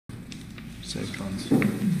Save funds.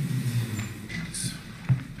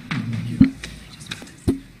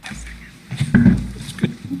 That's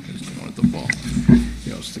good. I just don't want the ball.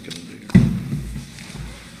 Yeah, I'll stick it under here.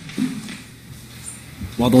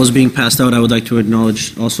 While those are being passed out, I would like to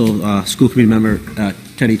acknowledge also school committee member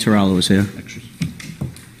Teddy Terrello is here. Extras.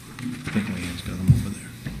 I think Leanne's got them over there.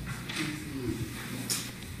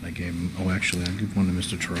 I gave him, oh, actually, I'll give one to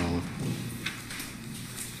Mr. Terrello.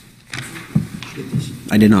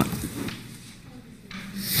 I did not.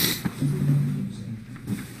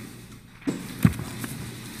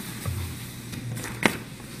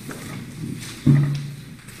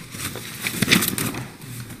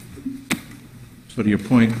 So to your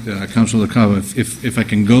point, Councilor LaCava, if I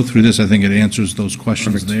can go through this, I think it answers those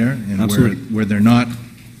questions Perfect. there. And Absolutely. where they're not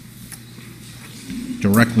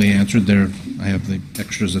directly answered, I have the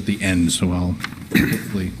extras at the end, so I'll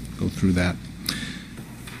hopefully go through that.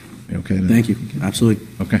 You okay? Thank you. Absolutely.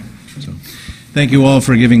 Okay. So thank you all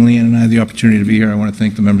for giving Leanne and I the opportunity to be here. I want to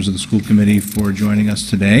thank the members of the school committee for joining us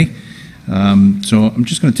today. So I'm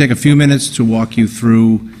just going to take a few minutes to walk you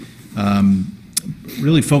through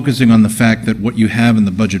really focusing on the fact that what you have in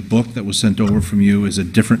the budget book that was sent over from you is a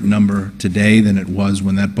different number today than it was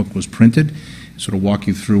when that book was printed. Sort of walk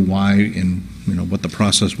you through why and what the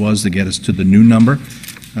process was to get us to the new number,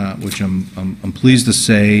 which I'm pleased to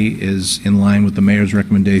say is in line with the mayor's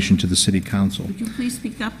recommendation to the city council. Would you please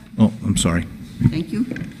speak up? Oh, I'm sorry. Thank you.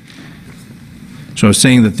 So I was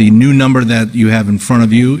saying that the new number that you have in front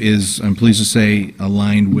of you is, I'm pleased to say,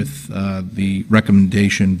 aligned with the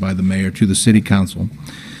recommendation by the mayor to the city council.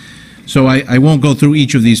 So I won't go through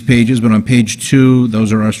each of these pages, but on page 2,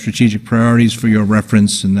 those are our strategic priorities for your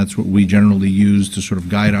reference, and that's what we generally use to sort of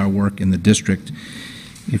guide our work in the district.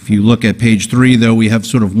 If you look at page 3, though, we have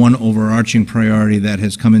sort of one overarching priority that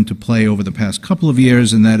has come into play over the past couple of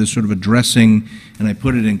years, and that is sort of addressing, and I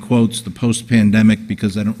put it in quotes, the post-pandemic,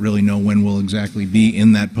 because I don't really know when we'll exactly be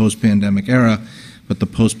in that post-pandemic era, but the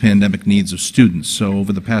post-pandemic needs of students. So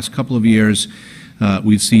over the past couple of years,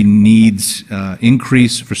 we've seen needs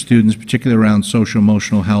increase for students, particularly around social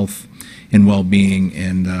emotional health and well-being,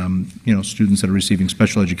 and students that are receiving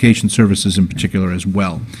special education services in particular as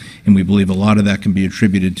well. And we believe a lot of that can be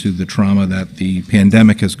attributed to the trauma that the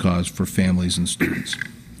pandemic has caused for families and students.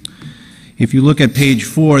 If you look at page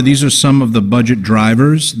 4, these are some of the budget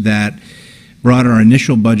drivers that brought our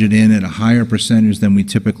initial budget in at a higher percentage than we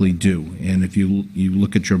typically do. And if you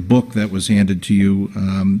look at your book that was handed to you,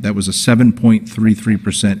 that was a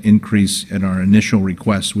 7.33% increase in our initial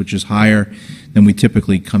request, which is higher than we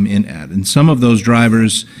typically come in at. And some of those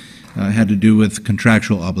drivers had to do with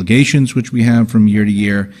contractual obligations, which we have from year to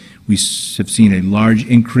year. We have seen a large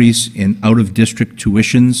increase in out-of-district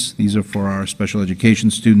tuitions. These are for our special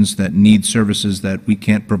education students that need services that we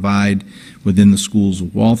can't provide within the schools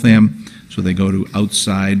of Waltham. So they go to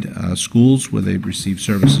outside schools where they receive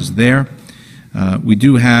services there. We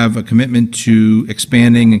do have a commitment to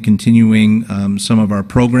expanding and continuing some of our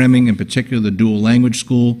programming, in particular the dual language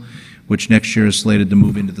school, which next year is slated to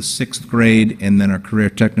move into the 6th grade, and then our career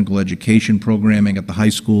technical education programming at the high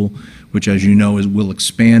school, which, as you know, will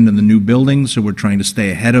expand in the new building. So we're trying to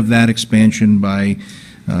stay ahead of that expansion by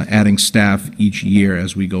adding staff each year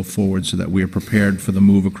as we go forward so that we are prepared for the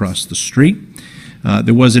move across the street.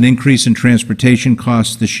 There was an increase in transportation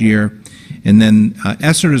costs this year, and then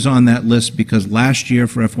ESSER is on that list because last year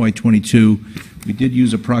for FY22 we did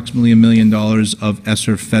use approximately $1 million of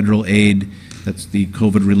ESSER federal aid. That's the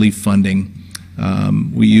COVID relief funding.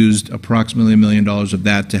 We used approximately $1 million of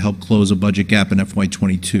that to help close a budget gap in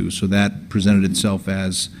FY22. So that presented itself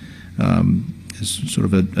as sort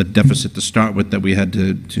of a deficit to start with that we had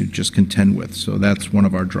to just contend with. So that's one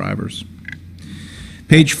of our drivers.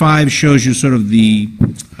 Page 5 shows you sort of the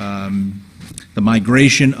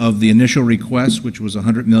migration of the initial request, which was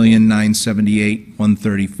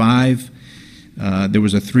 $100,978,135. There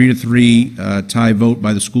was a 3-to-3 tie vote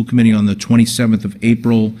by the school committee on the 27th of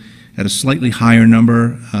April at a slightly higher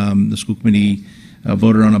number. The school committee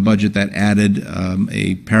voted on a budget that added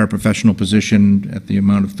a paraprofessional position at the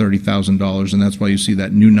amount of $30,000, and that's why you see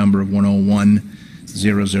that new number of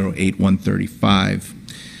 $101,008,135.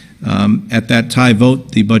 At that tie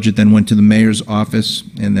vote, the budget then went to the mayor's office,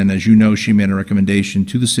 and then, as you know, she made a recommendation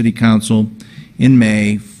to the city council in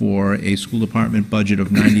May for a school department budget of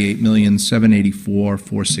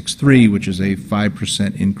 $98,784,463, which is a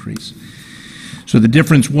 5% increase. So the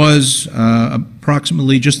difference was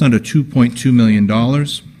approximately just under $2.2 million.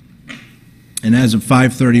 And as of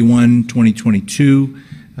 5/31/2022,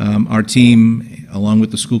 our team, along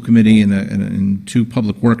with the school committee in 2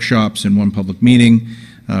 public workshops and 1 public meeting,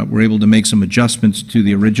 were able to make some adjustments to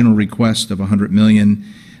the original request of $100 million.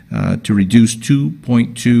 to reduce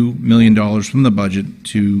 $2.2 million from the budget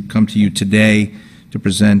to come to you today to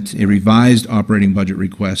present a revised operating budget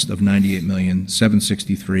request of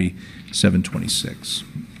 $98,763,726.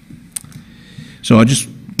 So I'll just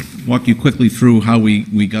walk you quickly through how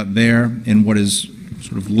we got there and what is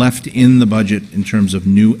sort of left in the budget in terms of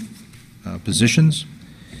new positions.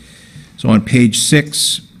 So on page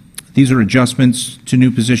 6, these are adjustments to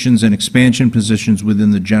new positions and expansion positions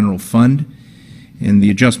within the general fund. And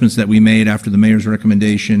the adjustments that we made after the mayor's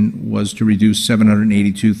recommendation was to reduce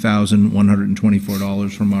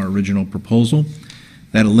 $782,124 from our original proposal.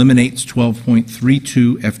 That eliminates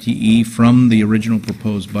 12.32 FTE from the original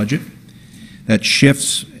proposed budget. That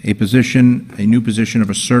shifts a new position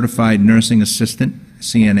of a certified nursing assistant,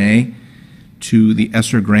 CNA, to the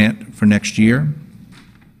ESSER grant for next year.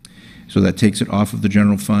 So that takes it off of the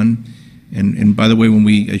general fund. And by the way,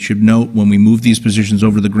 I should note, when we move these positions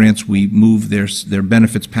over the grants, we move their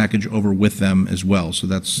benefits package over with them as well. So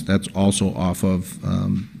that's also off of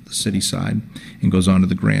the city side and goes on to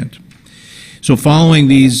the grant. So following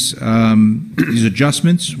these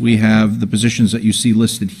adjustments, we have the positions that you see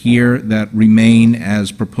listed here that remain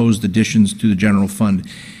as proposed additions to the general fund.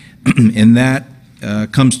 And that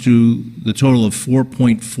comes to the total of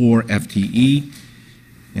 4.4 FTE.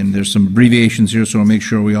 And there's some abbreviations here, so I'll make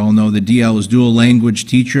sure we all know. The DL is dual language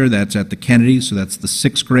teacher. That's at the Kennedy, so that's the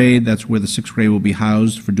 6th grade. That's where the 6th grade will be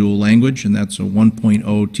housed for dual language, and that's a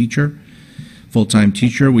 1.0 teacher, full-time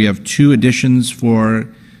teacher. We have 2 additions for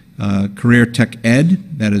career tech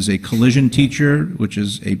ed. That is a collision teacher, which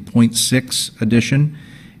is a 0.6 addition,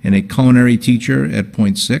 and a culinary teacher at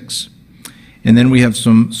 0.6. And then we have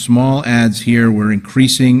some small adds here. We're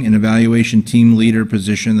increasing an evaluation team leader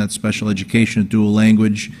position, that's special education at dual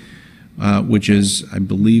language, which is, I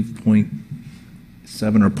believe,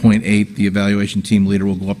 0.7 or 0.8. The evaluation team leader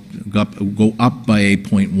will go up by a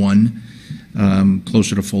 0.1,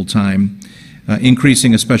 closer to full time.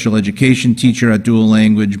 Increasing a special education teacher at dual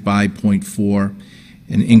language by 0.4.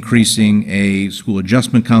 And increasing a school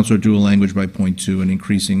adjustment counselor at dual language by 0.2, and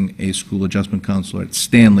increasing a school adjustment counselor at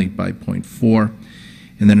Stanley by 0.4,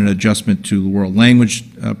 and then an adjustment to the world language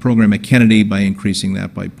program at Kennedy by increasing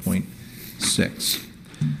that by 0.6.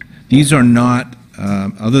 These are not,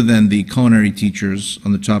 other than the culinary teachers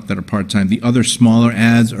on the top that are part-time, the other smaller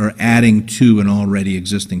adds are adding to an already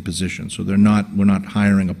existing position. So we're not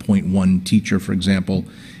hiring a 0.1 teacher, for example,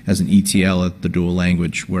 as an ETL at the dual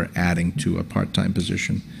language. We're adding to a part-time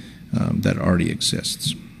position that already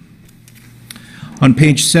exists. On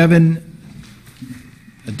page 7,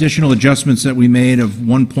 additional adjustments that we made of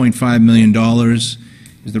 $1.5 million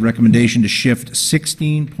is the recommendation to shift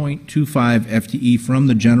 16.25 FTE from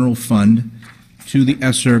the general fund to the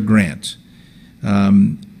ESSER grant.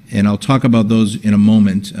 And I'll talk about those in a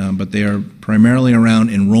moment, but they are primarily around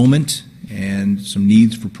enrollment and some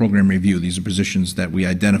needs for program review. These are positions that we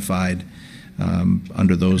identified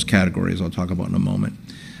under those categories I'll talk about in a moment.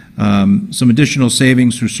 Some additional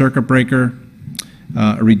savings through circuit breaker,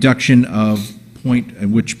 a reduction of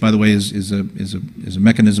which, by the way, is a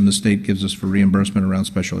mechanism the state gives us for reimbursement around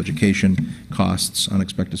special education costs,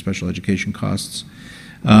 unexpected special education costs.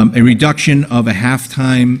 A reduction of a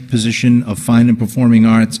half-time position of fine and performing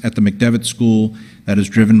arts at the McDevitt School that is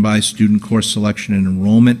driven by student course selection and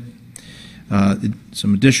enrollment.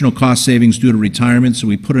 Some additional cost savings due to retirement. So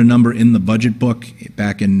we put a number in the budget book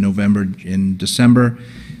back in November and December.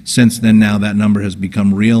 Since then, now that number has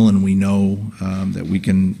become real, and we know that we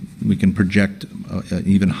can project an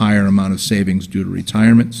even higher amount of savings due to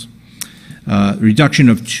retirements. Reduction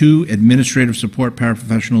of 2 administrative support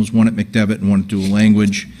paraprofessionals, 1 at McDevitt and 1 at dual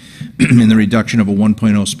language, and the reduction of a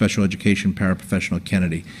 1.0 special education paraprofessional at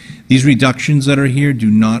Kennedy. These reductions that are here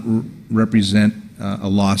do not represent a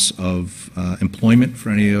loss of employment for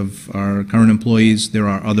any of our current employees. There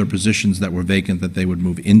are other positions that were vacant that they would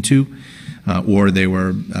move into, or they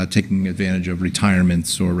were taking advantage of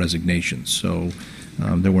retirements or resignations. So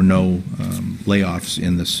there were no layoffs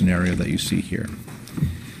in the scenario that you see here.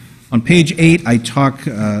 On page 8, I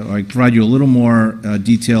provide you a little more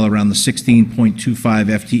detail around the 16.25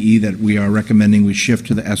 FTE that we are recommending we shift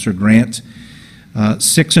to the ESSER grant.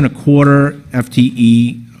 6.25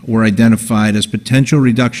 FTE were identified as potential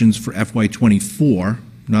reductions for FY24,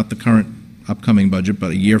 not the current upcoming budget,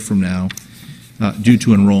 but a year from now, due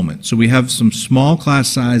to enrollment. So we have some small class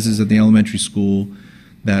sizes at the elementary school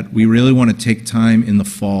that we really want to take time in the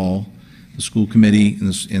fall, the school committee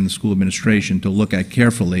and the school administration, to look at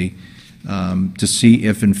carefully to see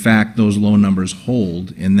if, in fact, those low numbers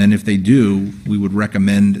hold. And then if they do, we would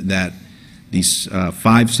recommend that these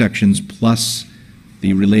 5 sections plus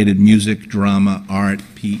the related music, drama, art,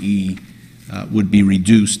 PE would be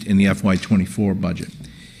reduced in the FY24 budget.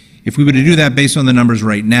 If we were to do that based on the numbers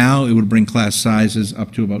right now, it would bring class sizes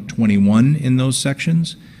up to about 21 in those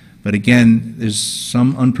sections. But again, there's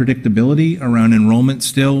some unpredictability around enrollment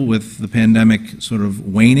still with the pandemic sort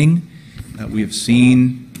of waning. We have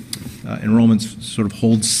seen enrollments sort of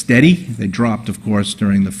hold steady. They dropped, of course,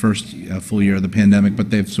 during the first full year of the pandemic,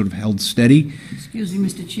 but they've sort of held steady. Excuse me,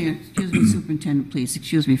 Mr. Chair. Excuse me, Superintendent, please.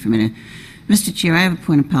 Excuse me for a minute. Mr. Chair, I have a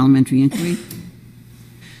point of parliamentary inquiry.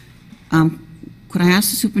 Could I ask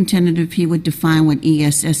the superintendent if he would define what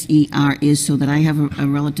ESSER is so that I have a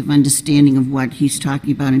relative understanding of what he's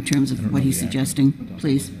talking about in terms of what he's suggesting,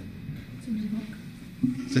 please?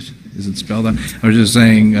 Is it spelled out? I was just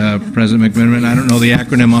saying, President McMiniman, I don't know the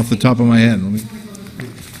acronym off the top of my head.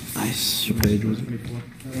 Nice. What page was it?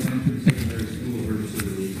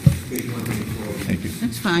 Thank you.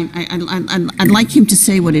 That's fine. I'd like him to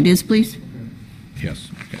say what it is, please. Yes.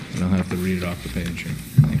 Okay. And I'll have to read it off the page here.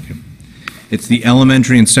 Thank you. It's the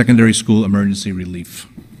Elementary and Secondary School Emergency Relief.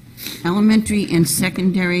 Elementary and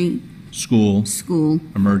secondary School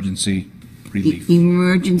Emergency Relief.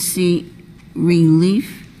 Emergency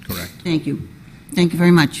relief. Correct. Thank you. Thank you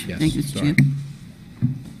very much. Yes, Thank you, Mr. Chair.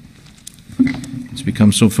 It's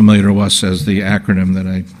become so familiar to us as the acronym that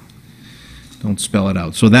I don't spell it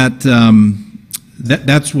out. So that's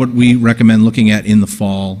what we recommend looking at in the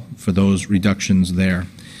fall for those reductions there.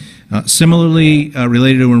 Similarly,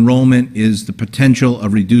 related to enrollment is the potential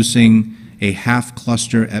of reducing a half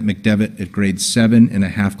cluster at McDevitt at grade 7 and a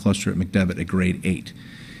half cluster at McDevitt at grade 8.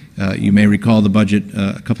 You may recall the budget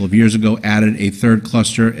a couple of years ago added a third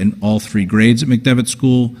cluster in all 3 grades at McDevitt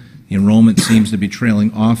School. The enrollment seems to be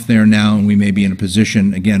trailing off there now, and we may be in a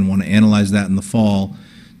position, again, want to analyze that in the fall,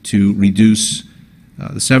 to reduce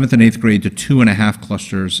the 7th and 8th grade to 2.5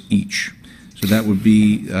 clusters each. So that would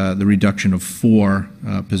be the reduction of 4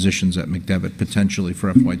 positions at McDevitt potentially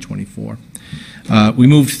for FY24. We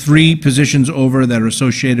moved 3 positions over that are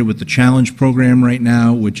associated with the Challenge program right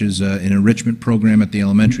now, which is an enrichment program at the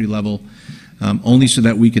elementary level, only so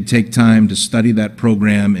that we could take time to study that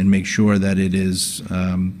program and make sure that it is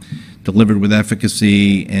delivered with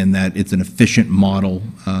efficacy and that it's an efficient model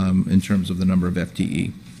in terms of the number of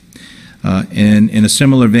FTE. And in a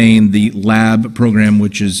similar vein, the lab program,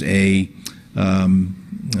 which is a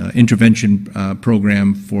intervention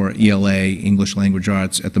program for ELA, English Language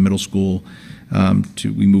Arts, at the middle school.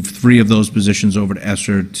 We moved 3 of those positions over to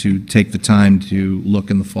ESSER to take the time to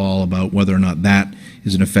look in the fall about whether or not that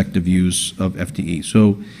is an effective use of FTE.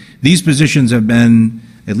 So these positions have been,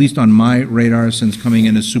 at least on my radar since coming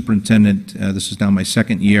in as superintendent. This is now my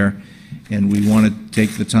 2nd year, and we want to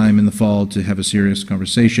take the time in the fall to have a serious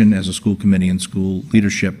conversation as a school committee and school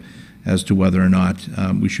leadership as to whether or not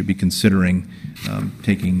we should be considering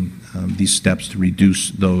taking these steps to reduce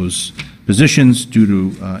those positions due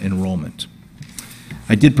to enrollment.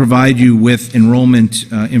 I did provide you with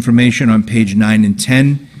enrollment information on page 9 and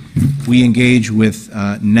 10. We engage with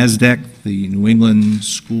NESDEC, the New England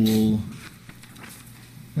School,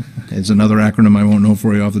 it's another acronym I won't know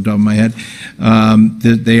for you off the top of my head.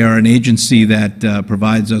 They are an agency that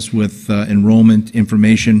provides us with enrollment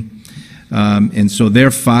information. And so their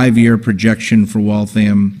 5-year projection for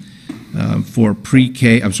Waltham for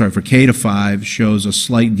pre-K, for K to 5 shows a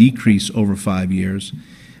slight decrease over 5 years,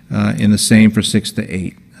 and the same for 6 to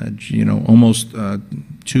 8. Almost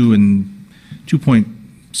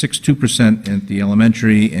 2.62% at the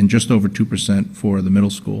elementary and just over 2% for the middle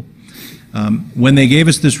school. When they gave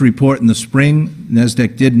us this report in the spring,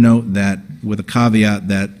 NESDEC did note that, with a caveat,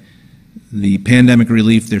 that the pandemic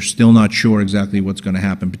relief, they're still not sure exactly what's going to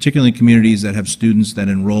happen, particularly in communities that have students that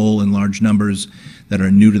enroll in large numbers that are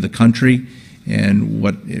new to the country, and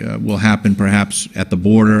what will happen perhaps at the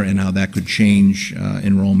border and how that could change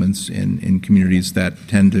enrollments in communities that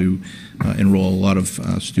tend to enroll a lot of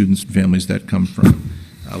students and families that come from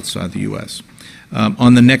outside the U.S.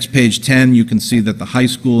 On the next page 10, you can see that the high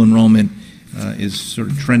school enrollment is sort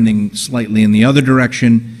of trending slightly in the other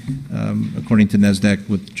direction, according to NESDEC,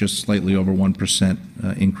 with just slightly over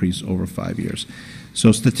 1% increase over 5 years.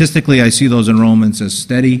 So statistically, I see those enrollments as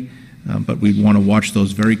steady, but we want to watch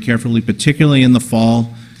those very carefully, particularly in the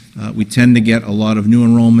fall. We tend to get a lot of new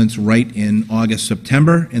enrollments right in August,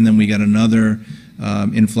 September, and then we get another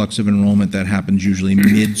influx of enrollment that happens usually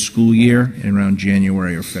mid-school year, around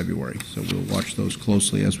January or February. So we'll watch those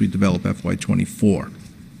closely as we develop FY24.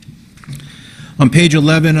 On page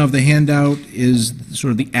 11 of the handout is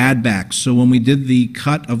sort of the add backs. So when we did the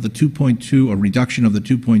cut of the 2.2, or reduction of the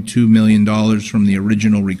 $2.2 million from the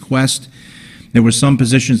original request, there were some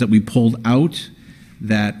positions that we pulled out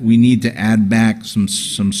that we need to add back, some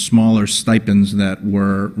smaller stipends that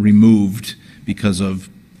were removed because of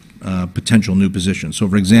potential new positions. So,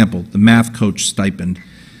 for example, the math coach stipend,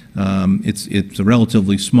 it's a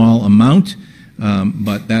relatively small amount,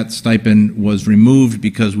 but that stipend was removed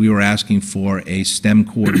because we were asking for a STEM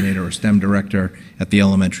coordinator or STEM director at the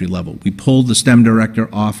elementary level. We pulled the STEM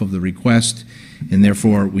director off of the request, and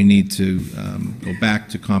therefore we need to go back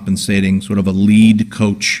to compensating sort of a lead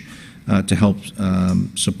coach to help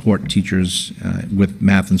support teachers with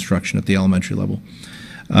math instruction at the elementary level.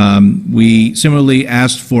 We similarly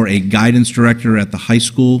asked for a guidance director at the high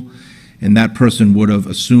school, and that person would have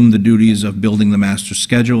assumed the duties of building the master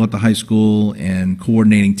schedule at the high school and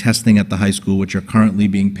coordinating testing at the high school, which are currently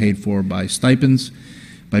being paid for by stipends.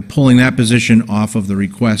 By pulling that position off of the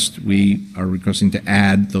request, we are requesting to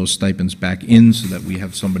add those stipends back in so that we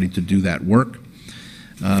have somebody to do that work.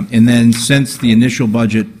 And then since the initial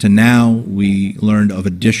budget to now, we learned of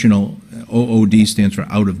additional, OOD stands for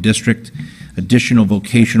out of district, additional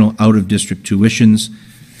vocational out of district tuitions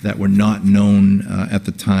that were not known at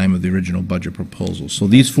the time of the original budget proposal. So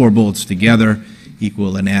these four bullets together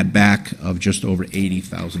equal an add back of just over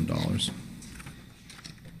 $80,000.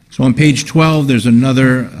 So on page 12, there's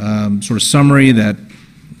another sort of summary that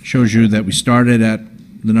shows you that we started at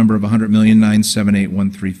the number of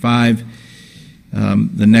 $100,978,135.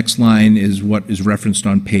 The next line is what is referenced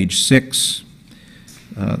on page 6.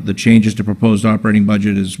 The changes to proposed operating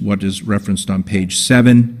budget is what is referenced on page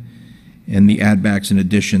 7. And the add-backs and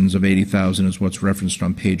additions of $80,000 is what's referenced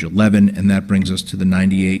on page 11, and that brings us to the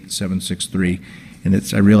 $98,763. And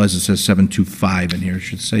I realize it says 725 in here. It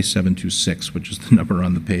should say 726, which is the number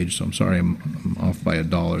on the page, so I'm sorry I'm off by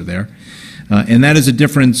 $1 there. And that is a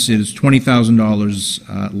difference. It is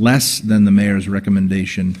 $20,000 less than the mayor's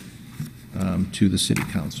recommendation to the City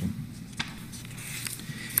Council.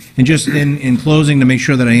 And just in closing, to make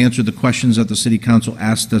sure that I answered the questions that the City Council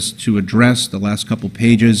asked us to address, the last couple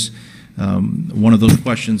pages, one of those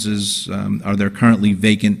questions is, are there currently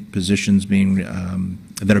vacant positions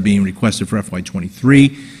that are being requested for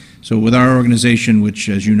FY23? So with our organization, which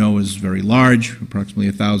as you know is very large, approximately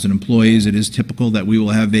 1,000 employees, it is typical that we will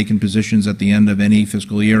have vacant positions at the end of any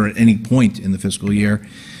fiscal year, at any point in the fiscal year.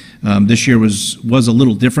 This year was a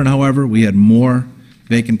little different, however. We had more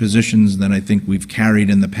vacant positions than I think we've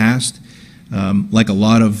carried in the past. Like a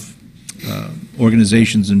lot of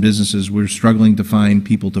organizations and businesses, we're struggling to find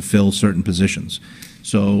people to fill certain positions.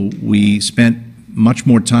 So we spent much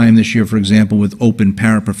more time this year, for example, with open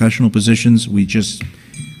paraprofessional positions. We just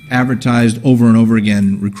advertised over and over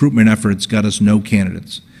again. Recruitment efforts got us no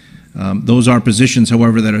candidates. Those are positions,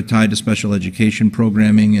 however, that are tied to special education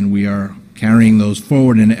programming, and we are carrying those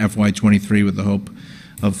forward into FY23 with the hope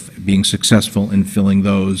of being successful in filling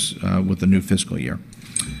those with the new fiscal year.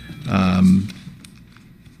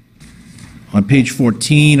 On page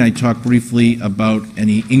 14, I talk briefly about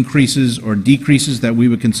any increases or decreases that we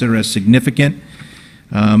would consider as significant.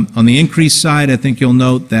 On the increase side, I think you'll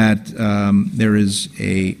note that there is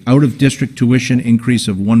a out-of-district tuition increase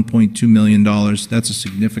of $1.2 million. That's a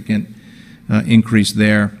significant increase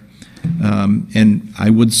there. And I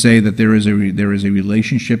would say that there is a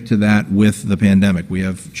relationship to that with the pandemic. We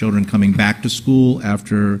have children coming back to school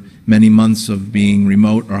after many months of being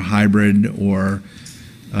remote or hybrid or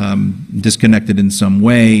disconnected in some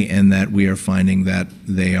way, and that we are finding that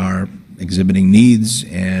they are exhibiting needs.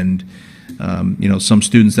 And some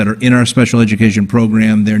students that are in our special education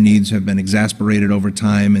program, their needs have been exacerbated over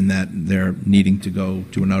time, and that they're needing to go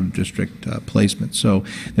to an out-of-district placement. So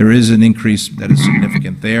there is an increase that is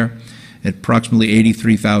significant there. At approximately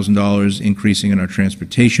 $83,000 increasing in our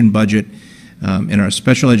transportation budget. In our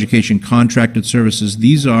special education contracted services,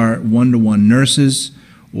 these are one-to-one nurses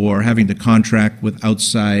or having to contract with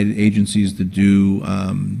outside agencies to do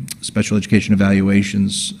special education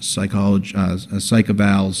evaluations, psych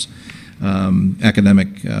evals, academic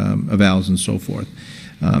evals, and so forth.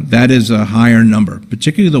 That is a higher number,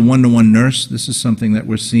 particularly the one-to-one nurse. This is something that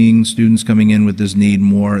we're seeing students coming in with this need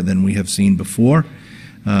more than we have seen before.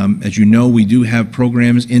 As you know, we do have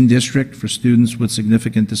programs in district for students with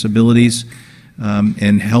significant disabilities,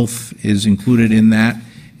 and health is included in that.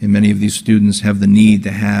 And many of these students have the need to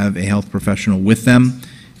have a health professional with them,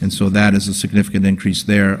 and so that is a significant increase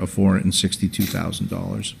there of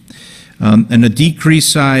 $462,000. And the decrease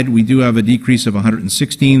side, we do have a decrease of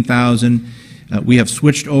 $116,000. We have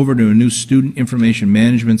switched over to a new student information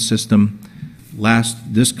management system.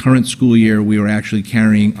 This current school year, we are actually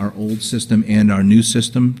carrying our old system and our new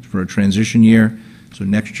system for a transition year. So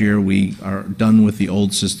next year, we are done with the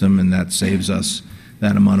old system, and that saves us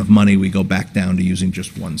that amount of money. We go back down to using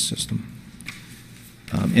just one system.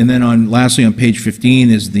 And then lastly, on page 15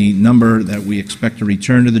 is the number that we expect to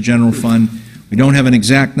return to the general fund. We don't have an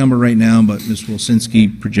exact number right now, but Ms.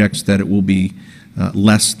 Wilsinski projects that it will be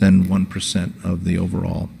less than 1% of the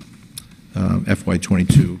overall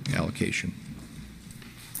FY22 allocation.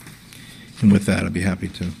 And with that, I'd be happy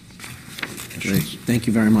to. Great. Thank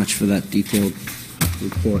you very much for that detailed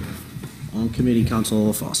report. On committee,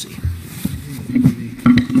 Councilor Fossey.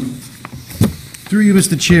 Through you,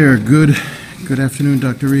 Mr. Chair. Good afternoon,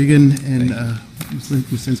 Dr. Reagan and Ms.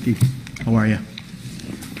 Wilsinski. How are you?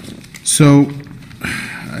 So,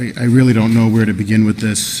 I really don't know where to begin with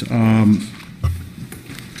this.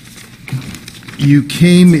 You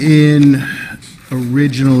came in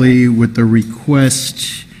originally with the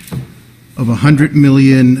request of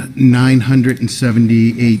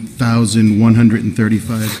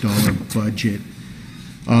 $100,978,135 budget.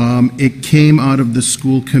 It came out of the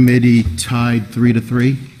school committee tied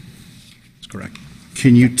 3-3. That's correct.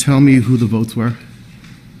 Can you tell me who the votes were?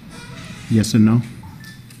 Yes and no?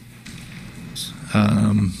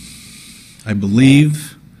 I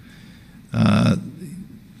believe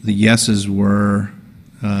the yeses were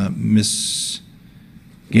Ms.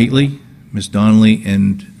 Gately, Ms. Donnelly,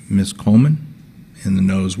 and Ms. Coleman, and the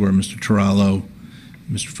noes were Mr. Turallo,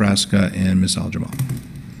 Mr. Frasca, and Ms. Aljamal.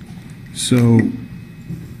 So,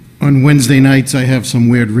 on Wednesday nights, I have some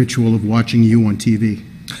weird ritual of watching you on TV.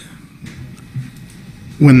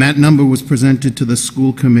 When that number was presented to the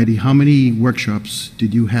school committee, how many workshops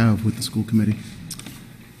did you have with the school committee?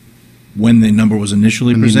 When the number was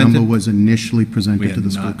initially When presented, the number was initially we presented had to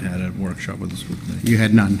the school not committee? had a workshop with the school committee. You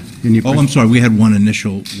had none? And you Oh, I'm sorry, we had one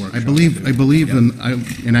initial workshop. I believe, Yeah.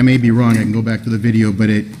 and I may be wrong, I can go back to the video, but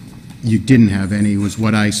you didn't have any, was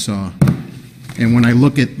what I saw. And when I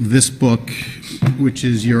look at this book, which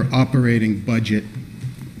is your operating budget,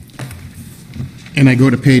 and I go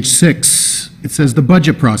to page 6, it says the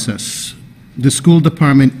budget process. The school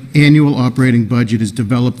department annual operating budget is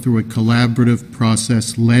developed through a collaborative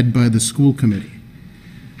process led by the school committee.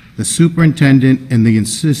 The superintendent and the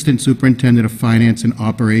assistant superintendent of finance and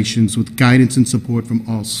operations with guidance and support from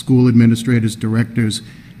all school administrators, directors,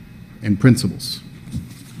 and principals.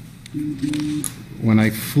 When I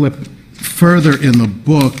flip further in the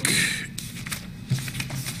book,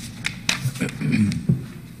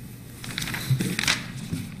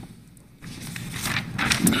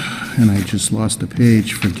 and I just lost a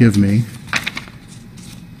page, forgive me.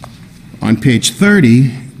 On page 30,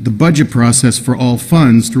 the budget process for all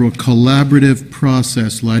funds through a collaborative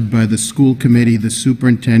process led by the school committee, the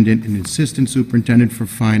superintendent, and assistant superintendent for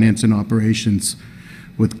finance and operations,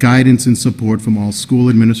 with guidance and support from all school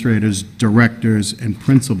administrators, directors, and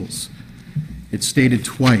principals. It's stated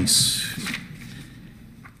twice.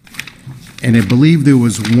 And I believe there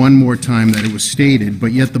was one more time that it was stated,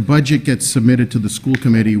 but yet the budget gets submitted to the school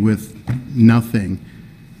committee with nothing.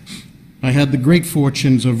 I had the great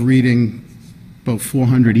fortunes of reading about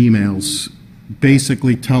 400 emails,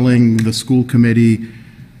 basically telling the school committee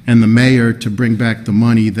and the mayor to bring back the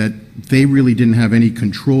money that they really didn't have any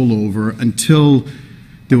control over until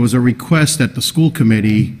there was a request at the school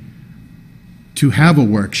committee to have a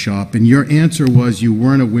workshop, and your answer was you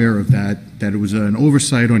weren't aware of that it was an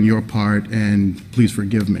oversight on your part, and please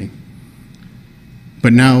forgive me.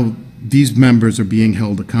 But now these members are being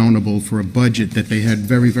held accountable for a budget that they had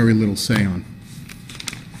very, very little say on.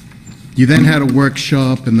 You then had a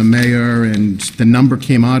workshop, and the mayor, and the number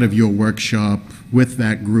came out of your workshop with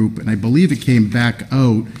that group, and I believe it came back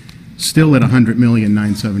out still at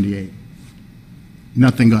 $100,978,000.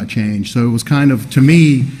 Nothing got changed. So it was kind of, to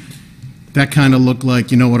me, that kind of looked like,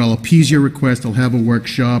 you know what, I'll appease your request, I'll have a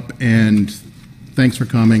workshop, and thanks for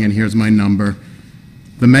coming, and here's my number.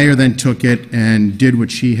 The mayor then took it and did what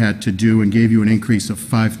she had to do and gave you an increase of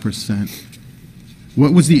 5%.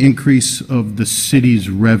 What was the increase of the city's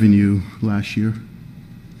revenue last year?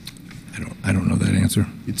 I don't know that answer.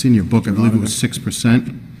 It's in your book, I believe it was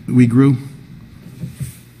 6% we grew.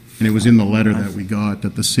 And it was in the letter that we got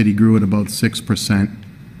that the city grew at about 6%.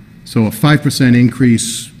 So a 5%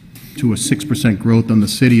 increase to a 6% growth on the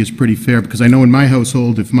city is pretty fair, because I know in my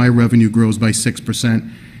household, if my revenue grows by 6%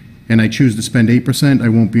 and I choose to spend 8%, I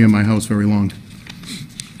won't be in my house very long.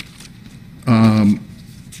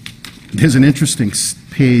 There's an interesting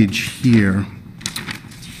page here.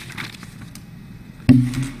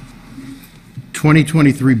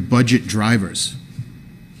 2023 budget drivers.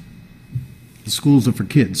 The schools are for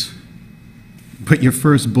kids. But your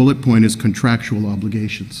first bullet point is contractual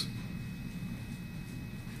obligations.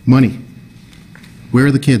 Money. Where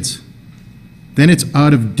are the kids? Then it's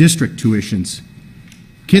out-of-district tuitions.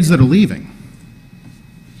 Kids that are leaving.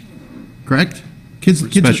 Correct? Kids,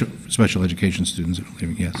 Special education students that are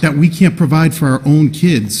leaving, yes. that we can't provide for our own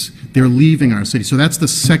kids, they're leaving our city. So that's the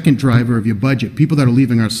second driver of your budget, people that are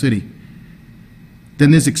leaving our city.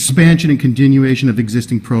 Then there's expansion and continuation of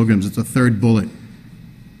existing programs. It's a third bullet.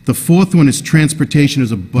 The fourth one is transportation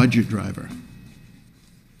as a budget driver.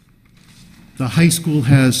 The high school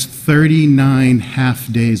has 39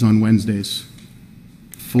 half-days on Wednesdays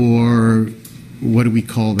for, what do we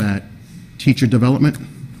call that? Teacher development?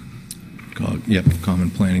 Yep, common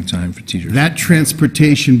planning time for teachers. That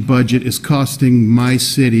transportation budget is costing my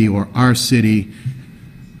city or our city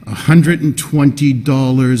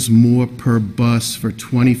 $120 more per bus for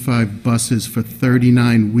 25 buses for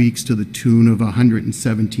 39 weeks to the tune of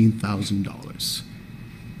 $117,000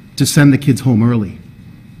 to send the kids home early.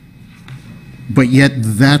 But yet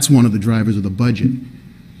that's one of the drivers of the budget.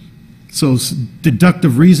 So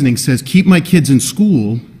deductive reasoning says keep my kids in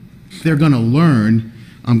school, they're going to learn,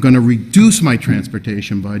 I'm going to reduce my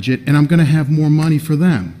transportation budget, and I'm going to have more money for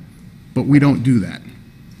them. But we don't do that.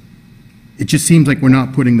 It just seems like we're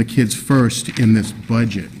not putting the kids first in this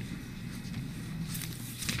budget.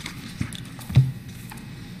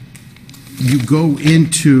 You go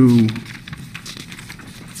into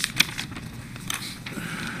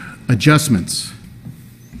adjustments.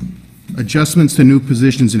 Adjustments to new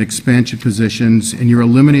positions and expansion positions, and you're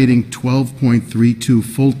eliminating 12.32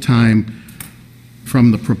 full-time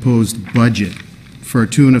from the proposed budget for a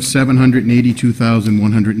tune of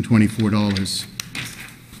 $782,124.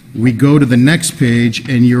 We go to the next page,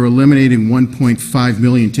 and you're eliminating $1.5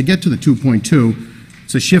 million. To get to the 2.2,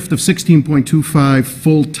 it's a shift of 16.25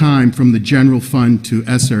 full-time from the general fund to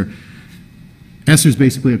ESSER. ESSER is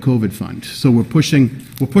basically a COVID fund, so we're pushing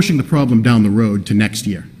the problem down the road to next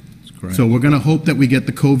year. That's correct. So we're going to hope that we get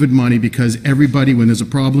the COVID money, because everybody, when there's a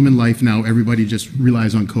problem in life now, everybody just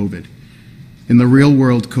relies on COVID. In the real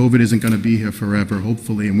world, COVID isn't going to be here forever,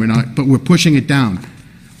 hopefully, and we're pushing it down.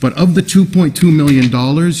 But of the $2.2 million,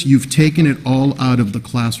 you've taken it all out of the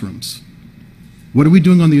classrooms. What are we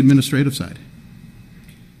doing on the administrative side?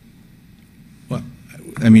 Well,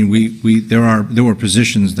 I mean, there were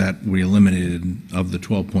positions that we eliminated of the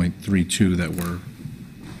 12.32 that were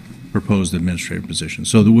proposed administrative positions.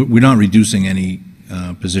 So we're not reducing any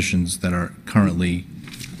positions that are currently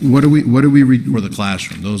for the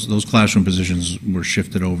classroom. Those classroom positions were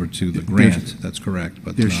shifted over to the grant. That's correct.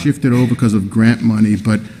 But they're shifted over because of grant money,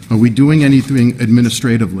 but are we doing anything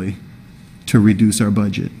administratively to reduce our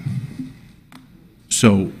budget?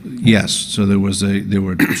 So, yes. So there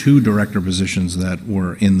were two director positions that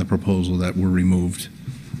were in the proposal that were removed.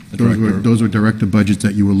 Those were director budgets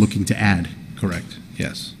that you were looking to add. Correct.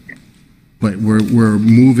 Yes. But we're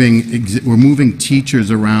moving teachers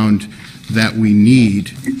around that we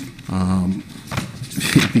need,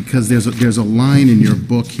 because there's a line in your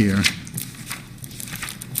book here.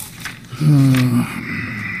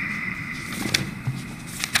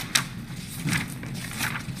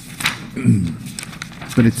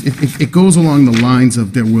 But it goes along the lines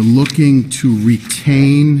of that we're looking to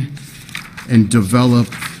retain and develop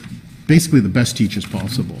basically the best teachers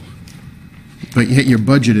possible. But yet your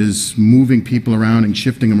budget is moving people around and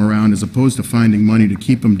shifting them around, as opposed to finding money to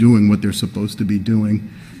keep them doing what they're supposed to be doing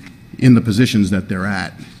in the positions that they're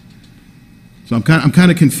at. So I'm kind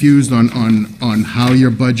of confused on how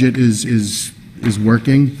your budget is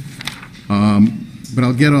working. But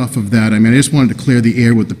I'll get off of that. I mean, I just wanted to clear the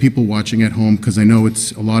air with the people watching at home, because I know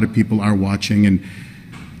a lot of people are watching, and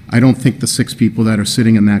I don't think the 6 people that are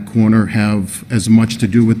sitting in that corner have as much to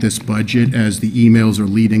do with this budget as the emails are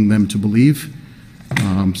leading them to believe.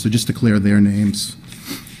 So just to clear their names.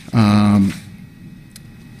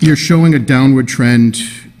 You're showing a downward trend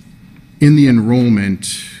in the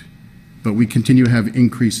enrollment, but we continue to have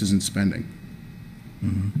increases in spending.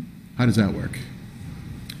 Mm-hmm. How does that work?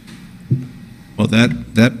 Well,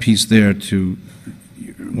 that piece there, to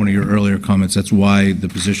one of your earlier comments, that's why the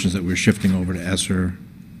positions that we're shifting over to ESSER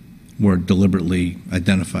were deliberately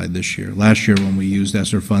identified this year. Last year, when we used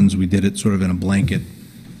ESSER funds, we did it sort of in a blanket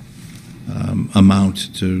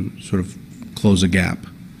amount to sort of close a gap.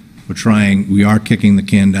 We are kicking the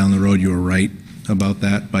can down the road. You were right about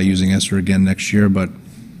that, by using ESSER again next year, but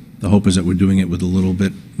the hope is that we're doing it with a little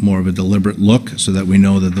bit more of a deliberate look, so that we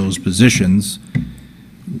know that those positions,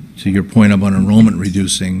 to your point about enrollment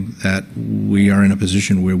reducing, that we are in a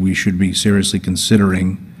position where we should be seriously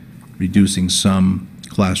considering reducing some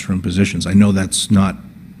classroom positions. I know that's not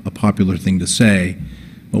a popular thing to say,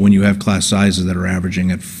 but when you have class sizes that are averaging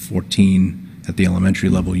at 14 at the elementary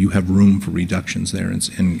level, you have room for reductions there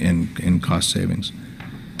in cost savings.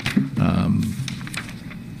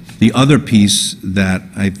 The other piece that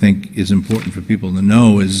I think is important for people to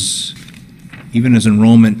know is even as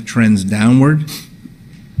enrollment trends downward,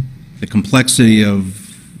 the complexity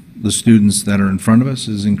of the students that are in front of us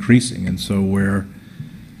is increasing, and so we're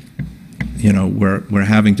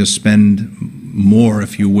having to spend more,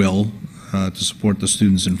 if you will, to support the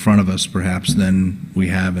students in front of us, perhaps, than we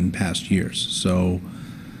have in past years. So,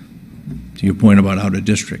 to your point about out of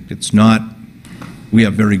district, it's not. We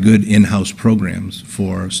have very good in-house programs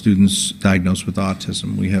for students diagnosed with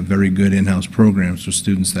autism. We have very good in-house programs for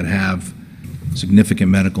students that have significant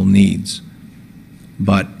medical needs,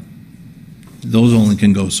 but those only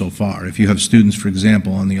can go so far. If you have students, for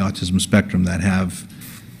example, on the autism spectrum that have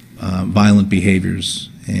violent behaviors,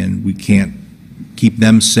 and we can't keep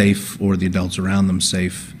them safe or the adults around them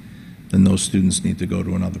safe, then those students need to go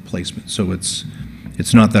to another placement. So it's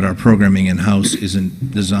not that our programming in-house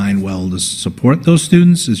isn't designed well to support those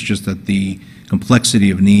students, it's just that the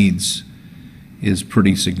complexity of needs is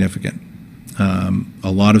pretty significant.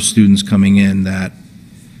 A lot of students coming in that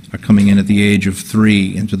are coming in at the age of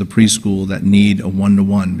 3 into the preschool that need a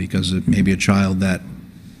one-to-one because it may be a child that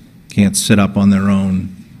can't sit up on their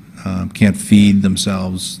own, can't feed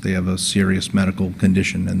themselves, they have a serious medical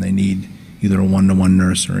condition and they need either a one-to-one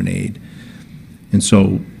nurse or an aide. And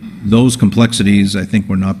so those complexities, I think,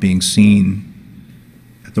 were not being seen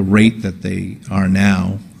at the rate that they are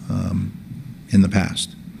now in the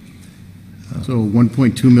past. So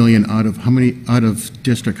 1.2 million out of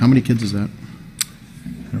district, how many kids is that?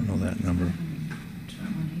 I don't know that number.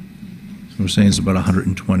 So we're saying it's about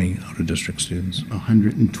 120 out of district students,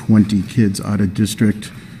 120 kids out of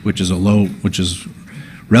district. which is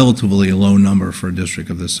relatively a low number for a district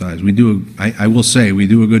of this size. I will say, we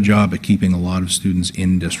do a good job at keeping a lot of students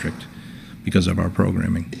in district because of our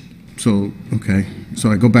programming. So, okay,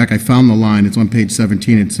 so I go back, I found the line, it's on page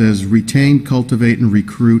 17, it says, retain, cultivate, and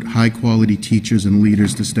recruit high-quality teachers and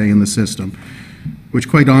leaders to stay in the system, which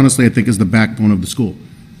quite honestly I think is the backbone of the school.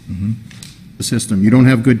 Mm-hmm. The system. You don't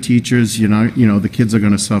have good teachers, the kids are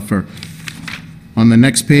going to suffer. On the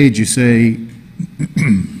next page, you say,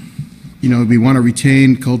 we want to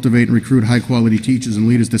retain, cultivate, and recruit high-quality teachers and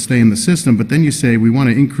leaders to stay in the system, but then you say we want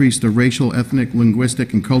to increase the racial, ethnic,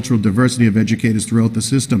 linguistic, and cultural diversity of educators throughout the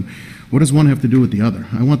system. What does one have to do with the other?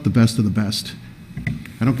 I want the best of the best.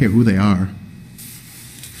 I don't care who they are.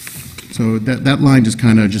 So that line just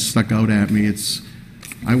kind of stuck out at me.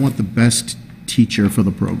 I want the best teacher for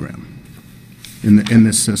the program in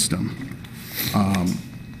this system.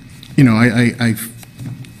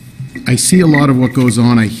 I see a lot of what goes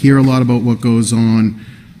on. I hear a lot about what goes on.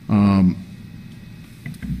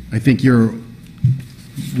 I think you're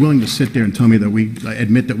willing to sit there and tell me that we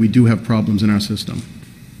admit that we do have problems in our system.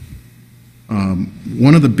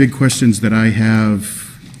 One of the big questions that I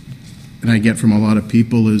have, and I get from a lot of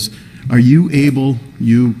people, is, are you able,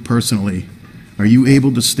 you personally, are you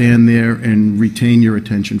able to stand there and retain your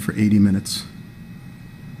attention for 80 minutes?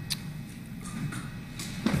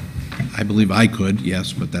 I believe I could,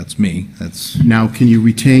 yes, but that's me. Now, can you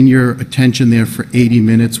retain your attention there for 80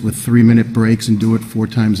 minutes with 3-minute breaks and do it 4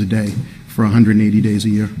 times a day for 180 days a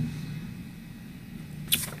year?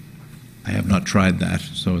 I have not tried that,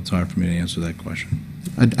 so it's hard for me to answer that question.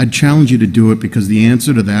 I'd challenge you to do it, because the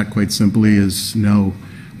answer to that, quite simply, is no.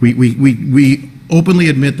 We openly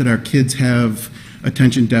admit that our kids have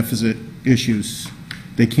attention deficit issues.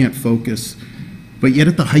 They can't focus. But yet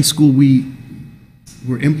at the high school,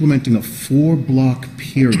 we're implementing a 4-block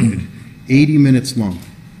period, 80 minutes long.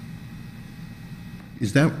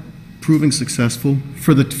 Is that proving successful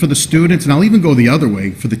for the students? And I'll even go the other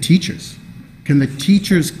way, for the teachers. Can the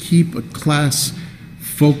teachers keep a class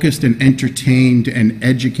focused and entertained and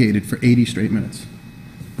educated for 80 straight minutes?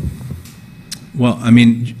 Well, I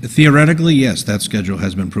mean, theoretically, yes, that schedule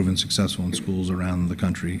has been proven successful in schools around the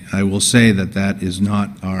country. I will say that that is not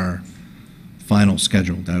our final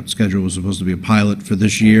schedule. That schedule was supposed to be a pilot for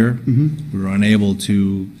this year. Mm-hmm. We were unable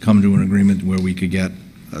to come to an agreement where we could get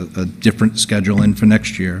a different schedule in for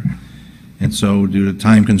next year. And so, due to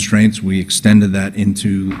time constraints, we extended that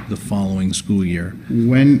into the following school year.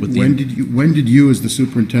 When did you, as the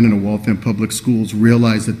superintendent of Waltham Public Schools,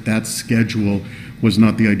 realize that schedule was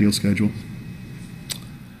not the ideal schedule?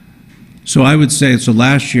 So I would say, so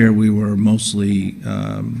last year we were mostly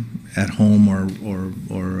at home or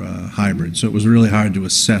hybrid. So it was really hard to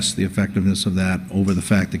assess the effectiveness of that over the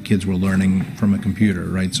fact that kids were learning from a computer,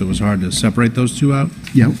 right? So it was hard to separate those two out.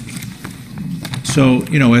 Yep. So,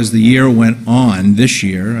 as the year went on this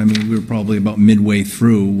year, I mean, we were probably about midway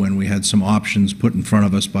through when we had some options put in front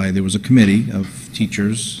of us there was a committee of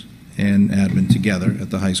teachers and admin together at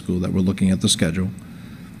the high school that were looking at the schedule.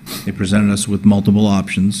 They presented us with multiple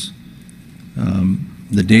options.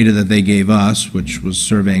 The data that they gave us, which was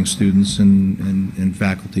surveying students and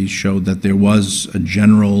faculty, showed that there was a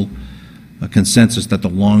general consensus that the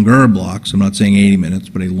longer blocks, I'm not saying 80 minutes,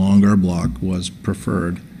 but a longer block was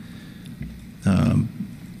preferred.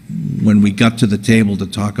 When we got to the table to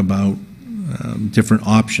talk about different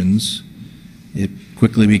options, it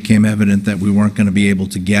quickly became evident that we weren't going to be able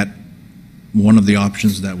to get one of the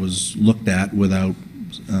options that was looked at without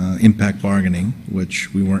impact bargaining,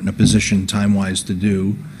 which we weren't in a position time-wise to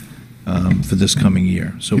do for this coming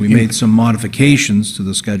year. So we made some modifications to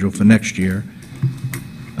the schedule for next year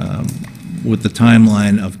with the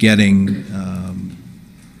timeline of getting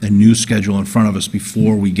a new schedule in front of us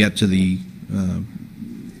before we get to the,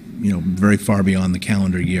 very far beyond the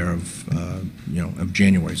calendar year of, of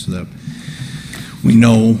January, so that we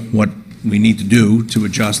know what we need to do to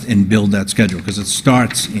adjust and build that schedule, because it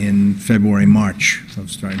starts in February, March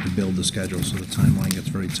of starting to build the schedule, so the timeline gets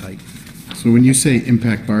very tight. So when you say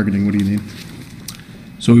impact bargaining, what do you mean?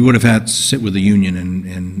 So we would have had to sit with the union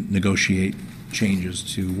and negotiate changes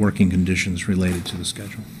to working conditions related to the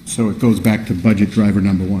schedule. So it goes back to budget driver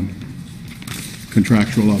number one,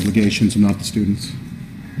 contractual obligations and not the students.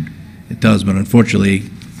 It does, but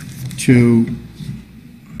unfortunately, To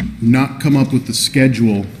not come up with the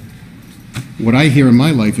schedule, what I hear in my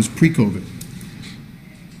life is pre-COVID.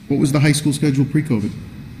 What was the high school schedule pre-COVID?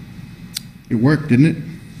 It worked, didn't it?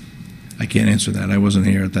 I can't answer that. I wasn't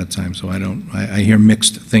here at that time, so I don't. I hear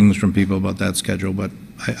mixed things from people about that schedule, but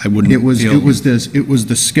I wouldn't. It was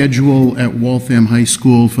the schedule at Waltham High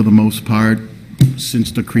School for the most part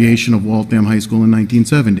since the creation of Waltham High School in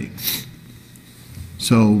 1970.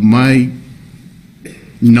 So my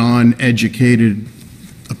non-educated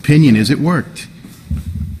opinion is it worked.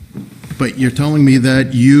 But you're telling me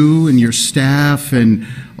that you and your staff and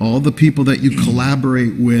all the people that you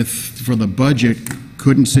collaborate with for the budget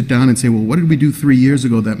couldn't sit down and say, well, what did we do 3 years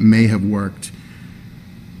ago that may have worked?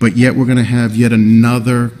 But yet we're going to have yet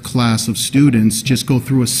another class of students just go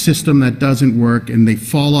through a system that doesn't work, and they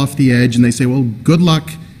fall off the edge and they say, well, good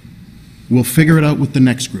luck. We'll figure it out with the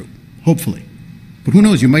next group, hopefully. But who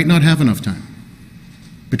knows, you might not have enough time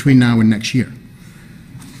between now and next year.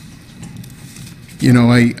 You know,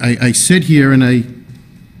 I sit here and I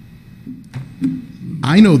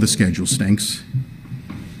know the schedule stinks.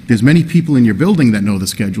 There's many people in your building that know the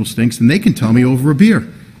schedule stinks, and they can tell me over a beer.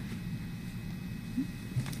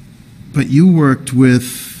 But you worked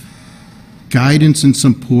with guidance and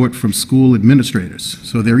support from school administrators.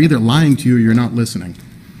 So they're either lying to you or you're not listening.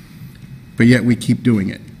 But yet we keep doing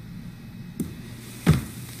it.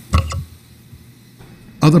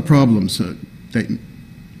 Other problems, are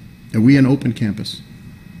we an open campus?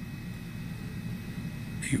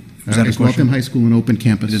 Is that a Is Waltham question? High School an open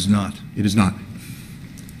campus? It is not. It is not.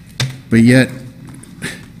 But yet,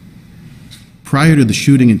 prior to the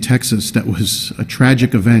shooting in Texas, that was a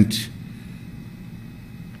tragic event,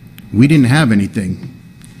 we didn't have anything.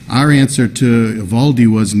 Our answer to Uvalde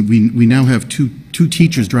was we now have two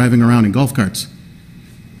teachers driving around in golf carts,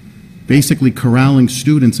 basically corralling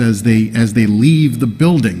students as they leave the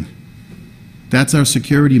building. That's our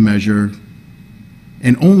security measure,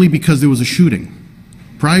 and only because there was a shooting.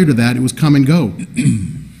 Prior to that, it was come and go.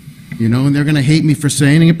 You know, and they're going to hate me for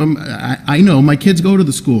saying it, but I know my kids go to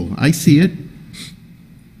the school. I see it.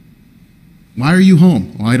 Why are you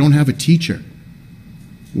home? Well, I don't have a teacher.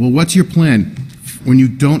 Well, what's your plan when you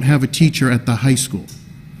don't have a teacher at the high school?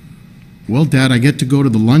 Well, Dad, I get to go to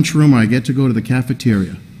the lunchroom or I get to go to the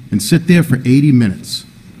cafeteria and sit there for 80 minutes.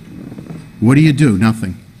 What do?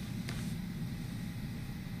 Nothing.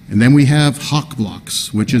 And then we have Hawk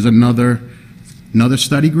Blocks, which is another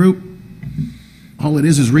study group. All it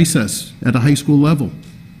is recess at a high school level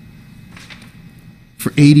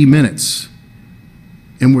for 80 minutes.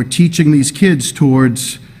 And we're teaching these kids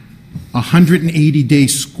towards a 180-day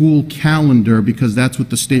school calendar because that's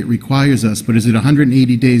what the state requires us. But is it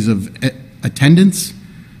 180 days of attendance?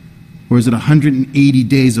 Or is it 180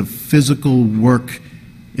 days of physical work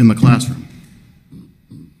in the classroom?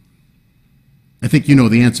 I think you know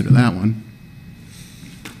the answer to that one.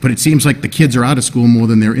 But it seems like the kids are out of school more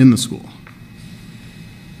than they're in the school.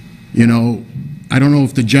 You know, I don't know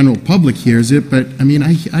if the general public hears it, but I mean,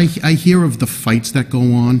 I hear of the fights that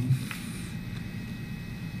go on,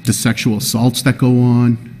 the sexual assaults that go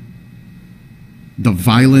on, the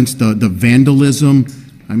violence, the vandalism.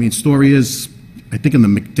 I mean, story is, I think in the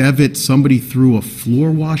McDevitt, somebody threw a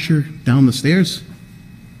floor washer down the stairs.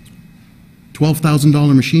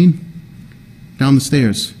 $12,000 machine down the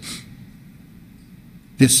stairs.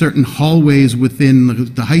 There's certain hallways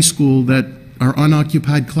within the high school that are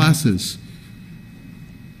unoccupied classes.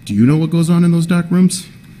 Do you know what goes on in those dark rooms?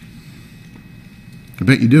 I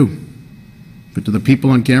bet you do. But do the people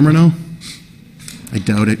on camera know? I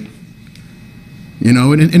doubt it. You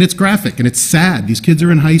know, and it's graphic, and it's sad. These kids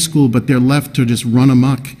are in high school, but they're left to just run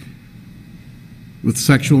amok with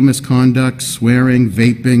sexual misconduct, swearing,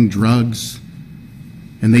 vaping, drugs,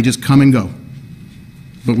 and they just come and go.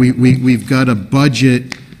 But we've got a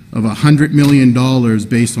budget of $100 million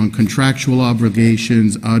based on contractual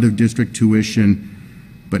obligations, out-of-district tuition,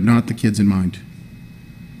 but not the kids in mind.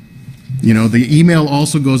 You know, the email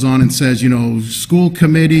also goes on and says, you know, school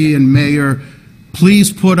committee and mayor,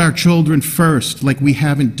 please put our children first. Like, we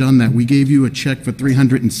haven't done that. We gave you a check for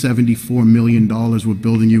 $374 million. We're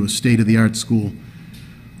building you a state-of-the-art school.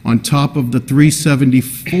 On top of the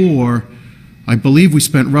 374, I believe we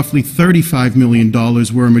spent roughly $35 million,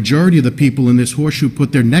 where a majority of the people in this horseshoe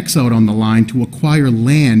put their necks out on the line to acquire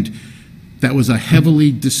land that was a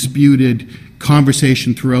heavily disputed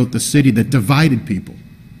conversation throughout the city that divided people.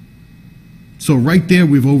 So right there,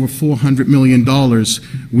 we've over $400 million.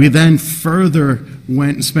 We then further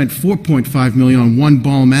went and spent $4.5 million on One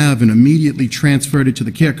Balm Ave and immediately transferred it to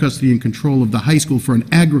the care, custody, and control of the high school for an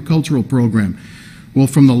agricultural program. Well,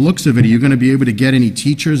 from the looks of it, are you going to be able to get any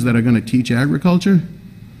teachers that are going to teach agriculture?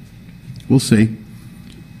 We'll see.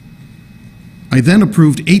 I then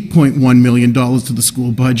approved $8.1 million to the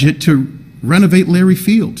school budget to renovate Larry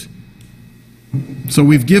Field. So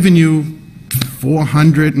we've given you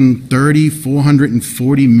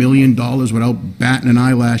 $440 million without batting an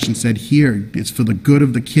eyelash and said, here, it's for the good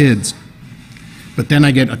of the kids. But then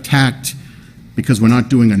I get attacked because we're not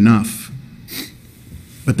doing enough.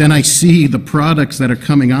 But then I see the products that are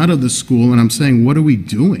coming out of the school and I'm saying, what are we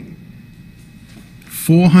doing?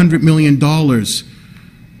 $400 million.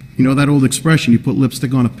 You know that old expression, you put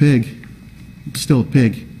lipstick on a pig, it's still a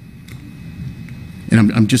pig.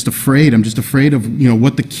 And I'm just afraid. I'm just afraid of, you know,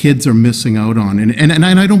 what the kids are missing out on. And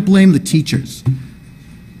I don't blame the teachers.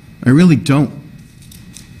 I really don't.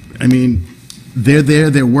 I mean, they're there,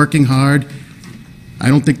 they're working hard. I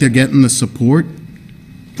don't think they're getting the support.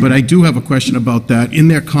 But I do have a question about that. In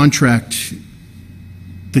their contract,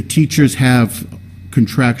 the teachers have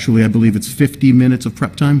contractually, I believe it's 50 minutes of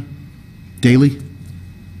prep time daily?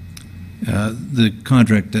 The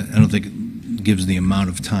contract, I don't think it gives the amount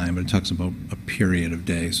of time, but it talks about a period of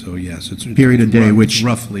day. So yes, it's period of day, which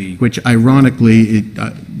roughly, which ironically,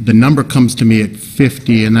 the number comes to me at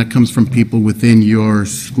 50, and that comes from people within your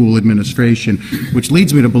school administration, which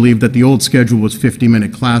leads me to believe that the old schedule was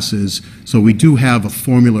 50-minute classes. So we do have a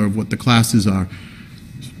formula of what the classes are.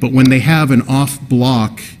 But when they have an off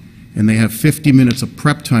block and they have 50 minutes of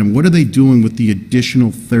prep time, what are they doing with the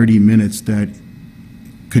additional 30 minutes that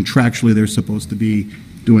contractually they're supposed to be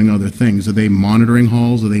doing other things? Are they monitoring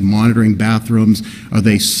halls? Are they monitoring bathrooms? Are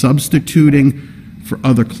they substituting for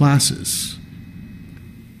other classes?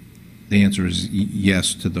 the answer is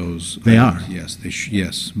yes to those. They are? Yes,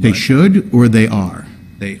 yes. They but should, or they are?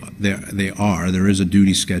 They are. There is a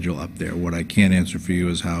duty schedule up there. What I can't answer for you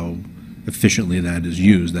is how efficiently that is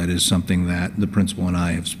used. That is something that the principal and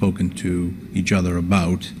I have spoken to each other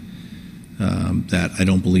about, that I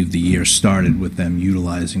don't believe the year started with them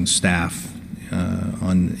utilizing staff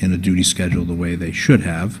in a duty schedule the way they should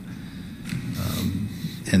have.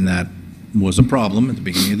 And that was a problem at the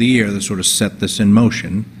beginning of the year that sort of set this in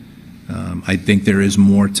motion. I think there is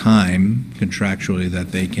more time contractually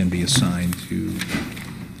that they can be assigned to.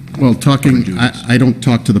 Well, I don't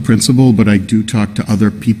talk to the principal, but I do talk to other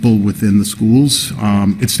people within the schools.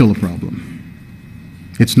 It's still a problem.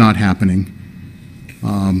 It's not happening.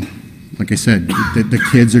 Like I said, the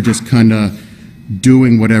kids are just kind of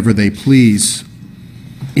doing whatever they please.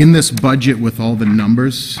 In this budget with all the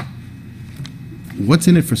numbers, what's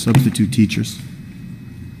in it for substitute teachers?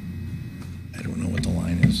 I don't know what the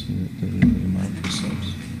line is. The amount for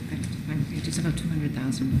subs. It's about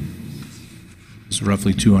 200,000. It's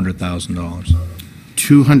roughly $200,000.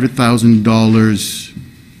 $200,000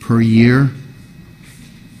 per year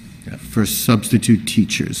Yeah. for substitute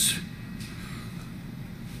teachers.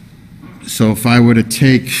 So if I were to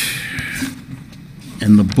take,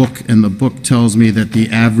 and the book tells me that the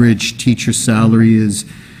average teacher salary is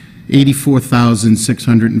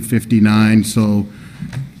 $84,659, so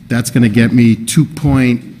that's going to get me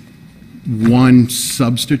 2.1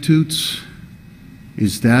 substitutes.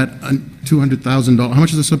 Is that $200,000? How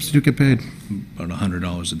much does a substitute get paid? About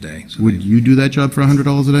 $100 a day. So Would you do that job for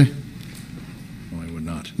 $100 a day? No, I would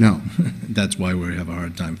not. No. That's why we have a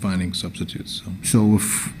hard time finding substitutes. So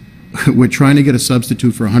if we're trying to get a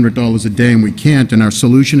substitute for $100 a day and we can't, and our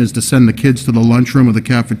solution is to send the kids to the lunchroom or the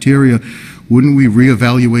cafeteria, wouldn't we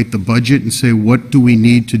reevaluate the budget and say, what do we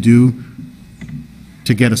need to do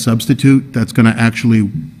to get a substitute that's going to actually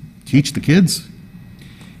teach the kids?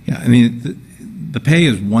 Yeah, I mean, the pay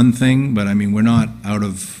is one thing, but I mean, we're not out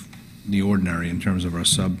of the ordinary in terms of our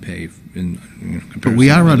sub pay in comparison. But we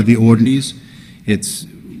are to out of the other ordinary. communities.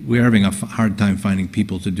 We're having a hard time finding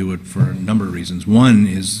people to do it for a number of reasons. One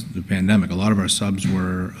is the pandemic. A lot of our subs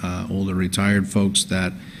were older, retired folks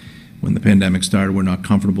that, when the pandemic started, were not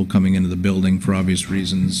comfortable coming into the building for obvious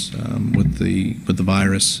reasons with the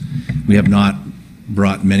virus. We have not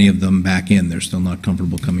brought many of them back in. They're still not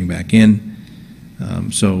comfortable coming back in.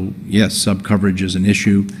 So yes, sub coverage is an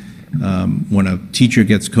issue. When a teacher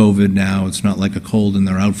gets COVID now, it's not like a cold and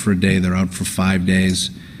they're out for a day, they're out for 5 days.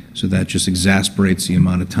 So that just exasperates the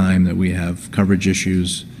amount of time that we have coverage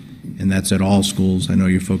issues, and that's at all schools. I know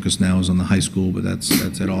your focus now is on the high school, but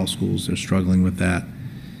that's at all schools. They're struggling with that.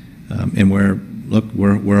 And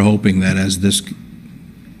we're hoping that as this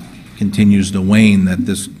continues to wane,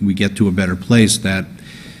 that we get to a better place, that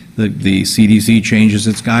the CDC changes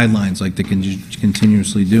its guidelines like they can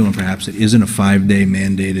continuously do, and perhaps it isn't a 5-day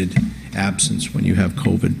mandated absence when you have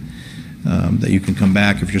COVID, that you can come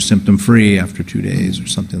back if you're symptom-free after 2 days or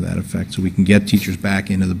something to that effect, so we can get teachers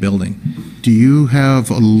back into the building. Do you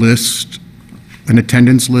have a list, an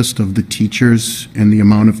attendance list of the teachers and the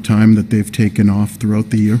amount of time that they've taken off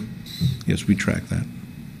throughout the year? Yes, we track that.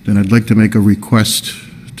 Then I'd like to make a request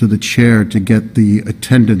to the chair to get the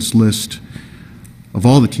attendance list of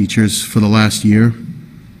all the teachers for the last year.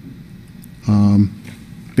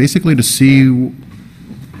 Basically to see,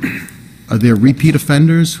 are there repeat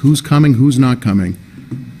offenders? Who's coming, who's not coming?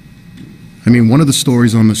 I mean, one of the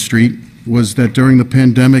stories on the street was that during the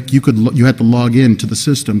pandemic, you had to log in to the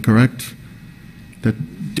system, correct? That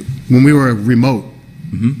when we were remote,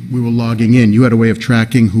 we were logging in. You had a way of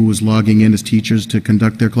tracking who was logging in as teachers to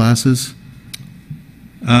conduct their classes?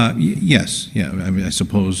 Yes, yeah, I mean, I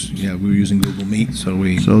suppose, yeah, we were using Google Meet, so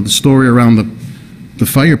we... So the story around the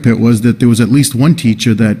fire pit was that there was at least one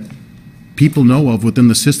teacher that people know of within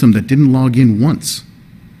the system that didn't log in once,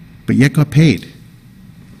 but yet got paid.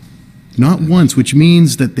 Not once, which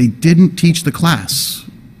means that they didn't teach the class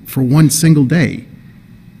for one single day,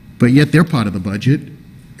 but yet they're part of the budget,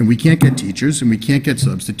 and we can't get teachers, and we can't get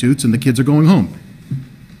substitutes, and the kids are going home.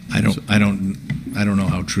 I don't know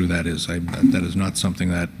how true that is. That is not something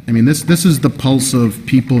that... I mean, this is the pulse of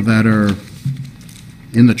people that are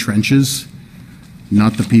in the trenches,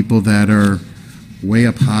 not the people that are way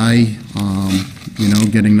up high,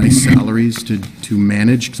 getting nice salaries to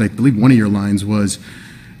manage. Because I believe one of your lines was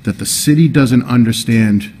that the city doesn't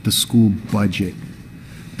understand the school budget,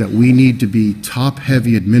 that we need to be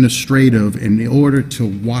top-heavy administrative in order to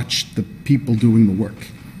watch the people doing the work.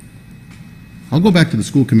 I'll go back to the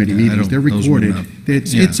school committee meetings. They're recorded.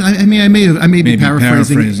 I may be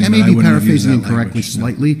paraphrasing incorrectly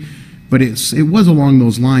slightly, but it was along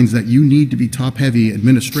those lines that you need to be top-heavy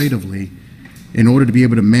administratively in order to be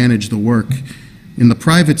able to manage the work. In the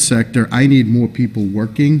private sector, I need more people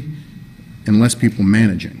working and less people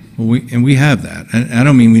managing. Well, we have that. And I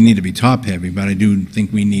don't mean we need to be top-heavy, but I do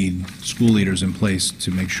think we need school leaders in place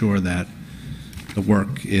to make sure that the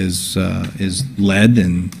work is led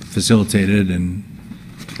and facilitated and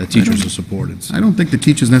that teachers are supported. I don't think the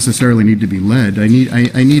teachers necessarily need to be led. I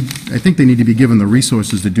think they need to be given the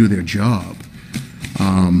resources to do their job.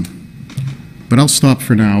 But I'll stop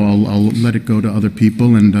for now. I'll let it go to other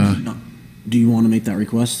people. And do you want to make that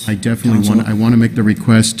request? I definitely want to make the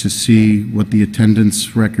request to see what the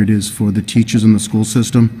attendance record is for the teachers in the school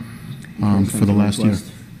system for the last year.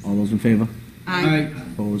 All those in favor? Aye.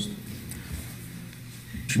 Opposed?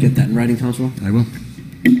 Should get that in writing, Councilor? I will.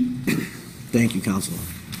 Thank you, Councilor.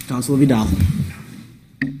 Councilor Vidal.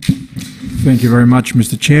 Thank you very much,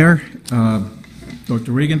 Mr. Chair.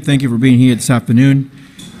 Dr. Reagan, thank you for being here this afternoon.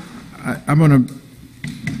 I'm going to,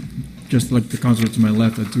 just like the councilor to my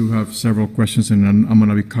left, I do have several questions, and I'm going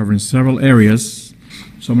to be covering several areas.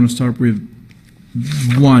 So I'm going to start with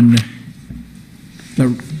one.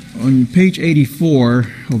 On page 84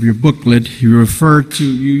 of your booklet, you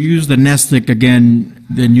use the NESTIC again,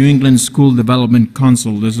 the New England School Development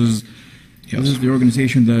Council. This is the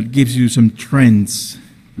organization that gives you some trends,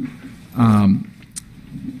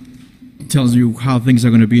 tells you how things are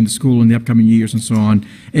going to be in the school in the upcoming years and so on.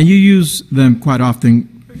 And you use them quite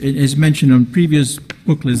often. It is mentioned on previous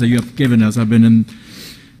booklets that you have given us. I've been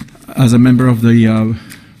as a member of the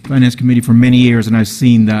Finance Committee for many years, and I've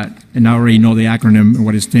seen that, and I already know the acronym and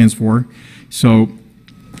what it stands for. So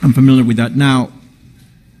I'm familiar with that. Now,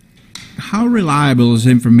 how reliable is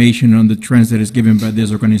information on the trends that is given by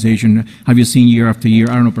this organization? Have you seen year after year?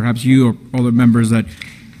 I don't know, perhaps you or other members that,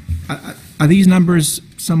 are these numbers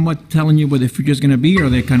somewhat telling you what the future is going to be, or are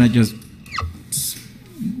they kind of just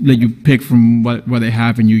let you pick from what they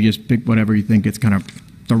have and you just pick whatever you think it's kind of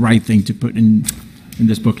the right thing to put in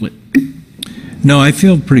this booklet? No, I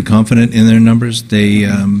feel pretty confident in their numbers. They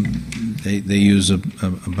use a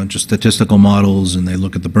bunch of statistical models, and they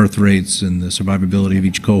look at the birth rates and the survivability of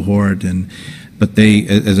each cohort. But they,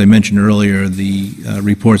 as I mentioned earlier, the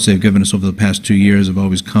reports they've given us over the past 2 years have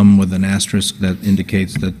always come with an asterisk that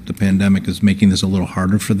indicates that the pandemic is making this a little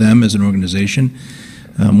harder for them as an organization.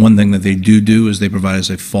 One thing that they do is they provide us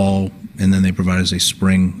a fall and then they provide us a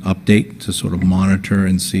spring update to sort of monitor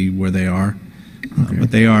and see where they are. Okay.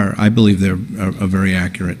 But they are, I believe they're a very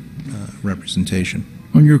accurate representation.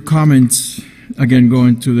 On your comments, again,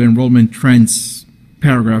 going to the enrollment trends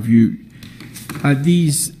paragraph,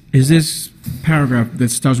 is this paragraph that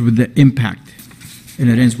starts with the impact and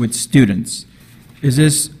it ends with students, is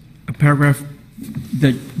this a paragraph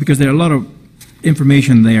that, because there are a lot of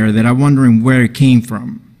information there that I'm wondering where it came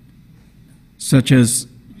from, such as,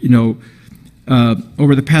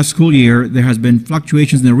 over the past school year, there has been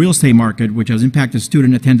fluctuations in the real estate market, which has impacted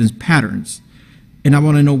student attendance patterns. And I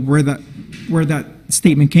want to know where that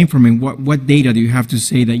statement came from and what data do you have to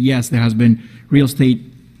say that, yes, there has been real estate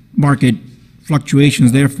market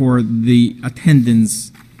fluctuations, therefore the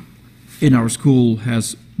attendance in our school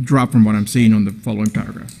has dropped from what I'm seeing on the following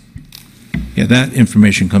paragraph. Yeah, that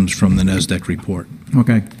information comes from the NASDAQ report.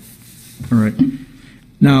 Okay. All right.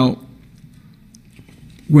 Now,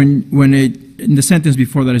 when in the sentence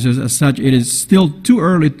before that it says, as such, it is still too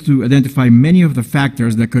early to identify many of the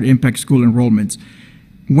factors that could impact school enrollments.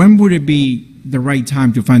 When would it be the right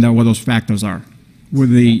time to find out what those factors are? Would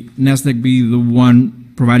the NASDAQ be the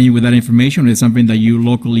one providing you with that information, or is it something that you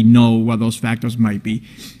locally know what those factors might be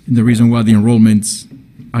and the reason why the enrollments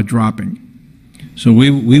are dropping? So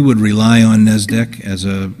we would rely on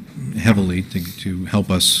NASDAQ heavily to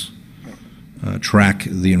help us track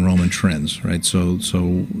the enrollment trends, right? So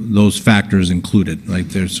those factors included, like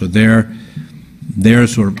they're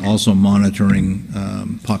sort of also monitoring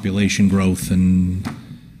population growth and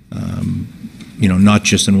not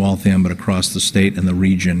just in Waltham but across the state and the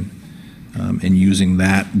region, and using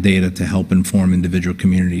that data to help inform individual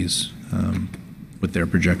communities with their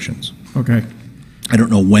projections. Okay. I don't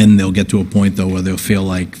know when they'll get to a point, though, where they'll feel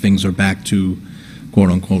like things are back to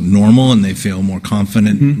quote-unquote normal and they feel more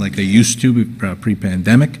confident like they used to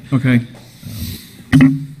pre-pandemic. Okay.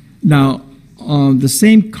 Now, the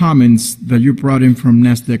same comments that you brought in from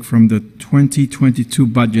NASDAQ from the 2022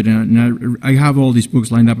 budget, and I have all these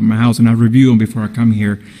books lined up in my house, and I review them before I come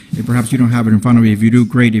here. And perhaps you don't have it in front of you. If you do,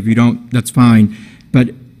 great. If you don't, that's fine.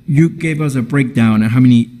 But you gave us a breakdown of how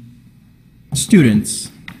many students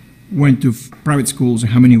went to private schools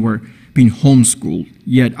and how many were being homeschooled.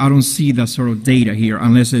 Yet I don't see that sort of data here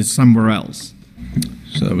unless it's somewhere else.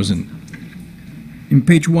 So that was in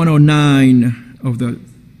page 109 of the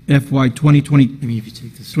FY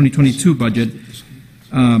 2022 budget,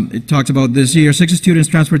 it talks about this year, 60 students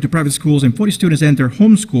transferred to private schools and 40 students enter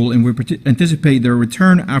homeschool, and we anticipate their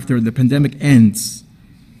return after the pandemic ends.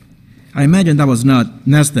 I imagine that was not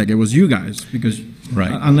NASDAQ, it was you guys, because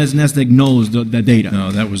right. Unless NASDAQ knows the data.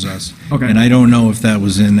 No, that was us. Okay. And I don't know if that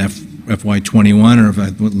was in FY21 or if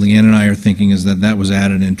what Leanne and I are thinking is that was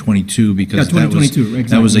added in 22 because 2022, exactly.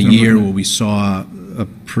 That was a year where we saw a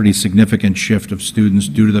pretty significant shift of students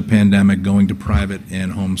due to the pandemic going to private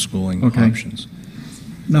and homeschooling options.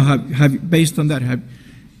 Now, based on that,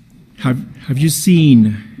 have you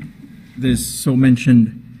seen this so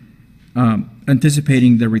mentioned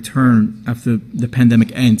anticipating the return after the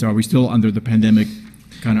pandemic ends? Are we still under the pandemic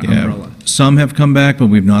kind of umbrella? Some have come back, but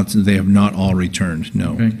they have not all returned,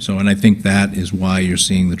 no. Okay. So, and I think that is why you're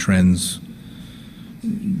seeing the trends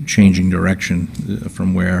changing direction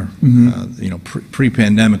from where,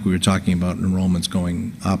 pre-pandemic we were talking about enrollments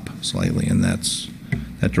going up slightly, and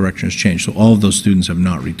that direction has changed. So all of those students have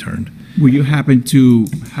not returned. Will you happen to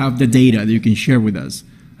have the data that you can share with us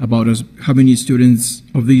about how many students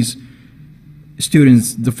of these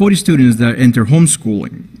students, the 40 students that enter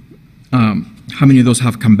homeschooling, how many of those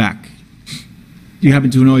have come back? Do you happen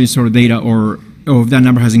to know any sort of data, or if that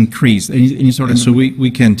number has increased? Any sort of? So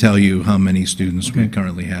we can tell you how many students we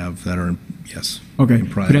currently have that are, in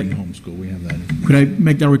private and homeschool. We have that. Could I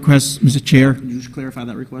make that request, Mr. Chair? Can you just clarify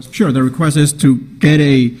that request? Sure. The request is to get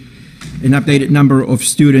an updated number of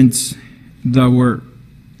students that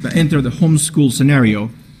enter the homeschool scenario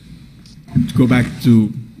to go back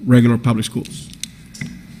to regular public schools.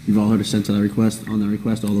 You've all heard a sense of that request. On that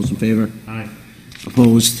request, all those in favor? Aye.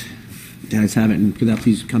 Opposed? The ayes have it. And could that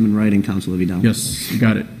please come in writing, Councilor Vidal? Yes, you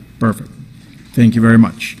got it. Perfect. Thank you very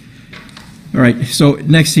much. All right, so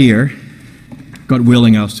next year, God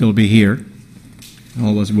willing, I'll still be here.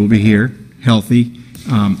 All of us will be here, healthy,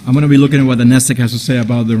 I'm going to be looking at what the NESTEC has to say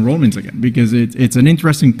about the enrollments again, because it's an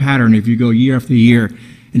interesting pattern if you go year after year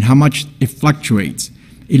and how much it fluctuates.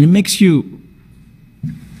 And it makes you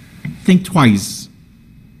think twice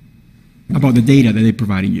about the data that they're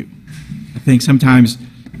providing you. I think sometimes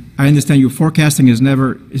I understand your forecasting is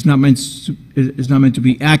not meant to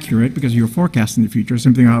be accurate because you're forecasting the future.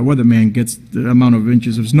 Something how weatherman gets the amount of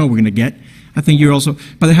inches of snow we're going to get. I think you're also,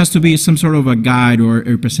 but there has to be some sort of a guide or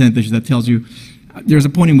a percentage that tells you there's a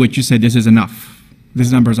point in which you say this is enough.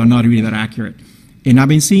 These numbers are not really that accurate. And I've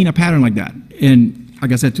been seeing a pattern like that. And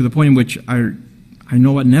like I said, to the point in which I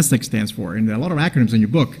know what NESTEC stands for, and there are a lot of acronyms in your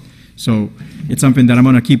book. So it's something that I'm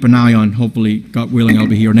going to keep an eye on. Hopefully, God willing, I'll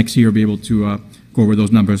be here next year, be able to go over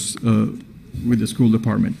those numbers with the school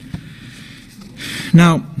department.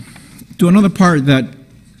 Now, to another part that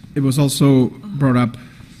it was also brought up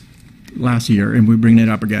last year, and we bring it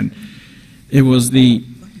up again. It was the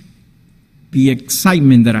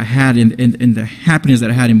excitement that I had and the happiness that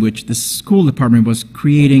I had in which the school department was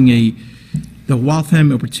creating the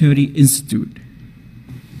Waltham Opportunity Institute.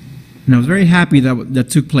 And I was very happy that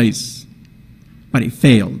took place, but it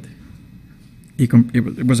failed.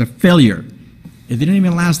 It was a failure. It didn't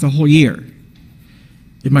even last the whole year.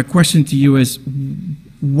 And my question to you is,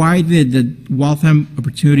 why did the Waltham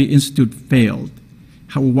Opportunity Institute fail?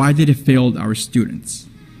 Why did it fail our students?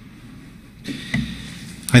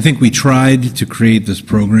 I think we tried to create this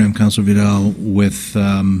program, Councilor Vidal,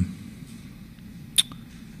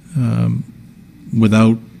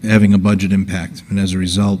 without having a budget impact. And as a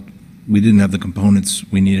result, we didn't have the components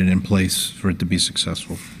we needed in place for it to be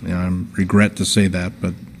successful. I regret to say that,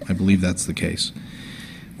 but I believe that's the case.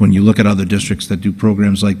 When you look at other districts that do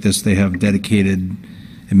programs like this, they have dedicated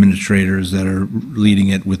administrators that are leading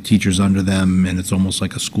it with teachers under them, and it's almost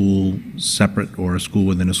like a school separate or a school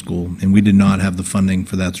within a school. And we did not have the funding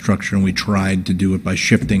for that structure, and we tried to do it by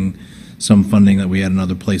shifting some funding that we had in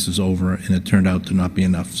other places over, and it turned out to not be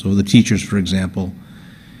enough. So the teachers, for example,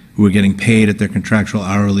 who were getting paid at their contractual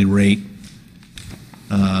hourly rate,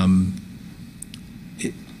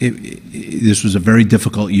 this was a very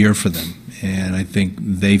difficult year for them. And I think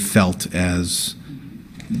they felt as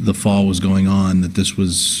the fall was going on that this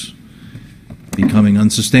was becoming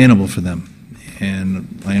unsustainable for them.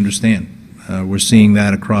 And I understand. We're seeing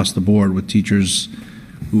that across the board with teachers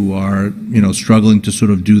who are, struggling to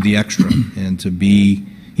sort of do the extra and to be,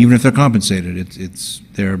 even if they're compensated,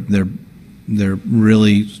 they're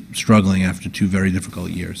really struggling after 2 very difficult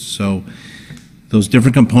years. So those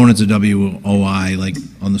different components of WOI, like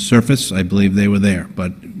on the surface, I believe they were there,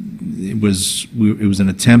 but it was an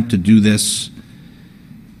attempt to do this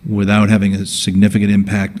without having a significant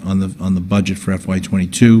impact on the budget for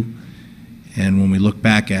FY22. And when we look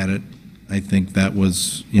back at it, I think that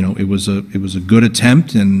was, it was a good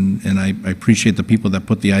attempt, and I appreciate the people that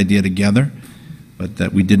put the idea together, but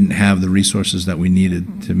that we didn't have the resources that we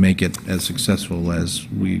needed to make it as successful as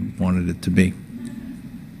we wanted it to be.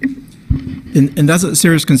 And that's a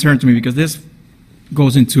serious concern to me, because this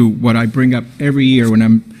goes into what I bring up every year when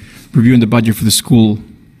I'm reviewing the budget for the school.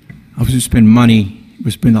 Obviously, we spend money.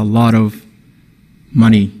 We spend a lot of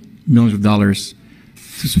money, millions of dollars,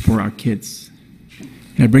 to support our kids.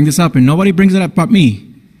 And I bring this up, and nobody brings it up but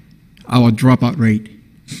me, our dropout rate.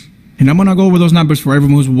 And I'm going to go over those numbers for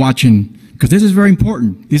everyone who's watching, because this is very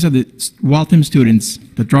important. These are the Waltham students,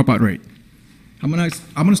 the dropout rate. I'm going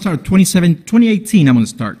to start 2018, I'm going to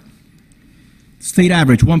start. State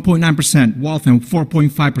average, 1.9%, Waltham,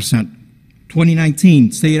 4.5%.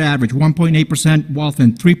 2019, state average, 1.8%,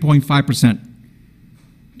 Waltham, 3.5%.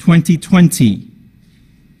 2020,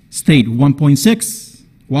 state 1.6%,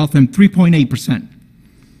 Waltham 3.8%.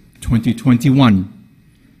 2021,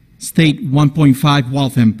 state 1.5%,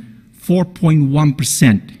 Waltham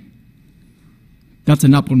 4.1%. That's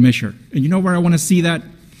an upward measure. And you know where I want to see that?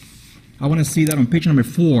 I want to see that on page number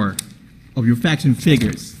 4 of your facts and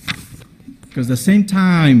figures. Because the same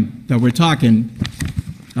time that we're talking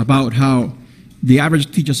about how the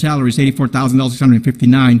average teacher salary is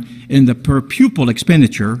 $84,659, and the per pupil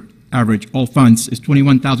expenditure, average all funds, is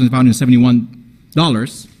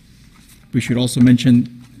 $21,571. We should also mention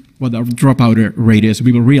what the dropout rate is, so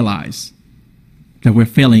people realize that we're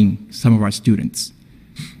failing some of our students.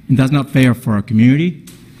 And that's not fair for our community.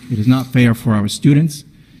 It is not fair for our students.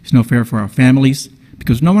 It's not fair for our families,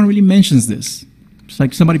 because no one really mentions this. It's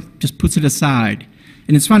like somebody just puts it aside.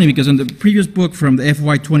 And it's funny, because in the previous book from the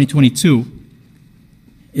FY 2022,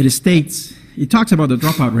 it states, it talks about the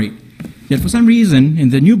dropout rate. Yet for some reason,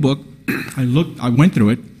 in the new book, I went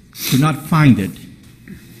through it, could not find it.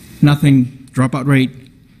 Nothing, dropout rate,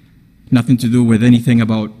 nothing to do with anything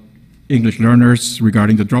about English learners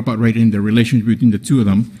regarding the dropout rate and the relationship between the two of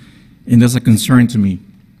them. And that's a concern to me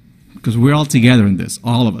because we're all together in this,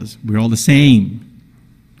 all of us. We're all the same.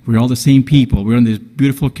 We're all the same people. We're in this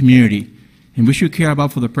beautiful community. And we should care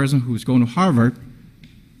about for the person who's going to Harvard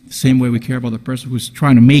the same way we care about the person who's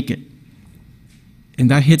trying to make it.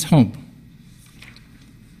 And that hits home.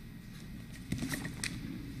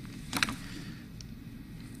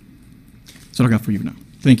 That's all I got for you now.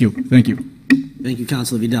 Thank you. Thank you. Thank you,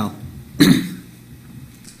 Councilor Vidal.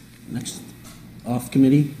 Next, off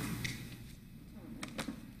committee.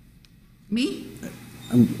 Me?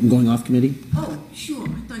 I'm going off committee. Oh, sure.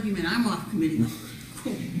 I thought you meant I'm off committee.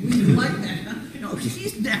 Cool. We didn't like that, huh? No,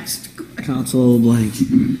 she's next. Councilor LeBlanc.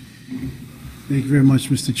 Thank you very much,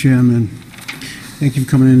 Mr. Chairman. Thank you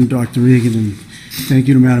for coming in, Dr. Reagan, and thank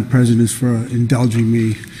you to Madam President for indulging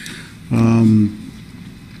me. I'm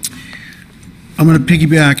going to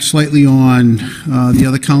piggyback slightly on the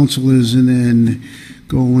other councilors and then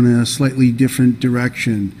go in a slightly different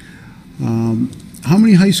direction. How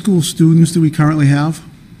many high school students do we currently have?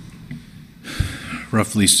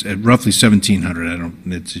 Roughly 1,700.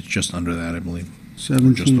 It's just under that, I believe.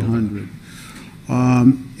 1,700.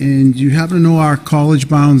 And do you happen to know our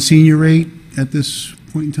college-bound senior rate at this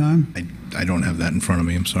point in time? I don't have that in front of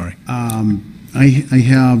me. I'm sorry. I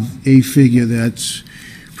have a figure that's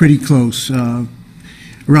pretty close, around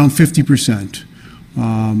 50%,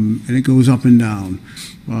 and it goes up and down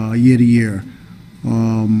year to year.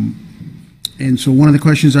 And so one of the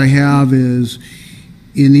questions I have is,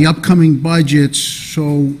 in the upcoming budgets,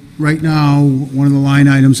 so right now, one of the line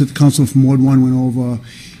items that the council from Ward 1 went over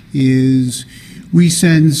is we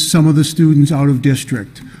send some of the students out of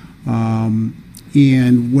district.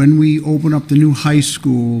 And when we open up the new high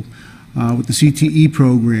school with the CTE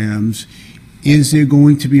programs, is there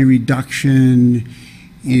going to be a reduction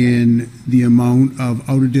in the amount of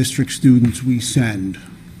out-of-district students we send?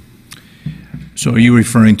 So are you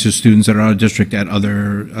referring to students that are out of district at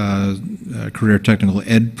other career technical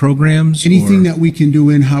ed programs? Anything that we can do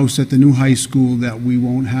in-house at the new high school that we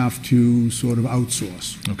won't have to sort of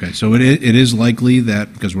outsource. Okay, so it is likely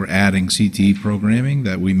that, because we're adding CTE programming,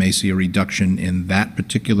 that we may see a reduction in that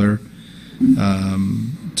particular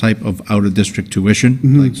type of out-of-district tuition,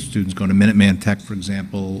 like students going to Minuteman Tech, for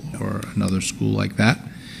example, or another school like that.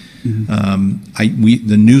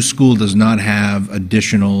 The new school does not have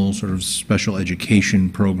additional sort of special education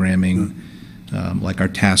programming, like our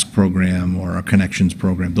task program or our connections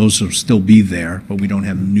program. Those will still be there, but we don't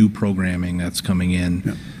have new programming that's coming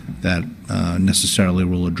in that necessarily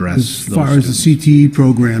will address As those far as the CTE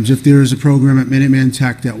programs, if there is a program at Minuteman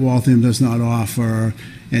Tech that Waltham does not offer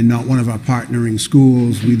and not one of our partnering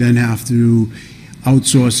schools, we then have to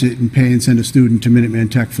outsource it and pay and send a student to Minuteman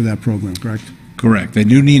Tech for that program, correct? Correct. They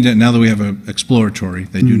do need to, now that we have an exploratory,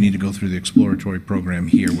 they do need to go through the exploratory program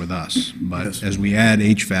here with us. But as we add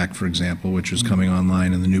HVAC, for example, which is coming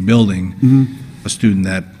online in the new building, a student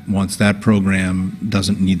that wants that program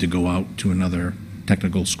doesn't need to go out to another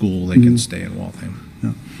technical school. They can stay in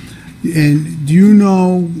Waltham. And do you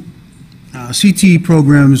know, CTE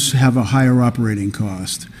programs have a higher operating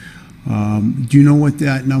cost. Do you know what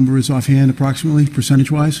that number is offhand approximately,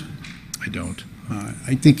 percentage-wise? I don't.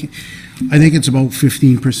 I think it's about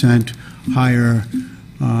 15% higher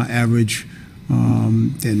average,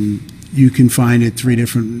 and you can find it three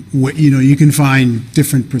different. You can find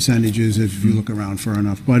different percentages if you look around far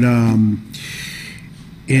enough. But and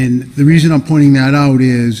the reason I'm pointing that out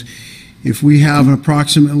is, if we have an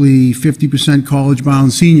approximately 50%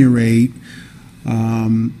 college-bound senior rate,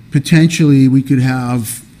 potentially we could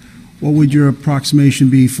have. What would your approximation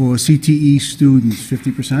be for CTE students?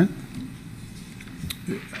 50%.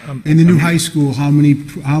 In the new high school, how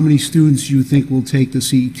many students do you think will take the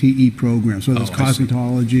CTE program? So that's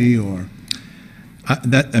cosmetology or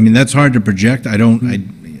that's hard to project. I don't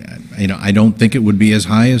think it would be as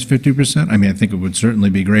high as 50%. I mean, I think it would certainly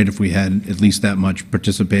be great if we had at least that much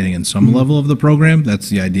participating in some level of the program. That's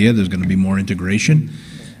the idea. There's going to be more integration.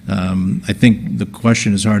 I think the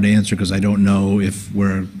question is hard to answer because I don't know if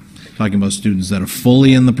we're talking about students that are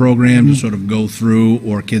fully in the program to sort of go through,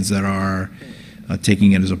 or kids that are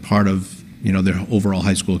taking it as a part of their overall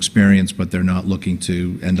high school experience, but they're not looking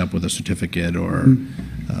to end up with a certificate or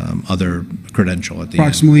other credential at the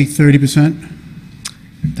approximately 30%.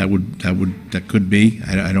 That could be.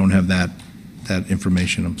 I don't have that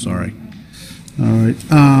information. I'm sorry. All right.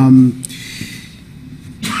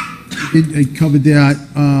 I covered that.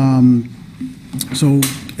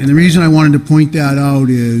 And the reason I wanted to point that out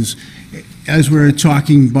is, as we're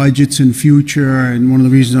talking budgets in future, and one of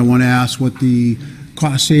the reasons I want to ask what the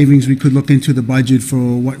cost savings we could look into the budget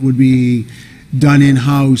for what would be done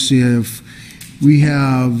in-house. If we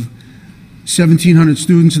have 1,700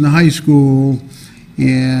 students in the high school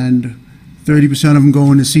and 30% of them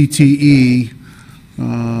go into CTE,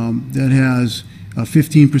 that has a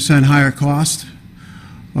 15% higher cost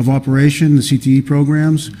of operation, the CTE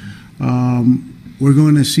programs. We're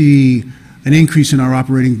going to see an increase in our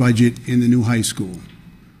operating budget in the new high school.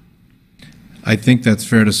 I think that's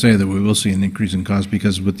fair to say that we will see an increase in cost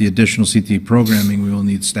because with the additional CTE programming, we will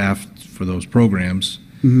need staff for those programs.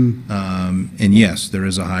 And yes, there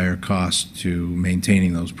is a higher cost to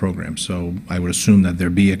maintaining those programs. So I would assume that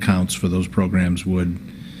their B accounts for those programs would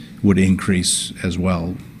increase as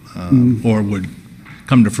well, or would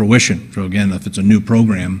come to fruition. So again, if it's a new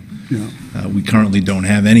program, we currently don't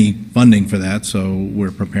have any funding for that, so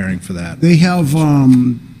we're preparing for that. They have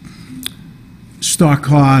stock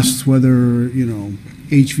costs, whether,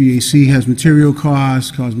 HVAC has material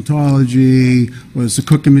costs, cosmetology, or it's the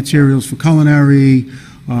cooking materials for culinary.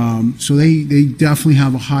 So they definitely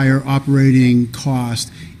have a higher operating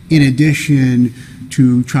cost in addition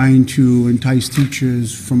to trying to entice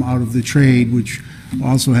teachers from out of the trade, which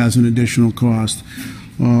also has an additional cost.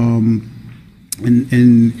 And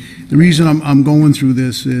the reason I'm going through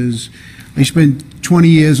this is I spent 20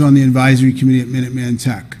 years on the advisory committee at Minuteman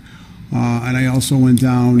Tech. And I also went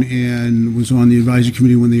down and was on the advisory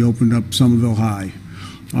committee when they opened up Somerville High.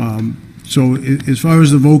 So as far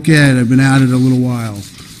as the voc ed, I've been at it a little while.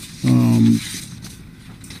 I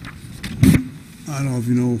don't know if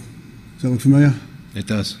you know, does that look familiar? It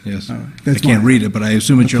does, yes. I That's can't mine. read it, but I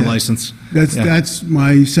assume it's your Okay. license. That's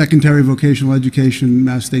my secondary vocational education,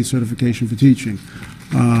 Mass State certification for teaching.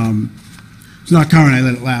 It's not current, I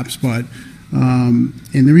let it lapse, but, and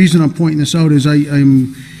the reason I'm pointing this out is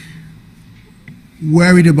I'm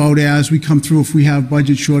worried about as we come through, if we have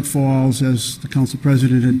budget shortfalls, as the council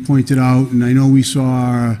president had pointed out, and I know we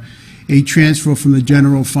saw a transfer from the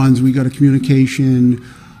general funds. We got a communication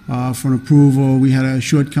for an approval. We had a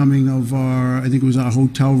shortcoming of our, I think it was our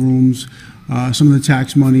hotel rooms, some of the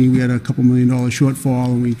tax money. We had a couple $1 million shortfall,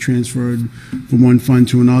 and we transferred from one fund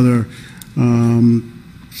to another. And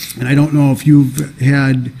I don't know if you've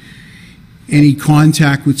had any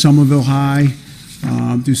contact with Somerville High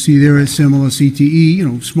to see they're a similar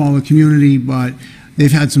CTE, smaller community, but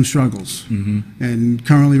they've had some struggles. And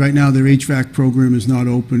currently, right now, their HVAC program is not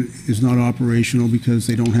open, is not operational because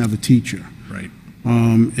they don't have a teacher. Right.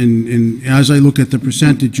 And as I look at the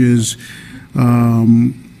percentages,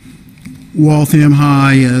 Waltham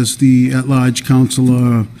High, as the at-large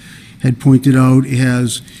counselor had pointed out,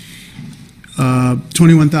 has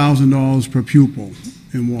 $21,000 per pupil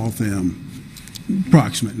in Waltham.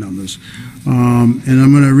 Approximate numbers. And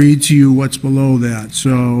I'm going to read to you what's below that.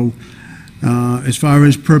 So as far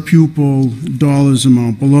as per pupil dollars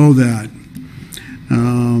amount, below that,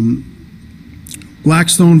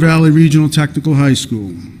 Blackstone Valley Regional Technical High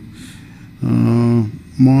School,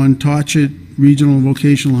 Montaukett Regional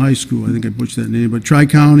Vocational High School, I think I butchered that name, but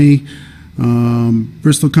Tri-County,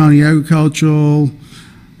 Bristol County Agricultural,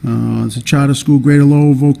 it's a charter school, Greater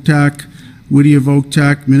Lowell Voc Tech, Whittier Voc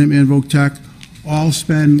Tech, Minuteman Voc Tech, all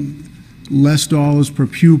spend less dollars per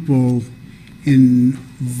pupil in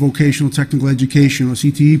vocational technical education or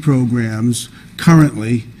CTE programs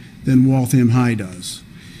currently than Waltham High does.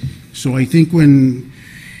 So I think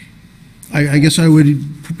I guess I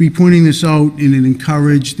would be pointing this out and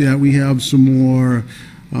encourage that we have some more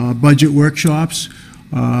budget workshops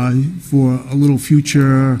for a little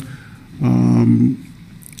future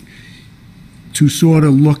to sort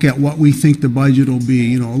of look at what we think the budget will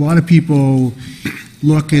be. A lot of people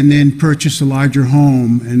look and then purchase a larger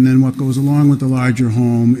home, and then what goes along with the larger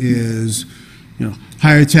home is,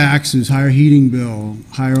 higher taxes, higher heating bill,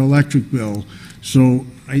 higher electric bill. So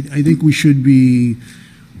I think we should be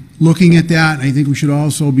looking at that, and I think we should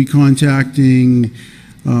also be contacting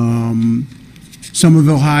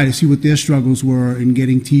Somerville High to see what their struggles were in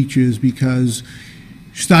getting teachers, because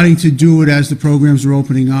starting to do it as the programs are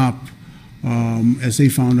opening up, as they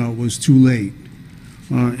found out, was too late.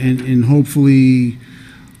 And hopefully,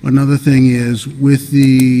 another thing is, with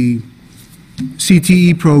the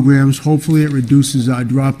CTE programs, hopefully it reduces our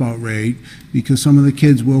dropout rate, because some of the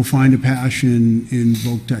kids will find a passion in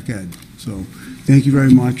Voc Tech Ed. So thank you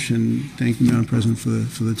very much, and thank you, Madam President,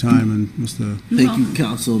 for the time, and Mr. Thank you,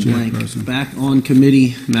 Council Blank. Chairperson. Back on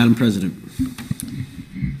committee, Madam President.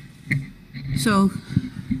 So,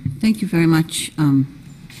 thank you very much,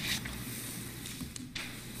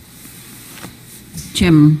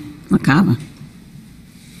 Chairman LaCava.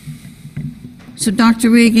 So, Dr.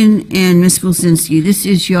 Reagan and Ms. Wilsinski, this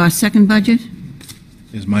is your second budget?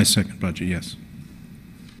 Is my second budget, yes.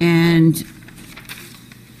 And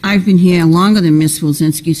I've been here longer than Ms.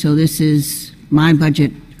 Wilczynski, so this is my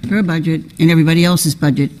budget, her budget, and everybody else's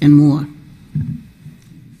budget, and more.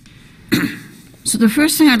 So the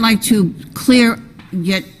first thing I'd like to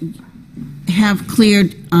have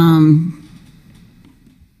cleared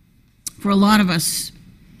for a lot of us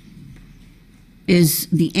is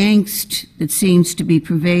the angst that seems to be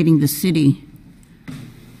pervading the city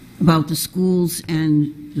about the schools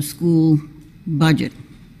and the school budget.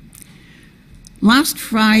 Last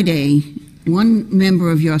Friday, one member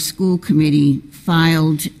of your school committee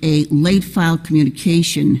filed a late file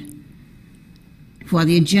communication for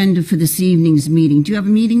the agenda for this evening's meeting. Do you have a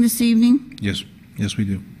meeting this evening? Yes, yes, we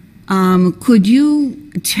do. Could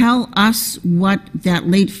you tell us what that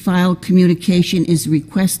late file communication is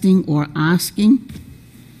requesting or asking?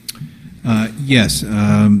 Yes.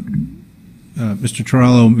 Mr.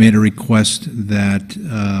 Torello made a request that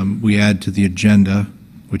we add to the agenda,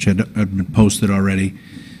 which had been posted already,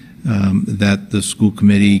 that the school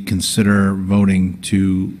committee consider voting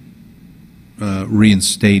to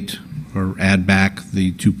reinstate or add back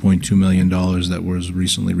the $2.2 million that was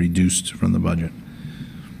recently reduced from the budget.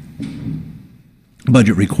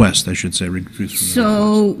 Budget request, I should say.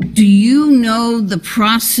 So do you know the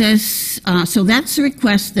process? So that's a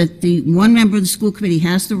request that the one member of the school committee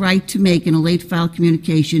has the right to make in a late file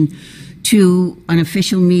communication to an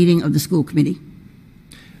official meeting of the school committee.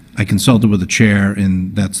 I consulted with the chair,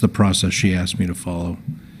 and that's the process she asked me to follow,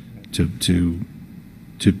 to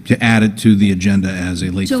add it to the agenda as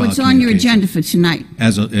a late file communication. So it's on your agenda for tonight?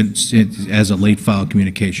 As a late file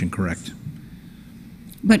communication, correct.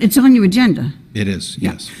 But it's on your agenda? It is,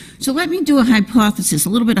 yes. So let me do a hypothesis, a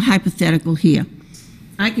little bit of hypothetical here.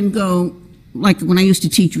 I can go, like when I used to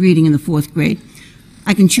teach reading in the 4th grade,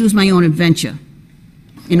 I can choose my own adventure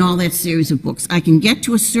in all that series of books. I can get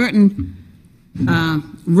to a certain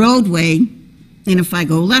roadway, and if I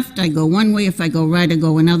go left, I go one way. If I go right, I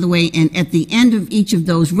go another way. And at the end of each of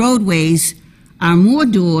those roadways are more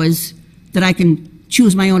doors that I can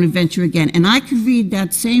choose my own adventure again. And I could read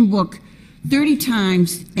that same book 30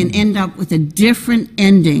 times and end up with a different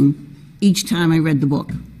ending each time I read the book.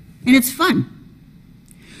 And it's fun.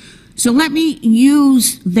 So let me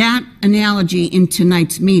use that analogy in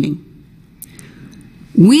tonight's meeting.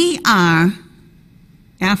 We are,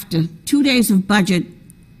 after 2 days of budget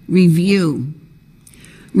review,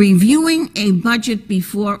 reviewing a budget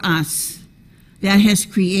before us that has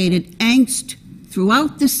created angst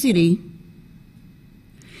throughout the city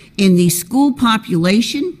in the school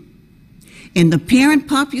population, in the parent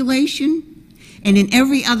population, and in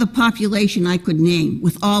every other population I could name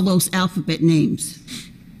with all those alphabet names.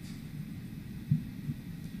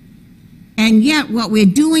 And yet what we're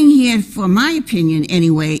doing here, for my opinion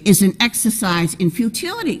anyway, is an exercise in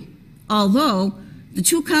futility. Although the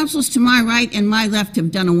two councilors to my right and my left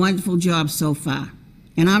have done a wonderful job so far.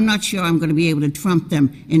 And I'm not sure I'm going to be able to trump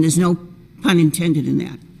them, and there's no pun intended in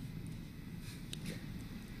that.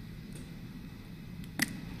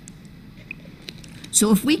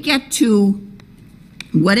 So if we get to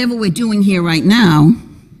whatever we're doing here right now,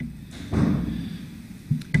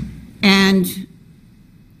 and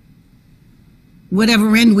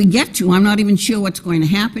whatever end we get to, I'm not even sure what's going to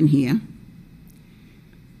happen here.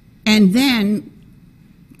 And then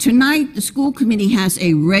tonight, the school committee has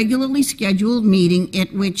a regularly scheduled meeting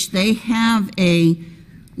at which they have a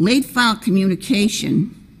late file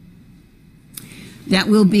communication that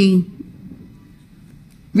will be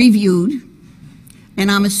reviewed. And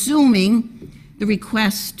I'm assuming the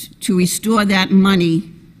request to restore that money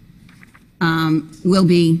will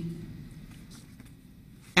be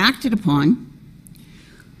acted upon.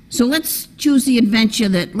 So let's choose the adventure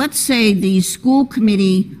that, let's say the school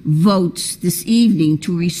committee votes this evening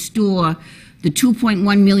to restore the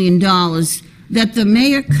 $2.1 million that the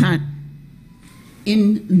mayor cut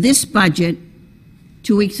in this budget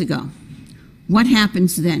 2 weeks ago. What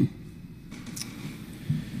happens then?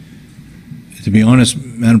 To be honest,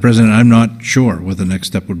 Madam President, I'm not sure what the next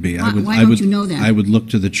step would be. Why don't you know that? I would look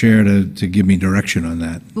to the chair to give me direction on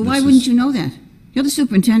that. But why wouldn't you know that? You're the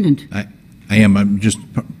superintendent. I am. I'm just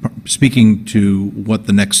speaking to what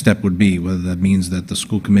the next step would be, whether that means that the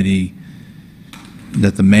school committee,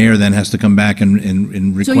 that the mayor then has to come back and request on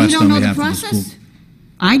behalf of the school. So you don't know the process?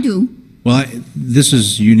 I do. Well, this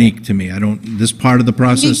is unique to me. This part of the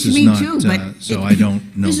process is not, too, so I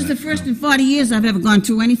don't know This is the first in 40 years I've ever gone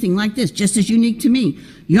through anything like this, just as unique to me.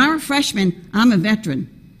 You're a freshman, I'm a veteran.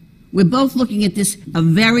 We're both looking at this a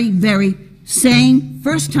very, very same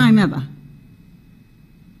first time ever.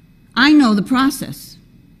 I know the process.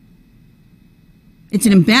 It's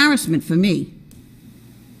an embarrassment for me.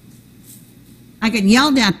 I got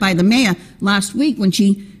yelled at by the mayor last week when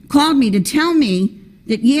she called me to tell me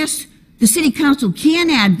that, yes, the city council can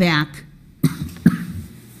add back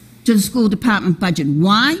to the school department budget.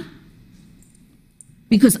 Why?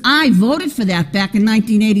 Because I voted for that back in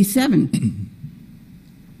 1987.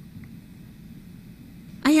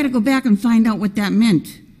 I had to go back and find out what that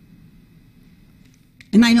meant.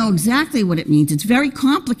 And I know exactly what it means. It's very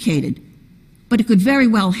complicated, but it could very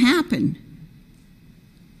well happen.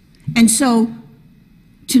 And so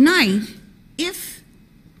tonight,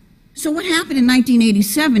 so what happened in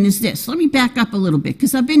 1987 is this. Let me back up a little bit,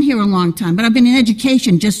 because I've been here a long time, but I've been in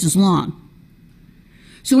education just as long.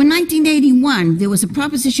 So in 1981, there was a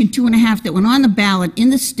Proposition 2.5 that went on the ballot in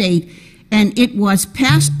the state, and it was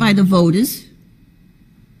passed by the voters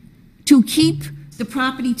to keep the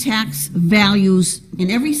property tax values in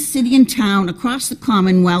every city and town across the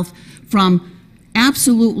Commonwealth from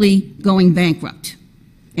absolutely going bankrupt.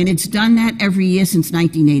 And it's done that every year since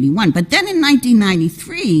 1981. But then in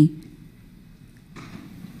 1993,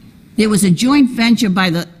 there was a joint venture by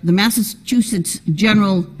the Massachusetts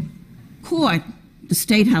General Court, the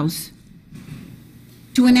State House,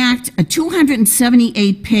 to enact a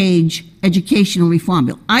 278-page educational reform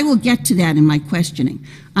bill. I will get to that in my questioning.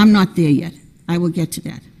 I'm not there yet. I will get to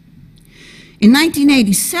that. In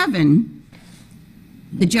 1987,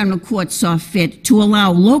 the General Court saw fit to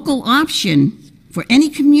allow local option for any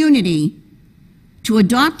community to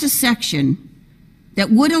adopt a section that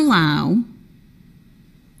would allow,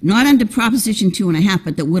 not under Proposition 2.5,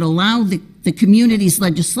 but that would allow the community's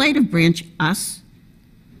legislative branch, us,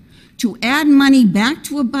 to add money back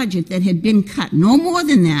to a budget that had been cut, no more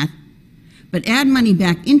than that, but add money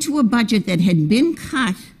back into a budget that had been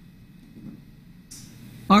cut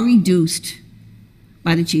or reduced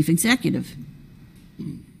by the chief executive.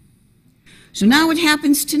 So now what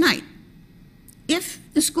happens tonight? If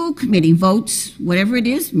the school committee votes whatever it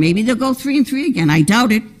is, maybe they'll go 3 and 3 again. I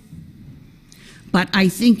doubt it. But I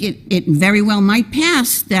think it very well might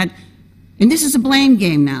pass that, and this is a blame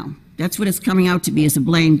game now. That's what it's coming out to be, is a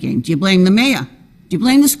blame game. Do you blame the mayor? Do you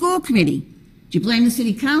blame the school committee? Do you blame the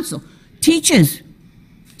city council? Teachers,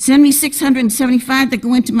 send me 675 that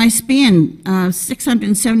go into my spam,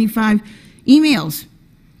 675 emails.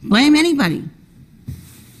 Blame anybody.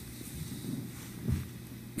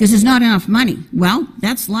 Because there's not enough money. Well,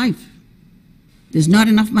 that's life. There's not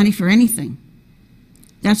enough money for anything.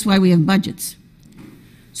 That's why we have budgets.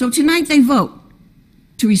 So tonight they vote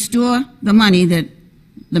to restore the money that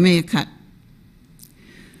the mayor cut.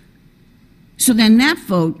 So then that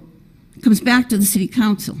vote comes back to the city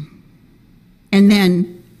council. And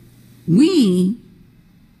then we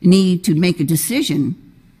need to make a decision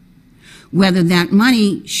whether that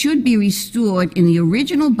money should be restored in the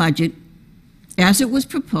original budget as it was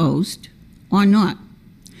proposed or not.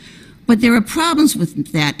 But there are problems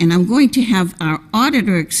with that, and I'm going to have our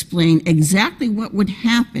auditor explain exactly what would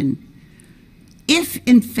happen if,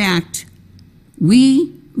 in fact,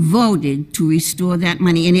 we voted to restore that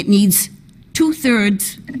money, and it needs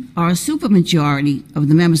 2/3 or a supermajority of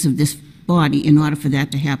the members of this body in order for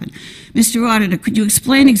that to happen. Mr. Auditor, could you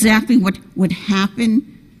explain exactly what would happen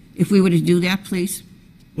if we were to do that, please?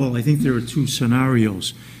 Well, I think there are 2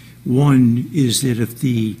 scenarios. One is that if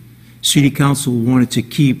the city council wanted to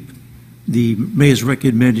keep the mayor's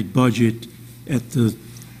recommended budget at the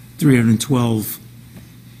 $312+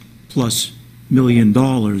 million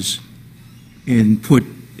and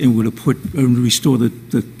restore the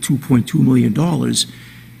 $2.2 million,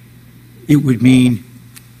 it would mean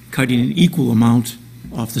cutting an equal amount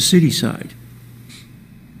off the city side.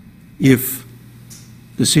 If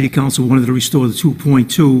the city council wanted to restore the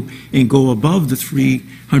 2.2 and go above the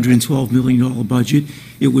 $312 million budget,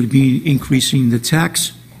 it would mean increasing the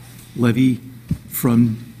tax levy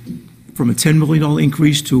from a $10 million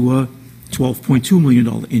increase to a $12.2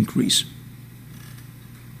 million increase.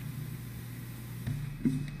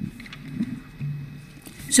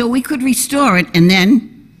 So we could restore it, and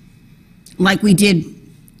then, like we did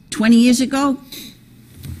 20 years ago,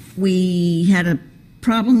 we had a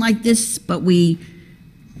problem like this, but we,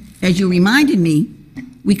 as you reminded me,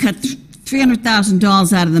 we cut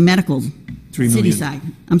 $300,000 out of the medical city side.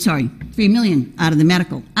 I'm sorry, $3 million out of the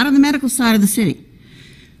medical side of the city.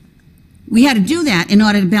 We had to do that in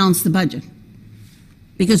order to balance the budget,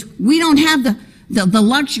 because we don't have the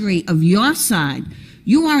luxury of your side.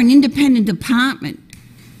 You are an independent department.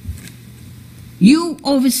 You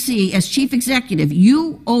oversee, as chief executive,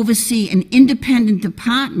 you oversee an independent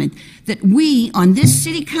department that we on this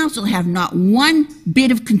city council have not one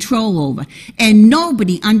bit of control over, and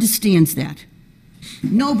nobody understands that.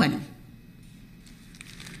 Nobody.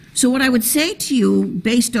 So what I would say to you,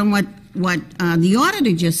 based on what the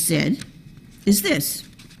auditor just said, is this.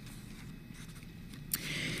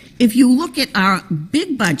 if you look at our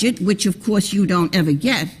big budget, which of course you don't ever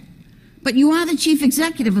get, but you are the chief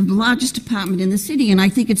executive of the largest department in the city, and I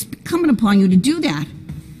think it's incumbent upon you to do that.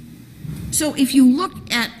 So if you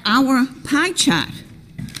look at our pie chart,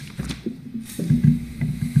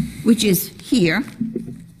 which is here,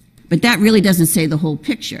 but that really doesn't say the whole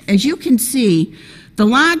picture. As you can see, the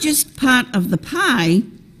largest part of the pie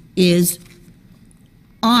is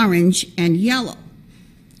orange and yellow.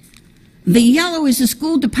 The yellow is the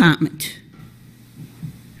school department.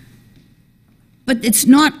 But it's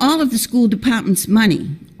not all of the school department's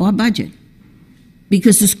money or budget,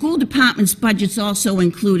 because the school department's budget's also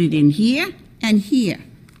included in here and here.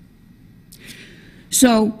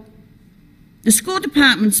 So the school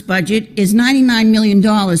department's budget is $99 million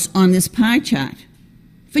on this pie chart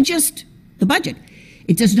for just the budget.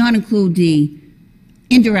 It does not include the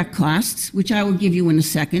indirect costs, which I will give you in a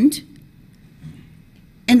second.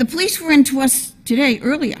 And the police were in to us today,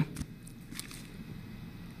 earlier.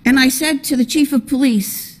 And I said to the chief of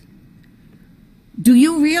police, do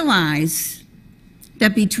you realize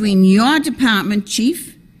that between your department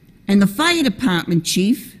chief and the fire department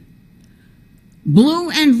chief, blue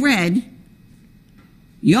and red,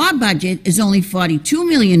 your budget is only $42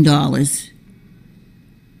 million,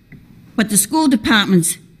 but the school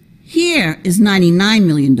department's here is $99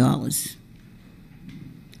 million.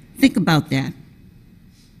 Think about that.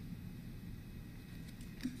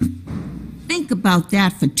 Think about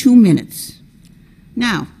that for 2 minutes.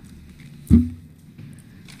 Now,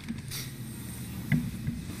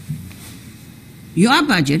 your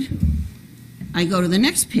budget, I go to the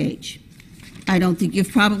next page. I don't think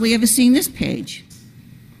you've probably ever seen this page.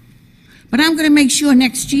 But I'm going to make sure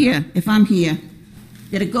next year, if I'm here,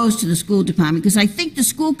 that it goes to the school department, because I think the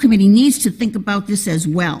school committee needs to think about this as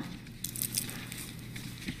well.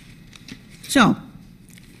 So,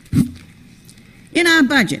 in our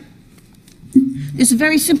budget, it's a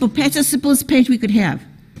very simple page. It's the simplest page we could have.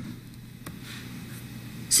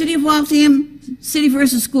 City of Waltham, city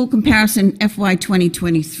versus school comparison, FY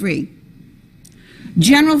 2023.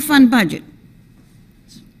 General fund budget.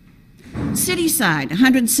 City side,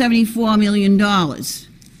 $174 million.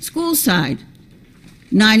 School side,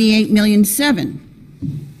 $98.7 million.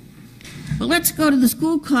 But let's go to the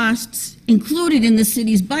school costs included in the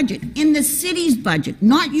city's budget. In the city's budget,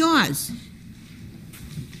 not yours.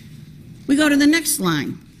 We go to the next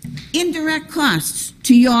line. Indirect costs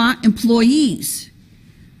to your employees.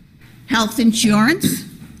 Health insurance,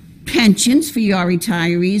 pensions for your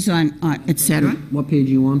retirees, et cetera. What page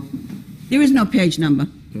are you on? There is no page number.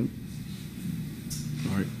 Okay.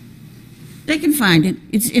 All right. They can find it.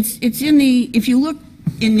 It's in the, if you look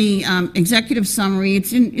in the executive summary,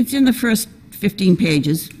 it's in the first 15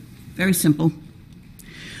 pages. Very simple.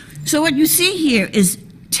 So what you see here is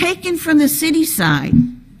taken from the city side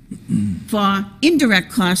for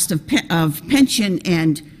indirect cost of pension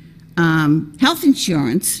and health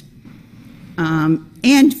insurance,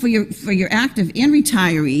 and for your active and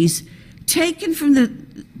retirees, taken from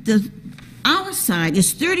our side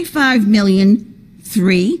is $35.3 million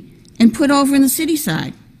and put over in the city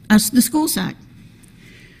side, the school side.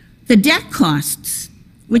 The debt costs,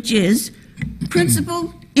 which is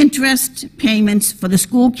principal interest payments for the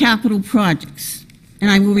school capital projects. And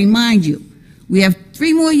I will remind you, we have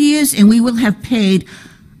 3 more years and we will have paid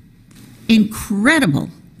incredible.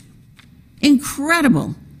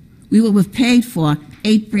 We will have paid for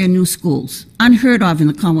 8 brand new schools, unheard of in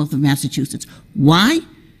the Commonwealth of Massachusetts. Why?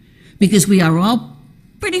 Because we are all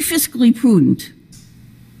pretty fiscally prudent.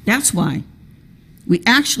 That's why. We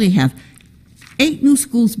actually have 8 new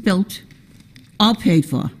schools built, all paid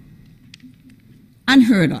for.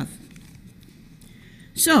 Unheard of.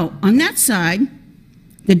 So, on that side,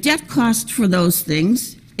 the debt cost for those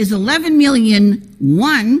things is $11.1 million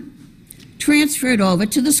transferred over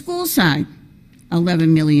to the school side. $11.1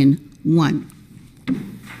 million.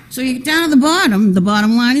 So you get down to the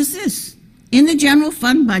bottom line is this. In the general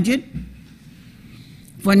fund budget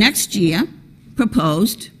for next year,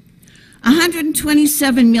 proposed,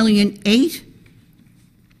 $127.8 million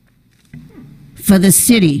for the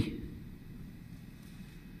city.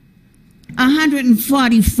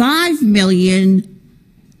 $145 million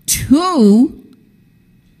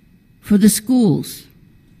for the schools.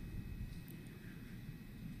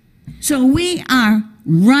 So we are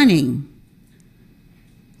running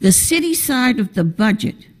the city side of the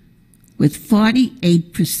budget with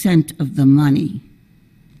 48% of the money.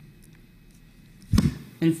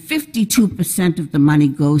 And 52% of the money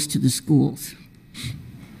goes to the schools.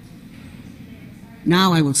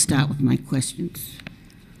 Now I will start with my questions.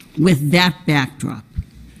 With that backdrop.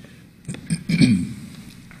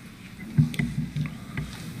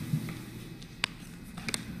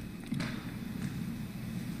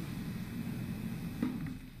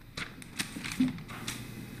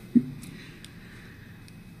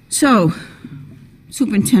 So,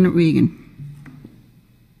 Superintendent Reagan,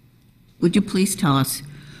 would you please tell us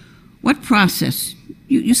what process,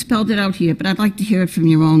 you spelled it out here, but I'd like to hear it from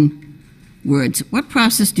your own words. What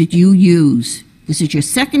process did you use? This is your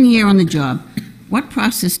second year on the job. What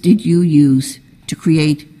process did you use to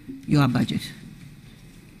create your budget?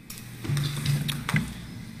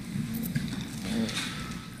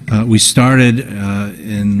 We started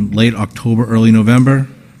in late October, early November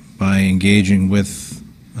by engaging with,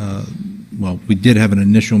 well, we did have an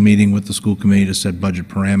initial meeting with the school committee to set budget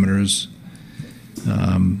parameters.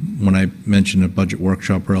 When I mentioned a budget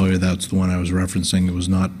workshop earlier, that's the one I was referencing. It was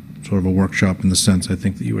not sort of a workshop in the sense I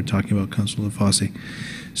think that you were talking about, Councilor Fossey.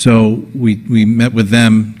 So we met with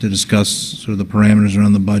them to discuss sort of the parameters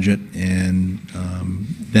around the budget, and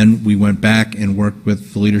then we went back and worked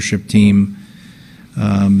with the leadership team,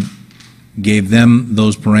 gave them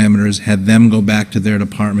those parameters, had them go back to their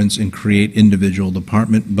departments and create individual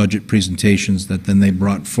department budget presentations that then they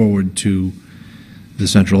brought forward to the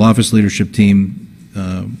central office leadership team.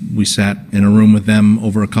 We sat in a room with them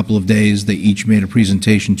over a couple of days. They each made a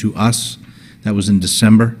presentation to us. That was in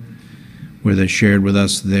December, where they shared with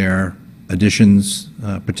us their additions,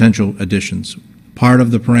 potential additions. Part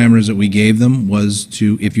of the parameters that we gave them was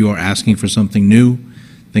to, if you are asking for something new,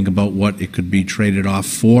 think about what it could be traded off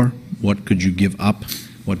for. What could you give up?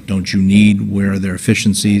 What don't you need? Where are their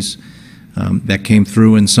efficiencies? That came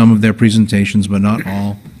through in some of their presentations, but not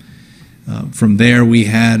all. From there, we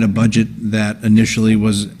had a budget that initially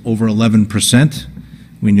was over 11%.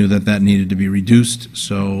 We knew that that needed to be reduced.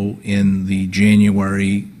 So in the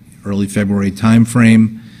January, early February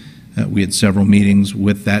timeframe, we had several meetings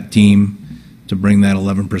with that team to bring that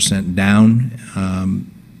 11% down,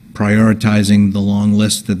 prioritizing the long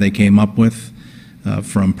list that they came up with,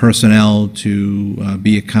 from personnel to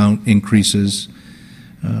B account increases,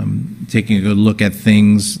 taking a good look at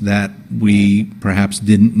things that we perhaps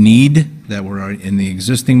didn't need that were in the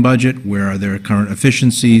existing budget. Where are their current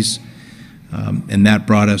efficiencies? And that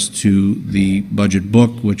brought us to the budget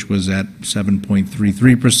book, which was at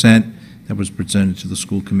 7.33%. That was presented to the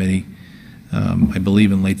school committee, I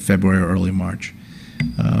believe, in late February or early March.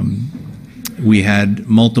 We had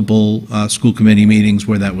multiple school committee meetings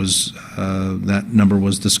where that was that number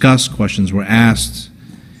was discussed, questions were asked.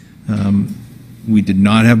 We did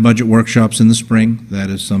not have budget workshops in the spring. That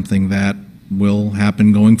is something that will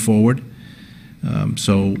happen going forward.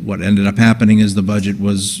 So what ended up happening is the budget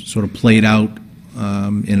was sort of played out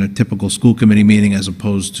in a typical school committee meeting as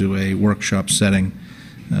opposed to a workshop setting,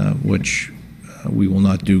 which we will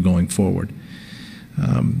not do going forward.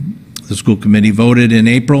 The school committee voted in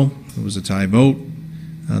April. It was a tie vote.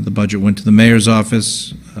 The budget went to the mayor's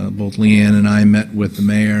office. Both Leanne and I met with the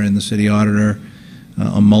mayor and the city auditor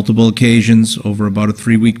on multiple occasions over about a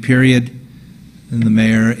 3-week period. And the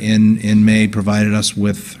mayor in May provided us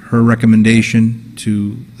with her recommendation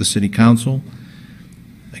to the city council.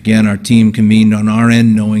 Again, our team convened on our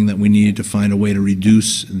end knowing that we needed to find a way to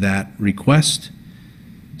reduce that request.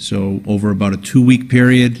 So over about a 2-week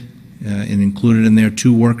period, and included in there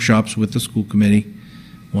 2 workshops with the school committee,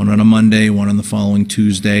 one on a Monday, one on the following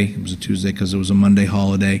Tuesday. It was a Tuesday because it was a Monday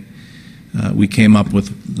holiday. We came up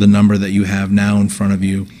with the number that you have now in front of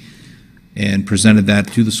you and presented that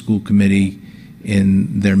to the school committee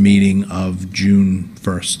in their meeting of June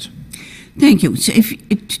 1st. Thank you. So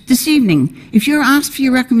this evening, if you're asked for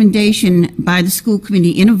your recommendation by the school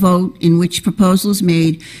committee in a vote in which proposal is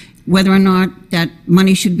made, whether or not that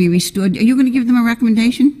money should be restored, are you going to give them a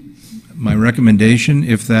recommendation? My recommendation,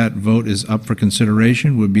 if that vote is up for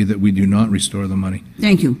consideration, would be that we do not restore the money.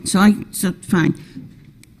 Thank you. So fine.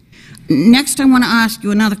 Next, I want to ask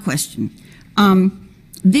you another question.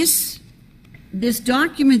 This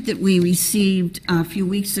document that we received a few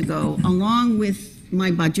weeks ago, along with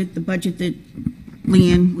my budget, the budget that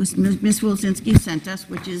Leanne, Ms. Wilczynski sent us,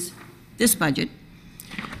 which is this budget,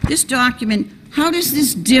 this document, how does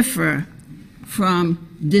this differ from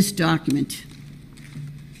this document?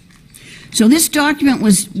 So this document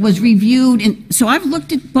was reviewed, and so I've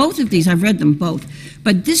looked at both of these, I've read them both,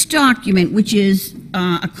 but this document, which is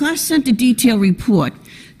a cost center detail report,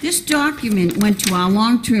 this document went to our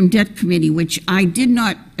long-term debt committee, which I did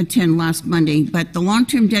not attend last Monday, but the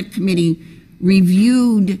long-term debt committee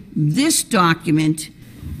reviewed this document.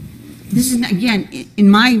 This is, again, in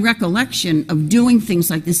my recollection of doing things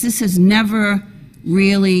like this, this has never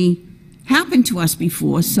really happened to us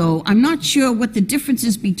before, so I'm not sure what the difference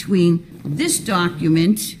is between this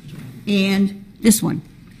document and this one.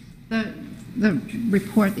 The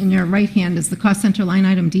report in your right hand is the cost center line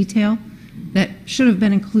item detail that should have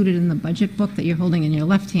been included in the budget book that you're holding in your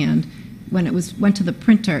left hand. When it went to the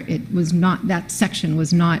printer, it was not, that section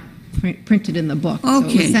was not printed in the book. So it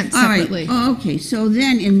was Okay, sent all right. separately. Oh, okay, so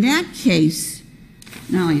then in that case,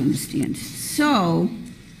 now I understand. So,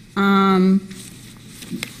 I'm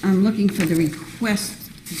looking for the request.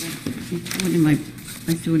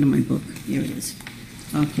 I threw it in my book. Here it is.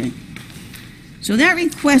 Okay. So that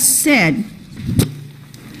request said,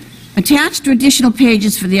 attached to additional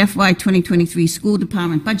pages for the FY 2023 School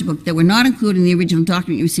Department Budget Book that were not included in the original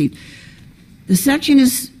document you received. The section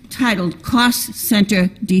is titled Cost Center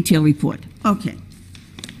Detail Report. Okay.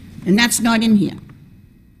 And that's not in here.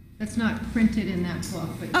 That's not printed in that book,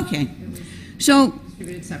 but Okay. it was So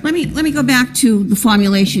distributed separately. let me go back to the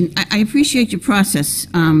formulation. I appreciate your process.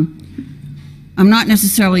 I'm not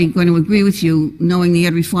necessarily going to agree with you, knowing the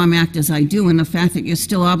Ed Reform Act as I do, and the fact that you're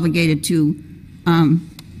still obligated to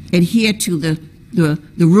adhere to the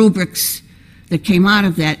rubrics that came out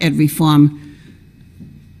of that Ed Reform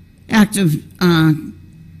Act of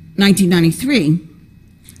 1993.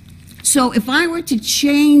 So if I were to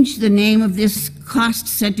change the name of this cost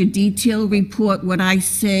center detail report, would I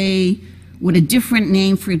say, would a different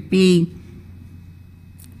name for it be,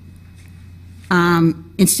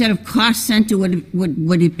 instead of cost center,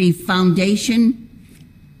 would it be foundation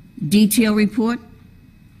detail report?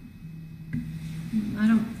 I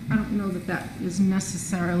don't know that that is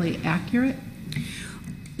necessarily accurate.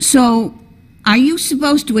 So are you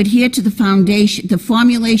supposed to adhere to the foundation, the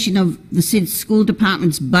formulation of the city school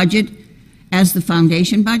department's budget as the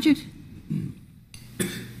foundation budget?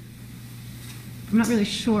 I'm not really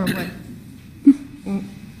sure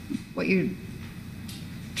what you're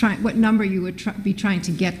trying, what number you would be trying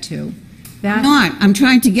to get to. That I'm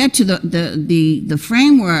trying to get to the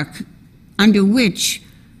framework under which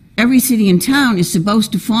every city and town is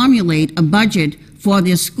supposed to formulate a budget for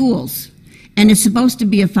their schools. And it's supposed to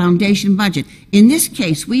be a foundation budget. In this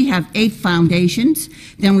case, we have 8 foundations,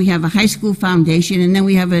 then we have a high school foundation, and then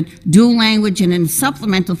we have a dual language and a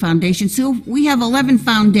supplemental foundation. So we have 11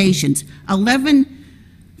 foundations, 11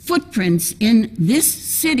 footprints in this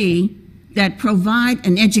city that provide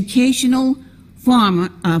an educational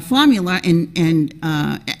formula and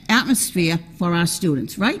atmosphere for our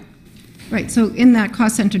students, right? Right, so in that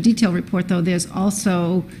cost center detail report, though, there's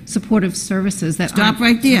also supportive services that Stop aren't-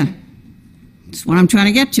 right there. That's what I'm trying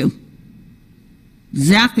to get to.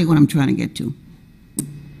 Exactly what I'm trying to get to.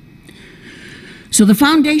 So the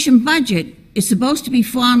foundation budget is supposed to be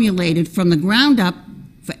formulated from the ground up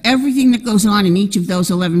for everything that goes on in each of those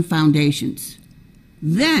 11 foundations.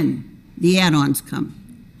 Then the add-ons come.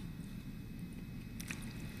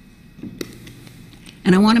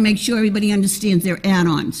 And I want to make sure everybody understands their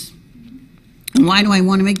add-ons. And why do I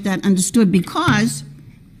want to make that understood? Because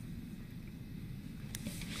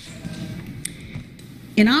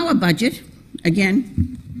in our budget,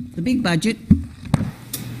 again, the big budget,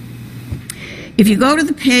 if you go to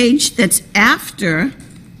the page that's after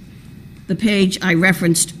the page I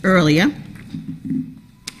referenced earlier,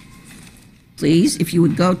 please, if you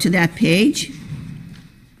would go to that page,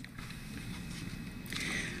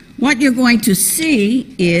 what you're going to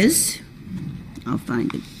see is, I'll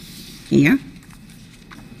find it here.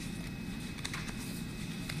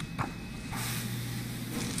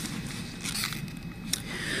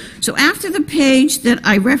 So after the page that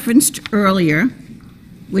I referenced earlier,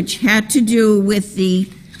 which had to do with the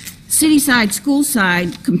city side, school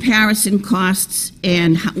side comparison costs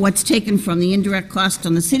and what's taken from the indirect cost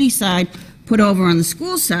on the city side, put over on the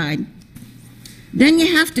school side, then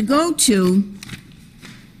you have to go to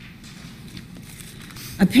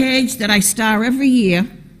a page that I star every year,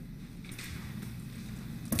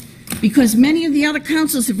 because many of the other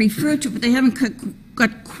councils have referred to it, but they haven't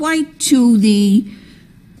got quite to the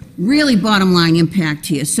really bottom line impact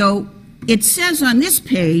here. So it says on this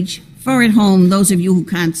page, for at home, those of you who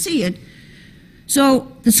can't see it,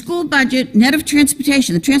 so the school budget, net of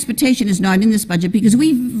transportation, the transportation is not in this budget because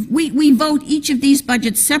we vote each of these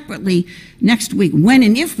budgets separately next week, when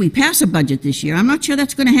and if we pass a budget this year. I'm not sure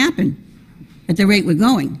that's going to happen at the rate we're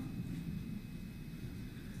going.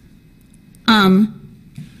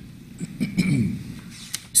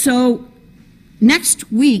 So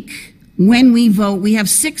next week, when we vote, we have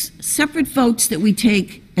 6 separate votes that we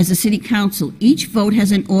take as a city council. Each vote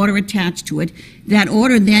has an order attached to it. That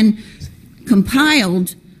order then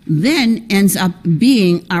compiled then ends up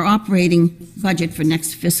being our operating budget for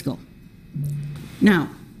next fiscal. Now,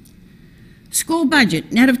 school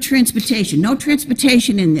budget, net of transportation, no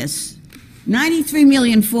transportation in this,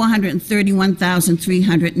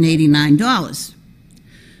 $93,431,389.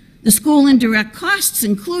 The school indirect costs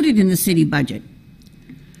included in the city budget,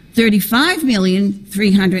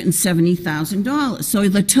 $35,370,000. So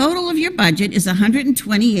the total of your budget is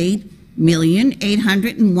 $128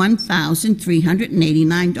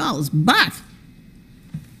 $1,801,389. But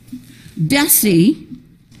DESE,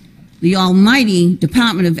 the almighty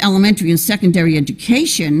Department of Elementary and Secondary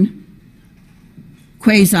Education,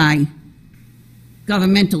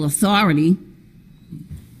 quasi-governmental authority,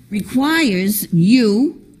 requires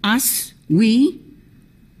you, us, we,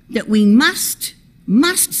 that we must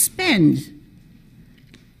spend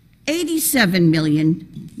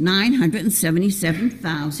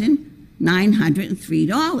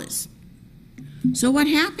 $87,977,903. So what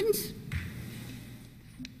happens?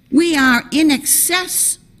 We are in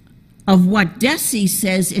excess of what DESE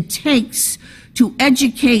says it takes to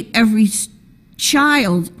educate every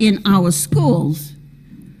child in our schools.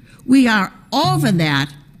 We are over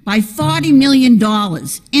that by $40 million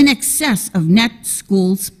in excess of net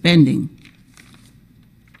school spending.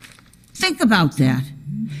 Think about that.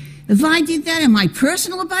 If I did that in my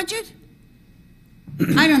personal budget,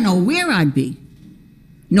 I don't know where I'd be.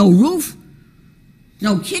 No roof,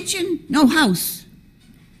 no kitchen, no house.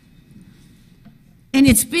 And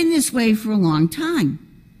it's been this way for a long time.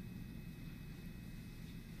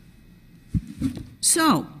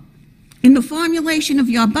 So, in the formulation of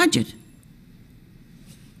your budget,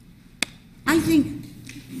 I think,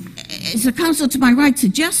 as the council to my right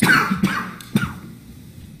suggested,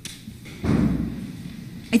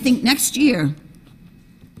 I think next year,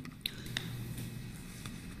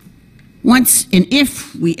 once and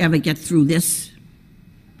if we ever get through this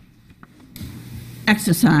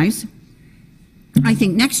exercise, I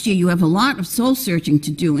think next year you have a lot of soul searching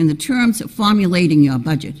to do in the terms of formulating your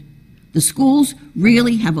budget. The schools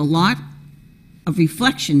really have a lot of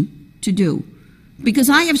reflection to do. Because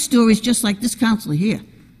I have stories just like this counselor here,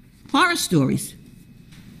 horror stories.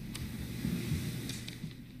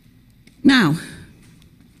 Now,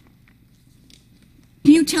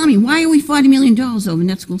 can you tell me, why are we $40 million over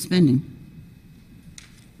net school spending?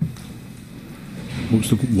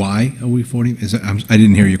 Why are we 40? I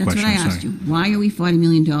didn't hear your That's question. what I asked you. Why are we $40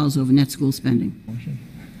 million over net school spending?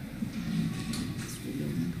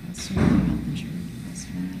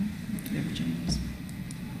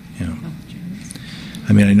 Yeah.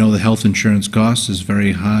 I mean, I know the health insurance cost is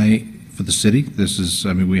very high for the city. This is,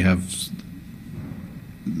 I mean, we have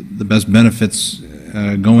the best benefits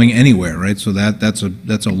going anywhere, right? So that's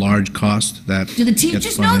a large cost that. Do the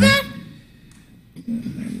teachers know that?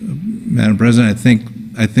 Madam President,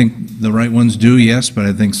 I think the right ones do, yes, but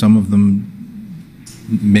I think some of them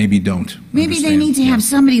maybe don't. Maybe they need to have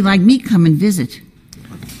somebody like me come and visit.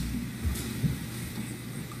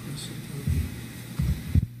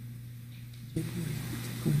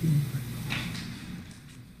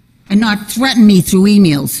 And not threaten me through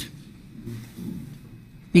emails.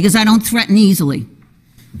 Because I don't threaten easily.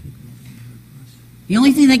 The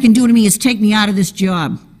only thing they can do to me is take me out of this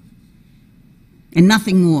job. And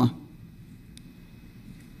nothing more.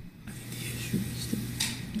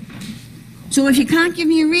 So if you can't give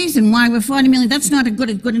me a reason why we're $40 million, that's not a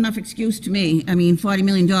good enough excuse to me. I mean, $40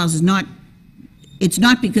 million is not, it's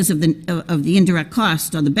not because of the indirect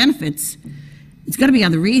cost or the benefits. It's got to be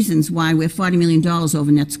other reasons why we're $40 million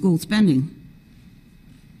over net school spending.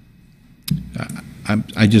 I'm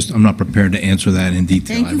not prepared to answer that in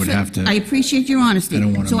detail. Thank you. I appreciate your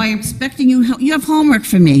honesty. So I'm expecting you have homework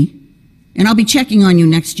for me, and I'll be checking on you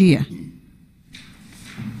next year.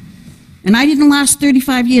 And I didn't last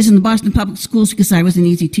 35 years in the Boston Public Schools because I was an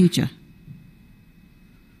easy teacher.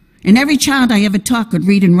 And every child I ever taught could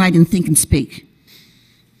read and write and think and speak.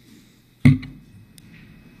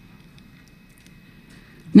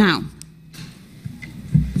 Now,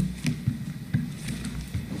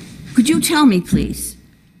 could you tell me, please,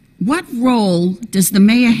 what role does the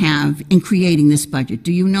mayor have in creating this budget?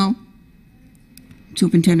 Do you know,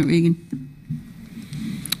 Superintendent Reagan?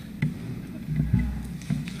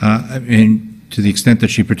 I mean, to the extent that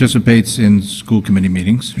she participates in school committee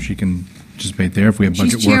meetings, she can participate there. If we have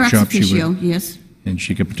budget workshops, she would. Yes. And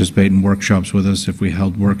she could participate in workshops with us if we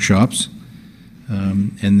held workshops.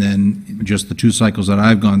 And then just the two cycles that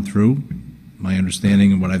I've gone through, my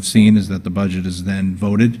understanding and what I've seen is that the budget is then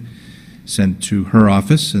voted, sent to her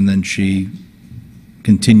office, and then she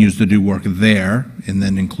continues to do work there, and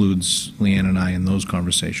then includes Leanne and I in those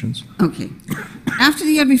conversations. Okay. After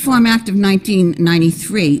the Ed Reform Act of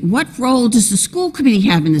 1993, what role does the school committee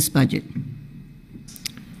have in this budget?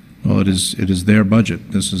 Well, it is their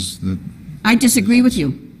budget. This is the... I disagree with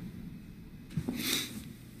you.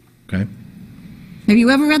 Okay. Have you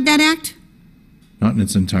ever read that act? Not in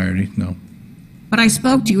its entirety, no. But I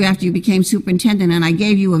spoke to you after you became superintendent, and I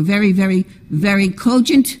gave you a very, very, very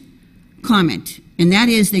cogent comment, and that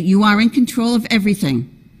is that you are in control of everything.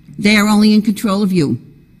 They are only in control of you.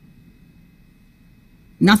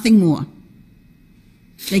 Nothing more.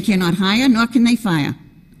 They cannot hire, nor can they fire.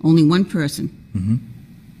 Only one person.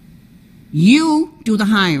 You do the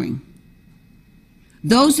hiring.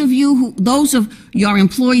 Those of your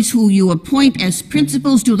employees who you appoint as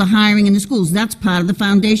principals do the hiring in the schools. That's part of the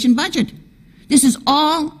foundation budget. This is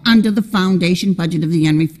all under the foundation budget of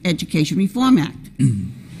the Education Reform Act.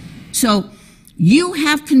 So you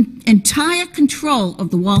have entire control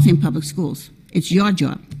of the Waltham Public Schools. It's your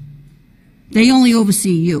job. They only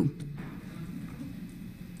oversee you.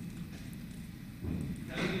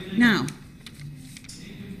 Now,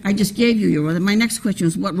 I just gave you your order. My next question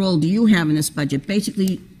is, what role do you have in this budget?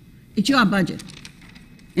 Basically, it's your budget.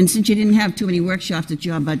 And since you didn't have too many workshops, it's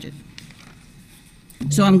your budget.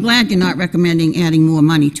 So I'm glad you're not recommending adding more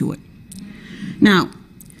money to it. Now,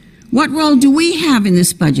 what role do we have in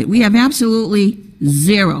this budget? We have absolutely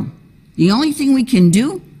zero. The only thing we can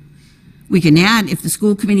do, we can add, if the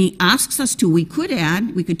school committee asks us to, we could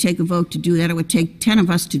add. We could take a vote to do that. It would take 10 of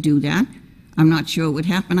us to do that. I'm not sure it would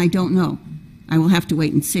happen. I don't know. I will have to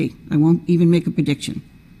wait and see. I won't even make a prediction.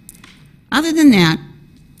 Other than that,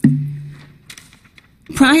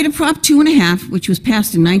 prior to Prop 2.5, which was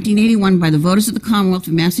passed in 1981 by the voters of the Commonwealth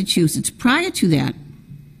of Massachusetts, prior to that,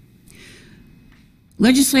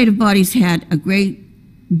 legislative bodies had a great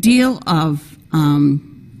deal of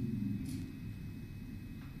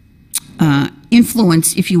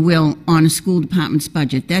influence, if you will, on a school department's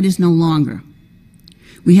budget. That is no longer.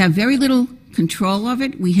 We have very little control of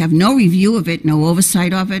it. We have no review of it, no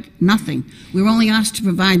oversight of it, nothing. We're only asked to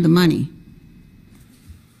provide the money.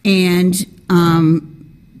 And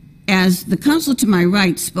as the councilor to my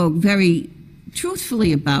right spoke very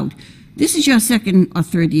truthfully about, this is your second or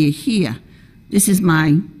third year here. This is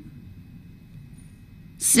my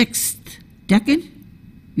 6th decade,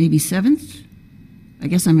 maybe 7th. I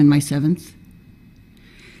guess I'm in my 7th.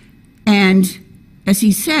 And as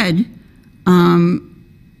he said,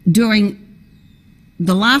 during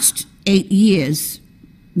the last 8 years,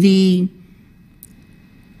 the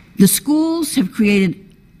schools have created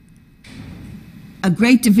a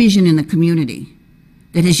great division in the community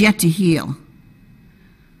that has yet to heal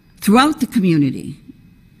throughout the community.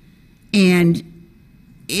 And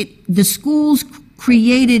the schools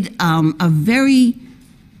created a very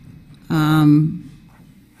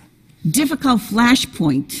difficult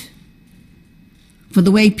flashpoint for the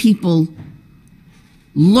way people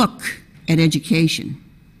look at education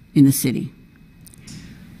in the city.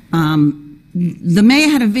 The mayor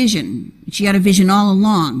had a vision. She had a vision all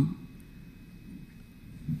along.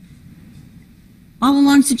 All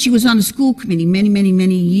along since she was on the school committee many, many,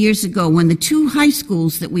 many years ago, when the two high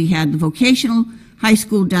schools that we had, the vocational high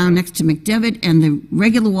school down next to McDevitt and the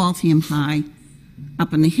regular Waltham High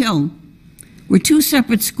up on the hill, were two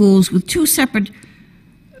separate schools with two separate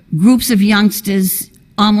groups of youngsters,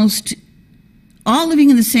 almost all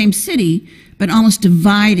living in the same city, but almost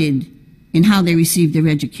divided in how they received their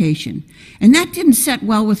education. And that didn't set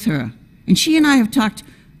well with her. And she and I have talked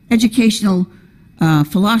educational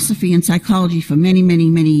philosophy and psychology for many, many,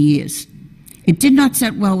 many years. It did not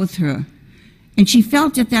set well with her. And she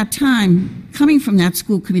felt at that time, coming from that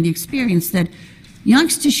school committee experience, that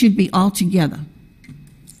youngsters should be all together.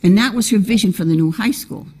 And that was her vision for the new high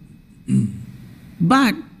school.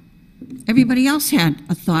 But everybody else had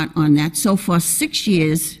a thought on that. So for 6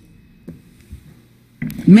 years,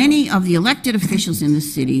 many of the elected officials in the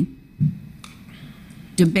city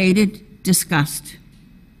debated, discussed,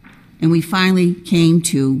 and we finally came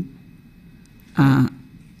to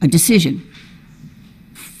a decision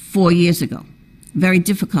 4 years ago. Very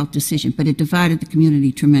difficult decision, but it divided the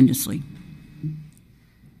community tremendously.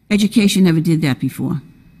 Education never did that before.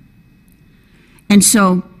 And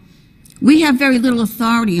so we have very little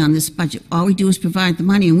authority on this budget. All we do is provide the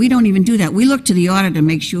money, and we don't even do that. We look to the auditor to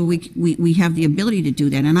make sure we have the ability to do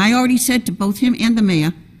that. And I already said to both him and the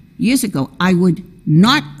mayor years ago, I would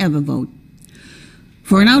not ever vote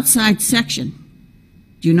for an outside section.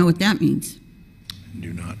 Do you know what that means? I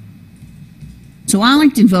do not. So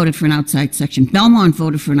Arlington voted for an outside section. Belmont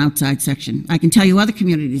voted for an outside section. I can tell you other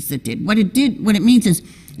communities that did. What it means is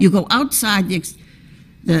you go outside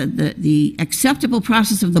the acceptable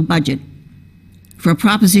process of the budget for a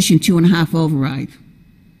Proposition 2.5 override.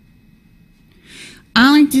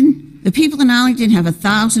 Arlington, the people in Arlington have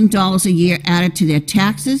 $1,000 a year added to their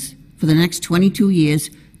taxes for the next 22 years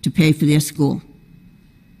to pay for their school,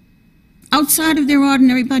 outside of their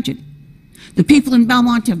ordinary budget. The people in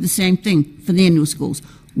Belmont have the same thing for their new schools.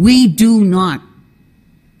 We do not.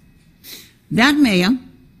 That mayor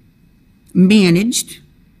managed,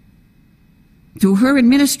 through her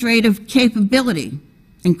administrative capability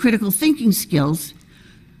and critical thinking skills,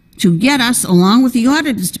 to get us, along with the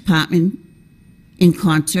auditor's department, in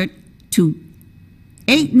concert, to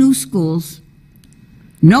 8 new schools,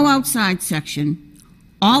 no outside section,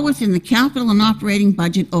 all within the capital and operating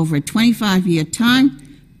budget over a 25-year time,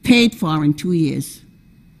 paid for in 2 years.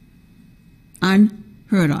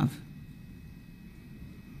 Unheard of.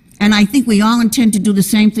 And I think we all intend to do the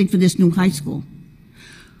same thing for this new high school.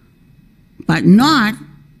 But not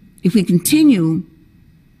if we continue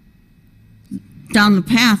down the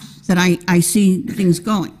path that I see things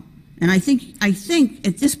going. And I think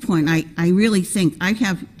at this point, I really think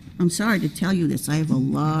I'm sorry to tell you this, I have a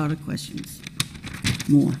lot of questions.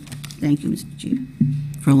 More. Thank you, Mr. Chief,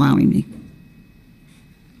 for allowing me.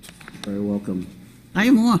 Very welcome. I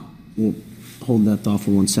have more. We'll hold that thought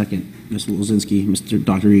for 1 second. Ms. Lozinski,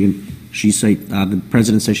 Dr. Reagan, the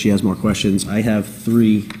president says she has more questions. I have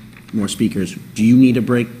 3 more speakers. Do you need a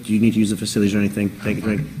break? Do you need to use the facilities or anything? Take a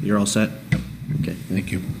drink? You're all set? Okay.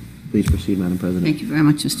 Thank you. Please proceed, Madam President. Thank you very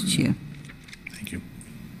much, Mr. Chair. Thank you.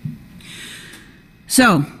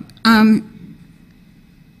 So,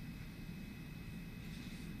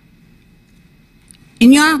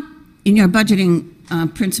 in your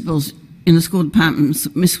budgeting principles in the school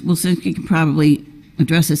department, Ms. Wilsinski can probably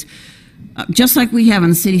address this. Just like we have on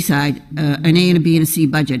the city side, an A and a B and a C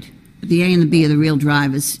budget. The A and the B are the real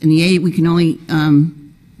drivers. In the A, we can only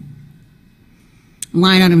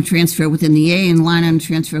line item transfer within the A and line item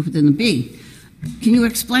transfer within the B. Can you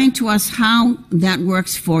explain to us how that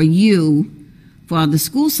works for you, for the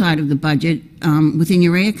school side of the budget, within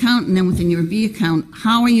your A account and then within your B account?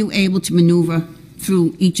 How are you able to maneuver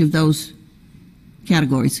through each of those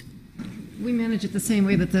categories? We manage it the same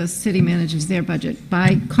way that the city manages their budget.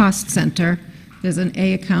 By cost center, there's an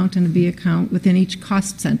A account and a B account within each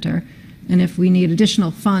cost center. And if we need additional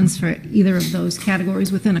funds for either of those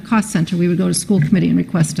categories within a cost center, we would go to school committee and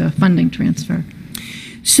request a funding transfer.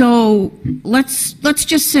 So let's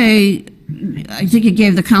just say, I think you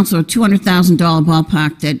gave the council a $200,000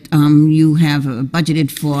 ballpark that you have budgeted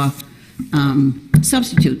for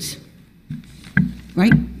substitutes,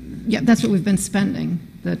 right? Yeah, that's what we've been spending.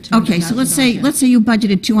 Okay, so let's say you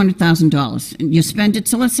budgeted $200,000 and you spend it.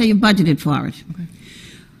 So let's say you budgeted for it.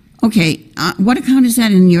 Okay, what account is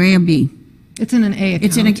that in your A or B? It's in an A account.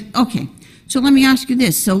 It's in a, okay. So let me ask you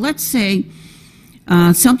this. So let's say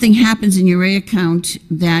something happens in your A account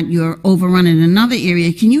that you're overrun in another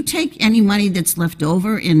area. Can you take any money that's left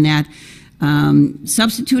over in that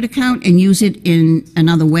substitute account and use it in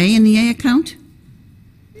another way in the A account?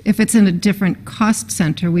 If it's in a different cost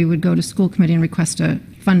center, we would go to school committee and request a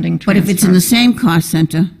funding transfer. But if it's in the same cost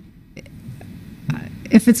center?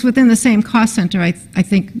 If it's within the same cost center, I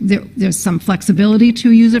think there's some flexibility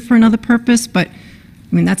to use it for another purpose, but I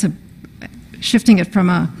mean, that's shifting it from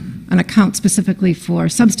an account specifically for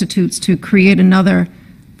substitutes to create another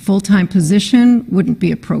full-time position wouldn't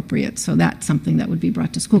be appropriate. So that's something that would be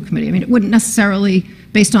brought to school committee. I mean, it wouldn't necessarily,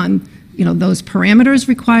 based on, those parameters,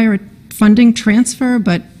 require a funding transfer,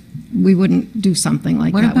 but we wouldn't do something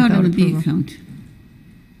like that without approval. What about in the B account?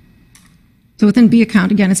 So within B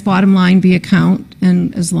account, again, it's bottom line B account,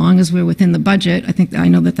 and as long as we're within the budget, I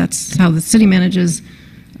know that that's how the city manages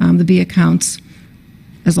the B accounts.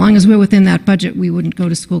 As long as we're within that budget, we wouldn't go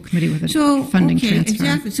to school committee with a funding transfer.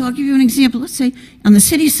 Exactly. So I'll give you an example. Let's say on the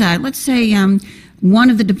city side, let's say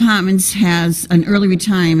one of the departments has an early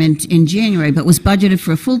retirement in January, but was budgeted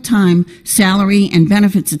for a full-time salary and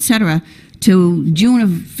benefits, et cetera, to June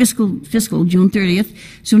of fiscal June 30th.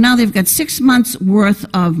 So now they've got 6 months worth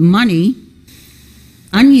of money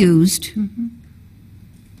unused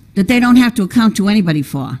that they don't have to account to anybody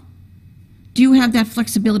for. Do you have that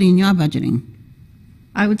flexibility in your budgeting?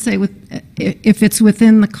 I would say if it's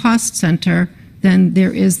within the cost center, then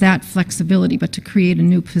there is that flexibility, but to create a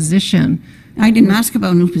new position. I didn't ask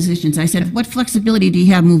about new positions. I said, what flexibility do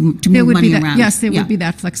you have to move money around? Yes, there would be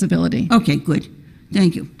that flexibility. Okay, good.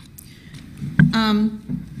 Thank you.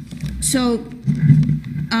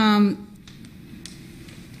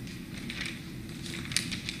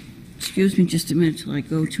 Excuse me just a minute till I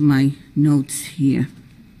go to my notes here.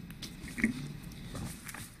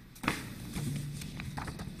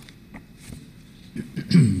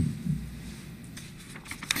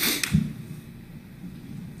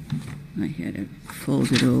 I had it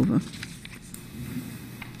folded over.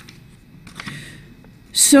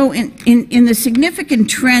 So in the significant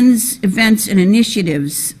trends, events, and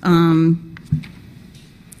initiatives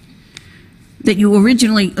that you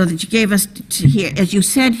originally, or that you gave us to here, as you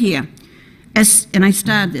said here, and I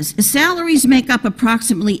started this, salaries make up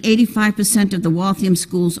approximately 85% of the Waltham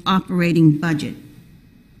School's operating budget.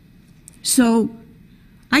 So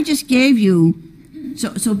I just gave you,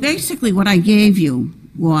 so basically what I gave you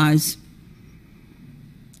was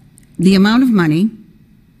the amount of money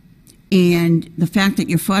and the fact that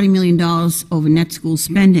you're $40 million over net school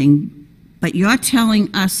spending, but you're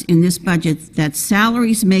telling us in this budget that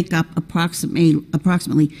salaries make up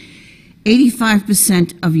approximately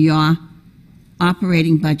 85% of your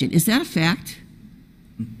operating budget. Is that a fact?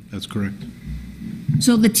 That's correct.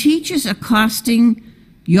 So the teachers are costing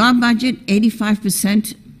your budget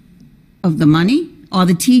 85% of the money? Or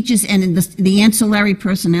the teachers and the ancillary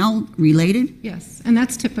personnel related? Yes, and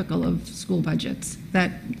that's typical of school budgets.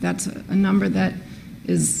 That's a number that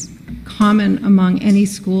is common among any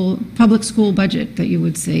public school budget that you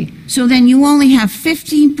would see. So then you only have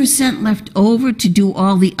 15% left over to do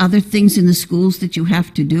all the other things in the schools that you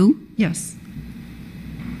have to do? Yes.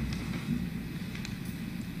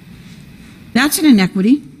 That's an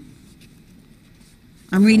inequity.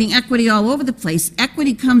 I'm reading equity all over the place.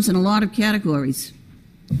 Equity comes in a lot of categories.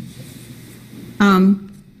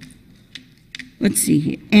 Let's see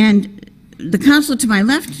here. And the counselor to my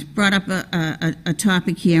left brought up a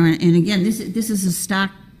topic here, and again, this is a stock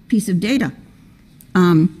piece of data.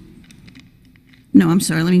 No, I'm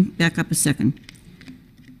sorry, let me back up a second.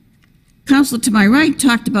 Counselor to my right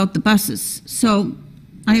talked about the buses. So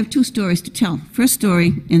I have two stories to tell. First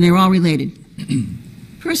story, and they're all related.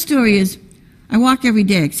 First story is, I walk every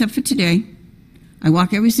day, except for today. I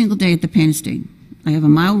walk every single day at the Penn Estate. I have a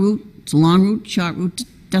mile route, it's a long route, short route,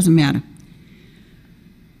 doesn't matter.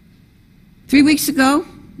 3 weeks ago,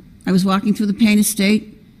 I was walking through the Penn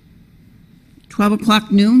Estate, 12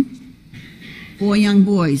 o'clock noon, 4 young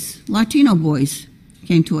boys, Latino boys,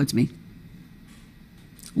 came towards me.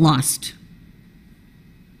 Lost.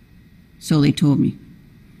 So they told me,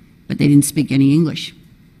 but they didn't speak any English.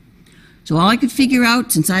 So all I could figure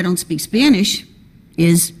out, since I don't speak Spanish,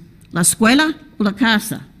 is la escuela o la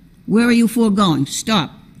casa. Where are you four going?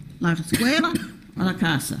 Stop. La escuela o la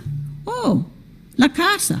casa? Oh, la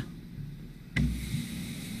casa.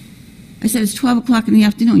 I said, it's 12 o'clock in the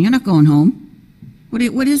afternoon. You're not going home.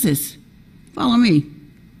 What is this? Follow me.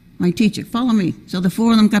 My teacher, follow me. So the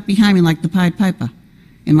 4 of them got behind me like the Pied Piper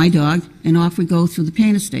and my dog, and off we go through the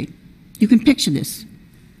Penn Estate. You can picture this.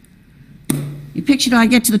 You picture I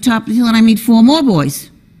get to the top of the hill and I meet 4 more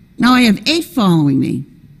boys. Now I have 8 following me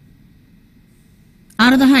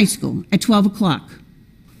out of the high school at 12 o'clock.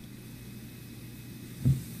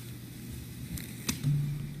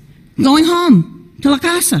 Going home to la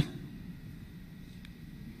casa.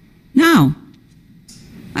 Now,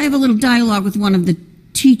 I have a little dialogue with one of the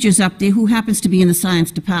teachers up there who happens to be in the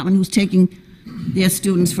science department, who's taking their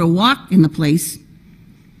students for a walk in the place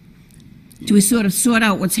to sort of sort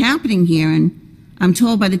out what's happening here. And I'm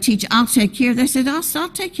told by the teacher, I'll take care of this. I said, I'll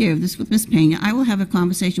take care of this with Miss Pena. I will have a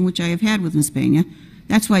conversation, which I have had with Miss Pena.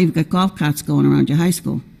 That's why you've got golf carts going around your high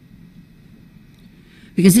school.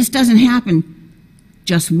 Because this doesn't happen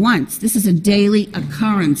just once. This is a daily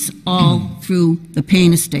occurrence all through the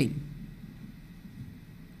Penn Estate.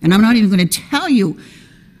 And I'm not even going to tell you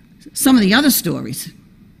some of the other stories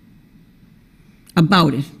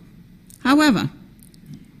about it. However,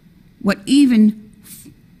 what even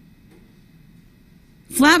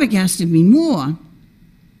flabbergasted me more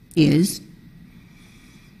is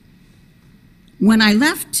when I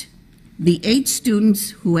left the 8 students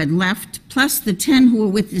who had left, plus the 10 who were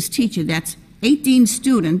with this teacher, that's 18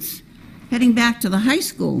 students heading back to the high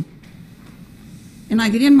school. And I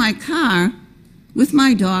get in my car with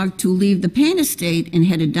my dog to leave the Penn Estate and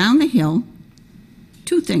headed down the hill.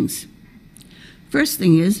 2 things. First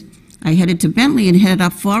thing is, I headed to Bentley and headed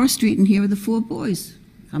up Forest Street, and here are the 4 boys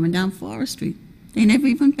coming down Forest Street. They never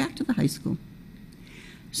even went back to the high school.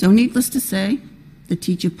 So needless to say, the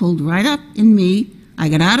teacher pulled right up in me. I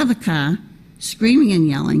got out of the car, screaming and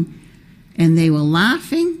yelling, and they were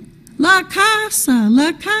laughing, La casa,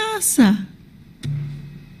 la casa.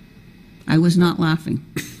 I was not laughing.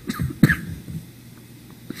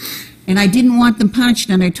 And I didn't want them punished,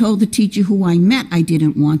 and I told the teacher who I met I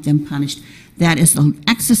didn't want them punished. That is an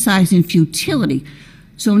exercise in futility.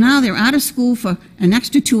 So now they're out of school for an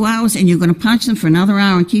extra 2 hours, and you're going to punish them for another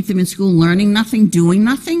hour and keep them in school learning nothing, doing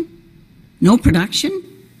nothing? No production?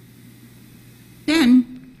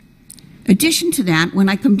 Then, addition to that, when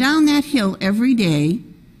I come down that hill every day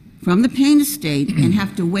from the Penn Estate and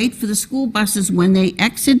have to wait for the school buses when they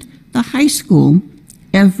exit the high school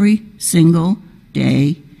every single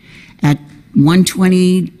day at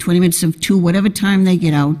 1:20, 20 minutes of 2, whatever time they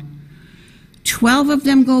get out, 12 of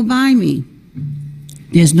them go by me.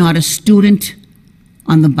 There's not a student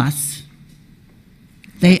on the bus.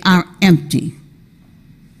 They are empty.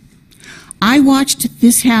 I watched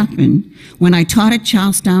this happen when I taught at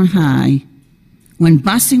Charlestown High, when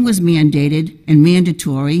busing was mandated and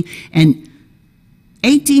mandatory, and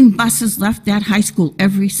 18 buses left that high school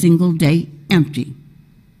every single day empty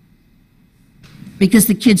because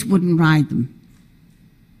the kids wouldn't ride them.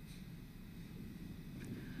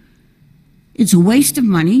 It's a waste of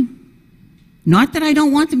money. Not that I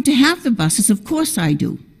don't want them to have the buses, of course I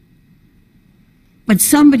do. But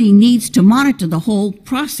somebody needs to monitor the whole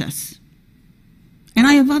process. And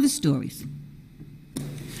I have other stories.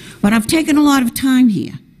 But I've taken a lot of time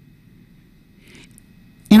here.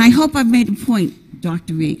 And I hope I've made a point,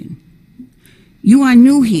 Dr. Reagan. You are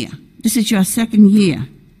new here. This is your second year.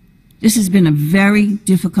 This has been a very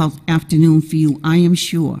difficult afternoon for you, I am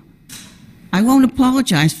sure. I won't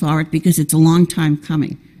apologize for it because it's a long time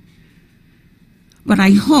coming. But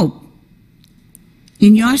I hope,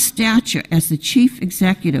 in your stature as the chief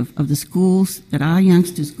executive of the schools that our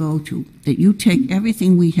youngsters go to, that you take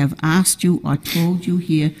everything we have asked you or told you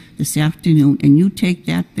here this afternoon and you take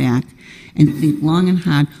that back and think long and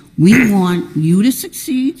hard. We want you to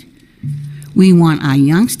succeed. We want our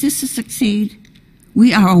youngsters to succeed.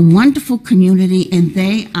 We are a wonderful community, and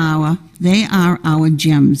they are our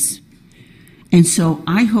gems. And so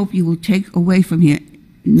I hope you will take away from here,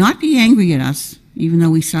 not be angry at us, even though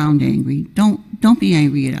we sound angry. Don't be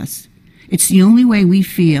angry at us. It's the only way we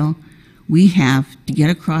feel we have to get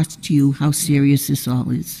across to you how serious this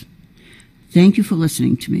all is. Thank you for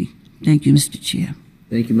listening to me. Thank you, Mr. Chair.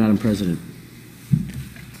 Thank you, Madam President.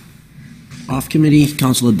 Off committee,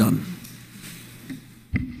 Councilor Dunn.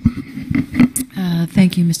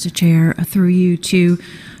 Thank you, Mr. Chair. Through you to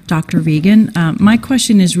Dr. Reagan. My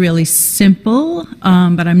question is really simple,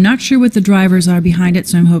 but I'm not sure what the drivers are behind it,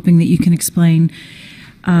 so I'm hoping that you can explain.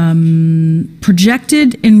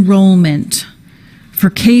 Projected enrollment for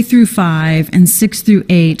K through 5 and 6 through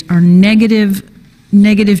 8 are negative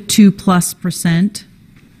 2+%.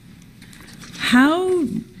 How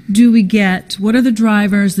do we get, what are the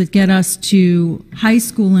drivers that get us to high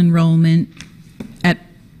school enrollment at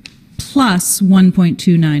plus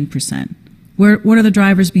 1.29%? What are the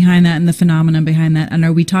drivers behind that and the phenomenon behind that? And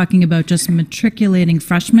are we talking about just matriculating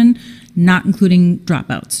freshmen, not including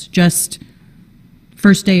dropouts, just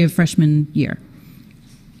first day of freshman year?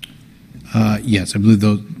 Yes, I believe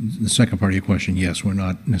the second part of your question, yes, we're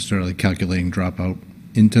not necessarily calculating dropout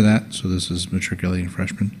into that, so this is matriculating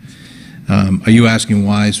freshmen. Are you asking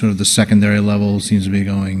why sort of the secondary level seems to be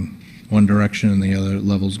going one direction and the other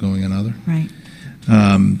level's going another? Right.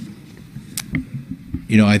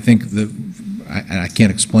 You know, I think I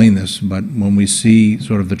can't explain this, but when we see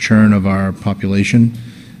sort of the churn of our population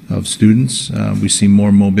of students, we see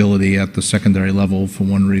more mobility at the secondary level for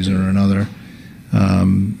one reason or another.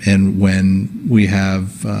 And when we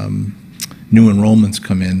have new enrollments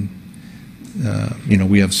come in, you know,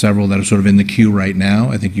 we have several that are sort of in the queue right now.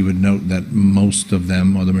 I think you would note that most of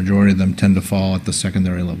them, or the majority of them, tend to fall at the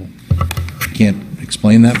secondary level. I can't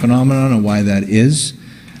explain that phenomenon or why that is,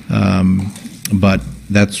 but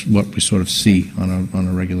that's what we sort of see on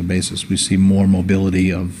a regular basis. We see more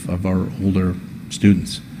mobility of our older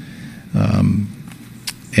students.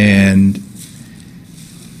 And,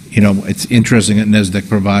 you know, it's interesting that NESDEC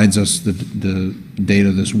provides us the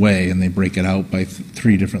data this way, and they break it out by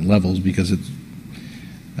 3 different levels because it's,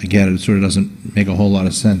 I get it, it sort of doesn't make a whole lot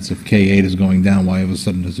of sense. If K-8 is going down, why all of a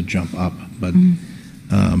sudden does it jump up? But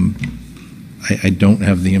I don't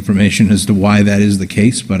have the information as to why that is the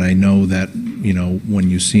case, but I know that, you know, when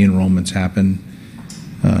you see enrollments happen,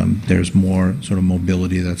 there's more sort of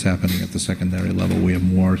mobility that's happening at the secondary level. We have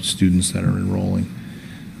more students that are enrolling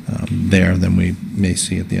there than we may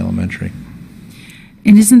see at the elementary.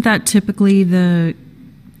 And isn't that typically the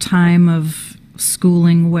time of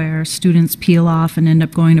schooling where students peel off and end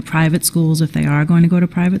up going to private schools if they are going to go to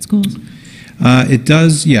private schools? It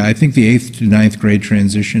does, yeah. I think the 8th to 9th grade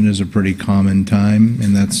transition is a pretty common time,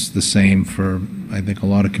 and that's the same for, I think, a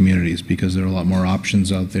lot of communities because there are a lot more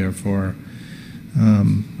options out there for,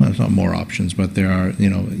 well, it's not more options, but there are, you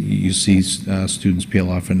know, you see students peel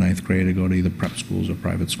off in 9th grade to go to either prep schools or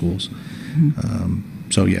private schools.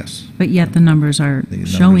 So, yes. But yet the numbers are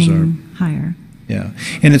showing higher. Yeah.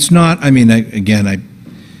 And it's not, I mean, again,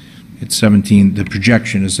 it's 17, the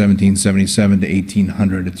projection is 1777 to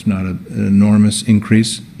 1800. It's not an enormous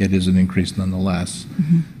increase. It is an increase nonetheless.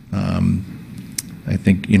 I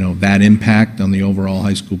think, you know, that impact on the overall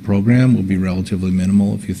high school program will be relatively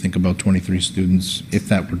minimal. If you think about 23 students, if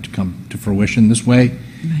that were to come to fruition this way,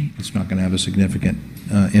 Right. it's not going to have a significant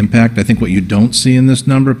impact. I think what you don't see in this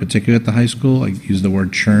number, particularly at the high school, I used the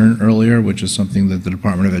word churn earlier, which is something that the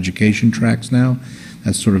Department of Education tracks now.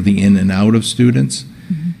 That's sort of the in and out of students.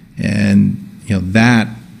 And, you know, that,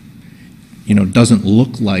 doesn't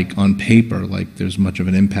look like on paper like there's much of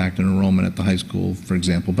an impact on enrollment at the high school, for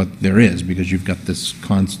example, but there is, because you've got this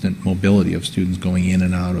constant mobility of students going in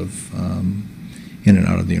and out of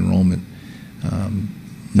the enrollment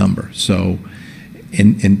number. So,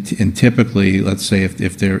 and typically, let's say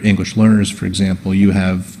if they're English learners, for example, you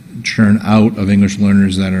have churn out of English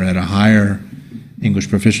learners that are at a higher English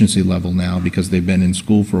proficiency level now because they've been in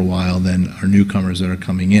school for a while than our newcomers that are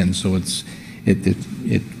coming in. So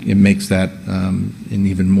it makes that an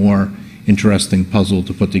even more interesting puzzle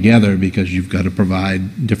to put together, because you've got to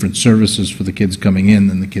provide different services for the kids coming in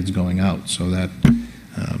than the kids going out. So that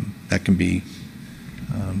can be,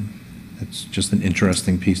 it's just an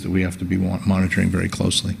interesting piece that we have to be monitoring very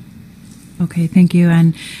closely. Okay, thank you.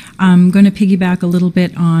 And I'm going to piggyback a little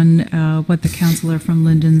bit on what the counselor from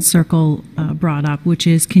Linden Circle brought up, which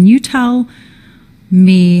is, can you tell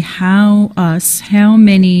me how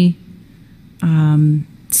many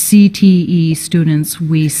CTE students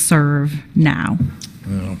we serve now?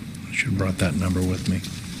 Well, I should have brought that number with me. I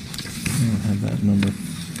don't have that number.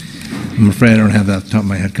 I'm afraid I don't have that off the top of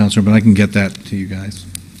my head, Counselor, but I can get that to you guys.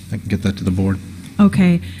 I can get that to the board.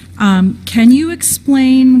 Okay. Can you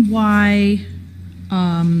explain why,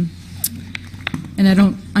 and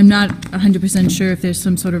I'm not 100% sure if there's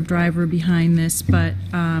some sort of driver behind this, but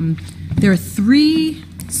there are 3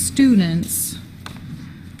 students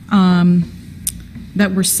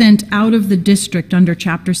that were sent out of the district under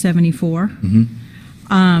Chapter 74.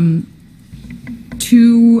 Mm-hmm.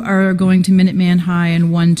 2 are going to Minuteman High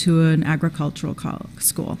and 1 to an agricultural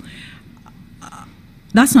school.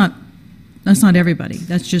 That's not everybody.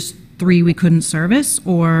 That's just 3 we couldn't service,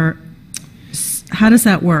 or how does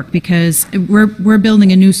that work? Because we're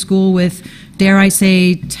building a new school with, dare I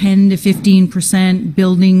say, 10 to 15%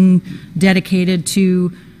 building dedicated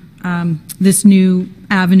to this new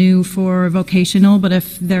avenue for vocational. But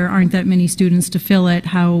if there aren't that many students to fill it,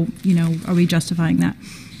 how are we justifying that?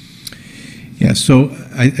 Yeah. So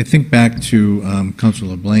I think back to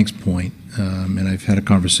Councilor LeBlanc's point, and I've had a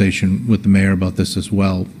conversation with the mayor about this as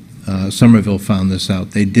well. Somerville found this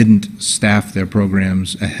out. They didn't staff their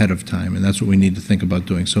programs ahead of time, and that's what we need to think about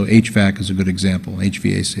doing. So HVAC is a good example,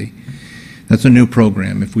 HVAC. That's a new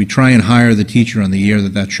program. If we try and hire the teacher on the year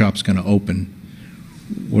that shop's going to open,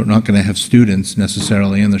 we're not going to have students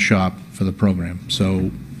necessarily in the shop for the program.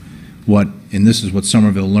 So and this is what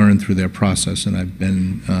Somerville learned through their process, and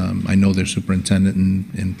I know their superintendent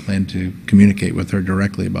and plan to communicate with her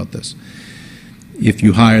directly about this. If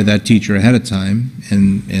you hire that teacher ahead of time,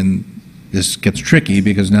 and this gets tricky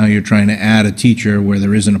because now you're trying to add a teacher where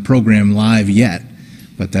there isn't a program live yet,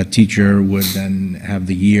 but that teacher would then have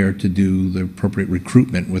the year to do the appropriate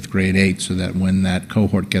recruitment with grade 8 so that when that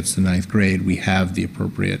cohort gets to 9th grade, we have the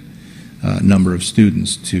appropriate number of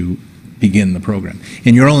students to begin the program.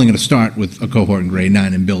 And you're only going to start with a cohort in grade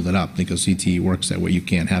 9 and build it up, because CTE works that way. You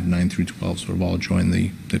can't have 9 through 12 sort of all join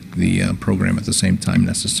the program at the same time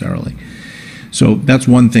necessarily. So that's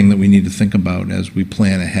one thing that we need to think about as we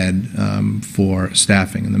plan ahead for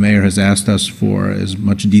staffing. And the mayor has asked us for as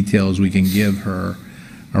much detail as we can give her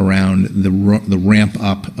around the ramp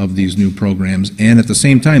up of these new programs, and at the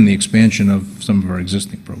same time the expansion of some of our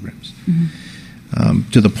existing programs. Mm-hmm.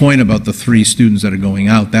 To the point about the 3 students that are going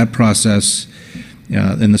out, that process,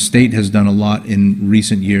 and the state has done a lot in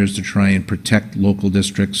recent years to try and protect local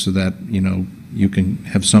districts so that you can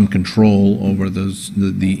have some control over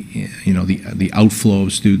the outflow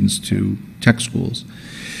of students to tech schools.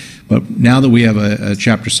 But now that we have a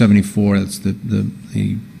Chapter 74, that's the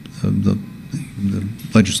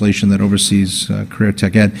legislation that oversees career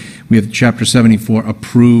tech ed, we have Chapter 74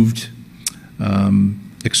 approved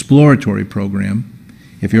exploratory program.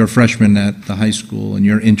 If you're a freshman at the high school and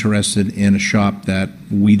you're interested in a shop that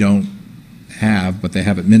we don't have, but they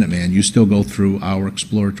have at Minuteman, you still go through our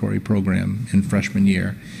exploratory program in freshman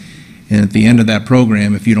year. And at the end of that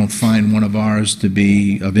program, if you don't find one of ours to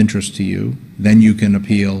be of interest to you, then you can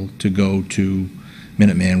appeal to go to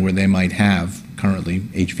Minuteman, where they might have currently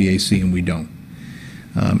HVAC and we don't.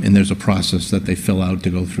 And there's a process that they fill out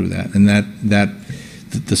to go through that. And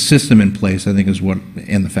the system in place, I think, is what,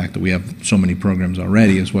 and the fact that we have so many programs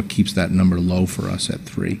already, is what keeps that number low for us at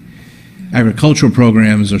 3. Agricultural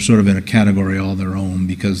programs are sort of in a category all their own,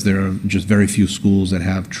 because there are just very few schools that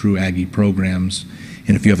have true Aggie programs.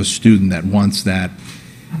 And if you have a student that wants that,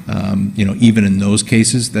 even in those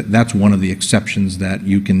cases, that's one of the exceptions that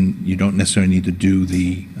you don't necessarily need to do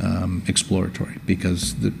the exploratory,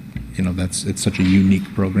 because it's such a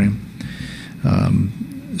unique program.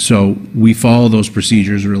 So we follow those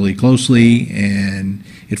procedures really closely, and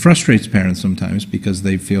it frustrates parents sometimes because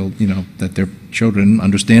they feel, that their children,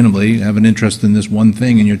 understandably, have an interest in this one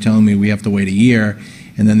thing, and you're telling me we have to wait a year,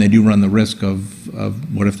 and then they do run the risk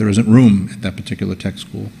of what if there isn't room at that particular tech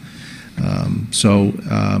school.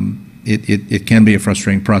 It can be a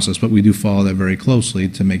frustrating process, but we do follow that very closely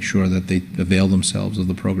to make sure that they avail themselves of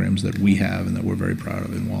the programs that we have and that we're very proud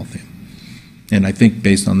of in Waltham. And I think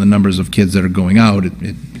based on the numbers of kids that are going out,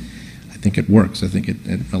 I think it works. I think it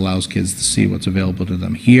allows kids to see what's available to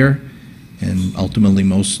them here, and ultimately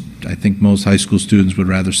I think most high school students would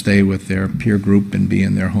rather stay with their peer group and be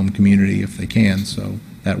in their home community if they can, so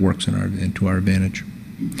that works to our advantage.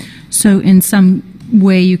 So in some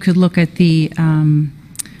way you could look at the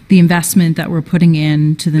investment that we're putting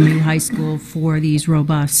into the new high school for these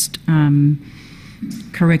robust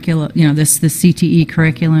curricula, this CTE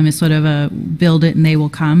curriculum is sort of a build it and they will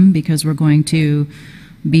come, because we're going to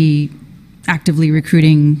be actively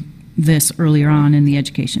recruiting this earlier on in the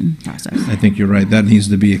education process. I think you're right. That needs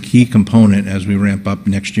to be a key component as we ramp up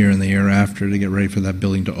next year and the year after to get ready for that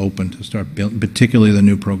building to open, to start building, particularly the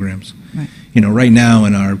new programs. Right. Right now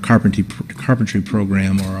in our carpentry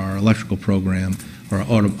program or our electrical program or our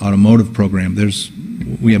automotive program,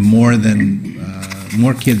 we have more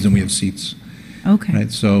kids than we have seats. Okay.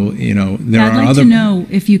 Right. So, there I'd are like other. to know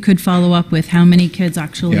if you could follow up with how many kids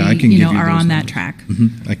actually, I can give you are those on that numbers. track.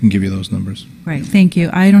 I can give you those numbers. Great. Thank you.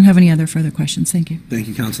 I don't have any other further questions. Thank you. Thank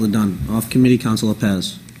you, Councilor Dunn. Off committee, Councilor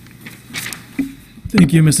Paz.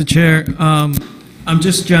 Thank you, Mr. Chair. I'm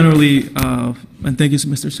just generally, and thank you,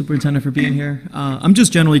 Mr. Superintendent, for being here. I'm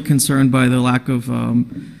just generally concerned by the lack of,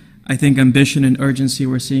 I think, ambition and urgency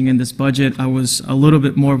we're seeing in this budget. I was a little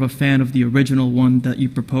bit more of a fan of the original one that you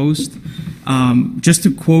proposed. Just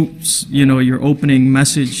to quote, your opening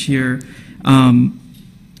message here,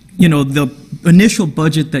 the initial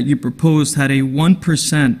budget that you proposed had a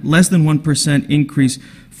 1%, less than 1% increase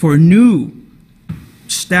for new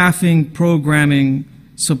staffing, programming,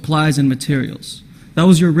 supplies, and materials. That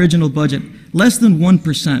was your original budget, less than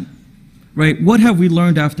 1%, right? What have we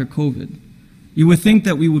learned after COVID? You would think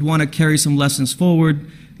that we would want to carry some lessons forward,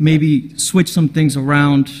 maybe switch some things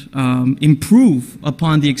around, improve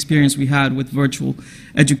upon the experience we had with virtual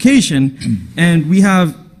education, and we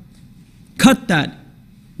have cut that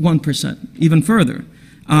 1% even further.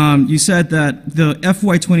 You said that the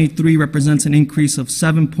FY23 represents an increase of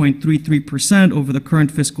 7.33% over the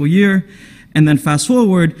current fiscal year, and then fast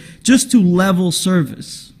forward, just to level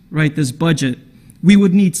service, right, this budget, we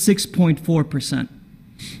would need 6.4%.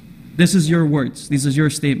 This is your words. This is your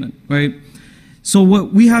statement, right? So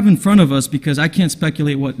what we have in front of us, because I can't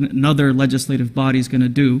speculate what another legislative body is going to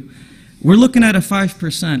do, we're looking at a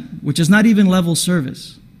 5%, which is not even level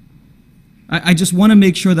service. I just want to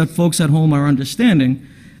make sure that folks at home are understanding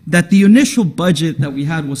that the initial budget that we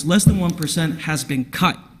had was less than 1% has been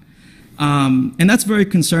cut. And that's very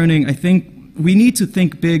concerning. I think we need to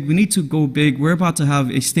think big. We need to go big. We're about to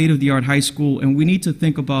have a state-of-the-art high school, and we need to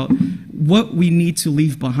think about what we need to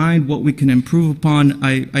leave behind, what we can improve upon.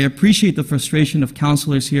 I appreciate the frustration of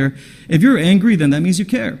counselors here. If you're angry, then that means you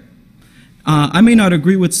care. I may not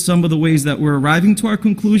agree with some of the ways that we're arriving to our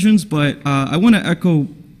conclusions, but I want to echo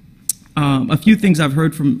a few things I've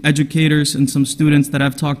heard from educators and some students that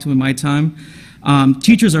I've talked to in my time.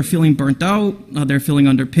 Teachers are feeling burnt out, they're feeling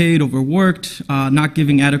underpaid, overworked, not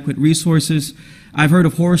giving adequate resources. I've heard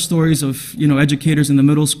of horror stories of, educators in the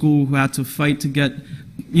middle school who had to fight to get,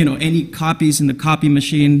 any copies in the copy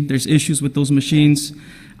machine. There's issues with those machines.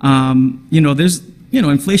 There's,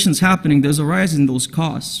 inflation's happening. There's a rise in those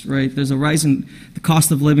costs, right? There's a rise in the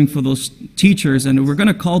cost of living for those teachers, and we're going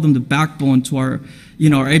to call them the backbone to our,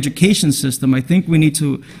 our education system. I think we need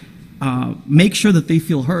to make sure that they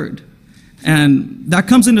feel heard. And that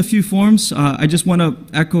comes in a few forms. I just want to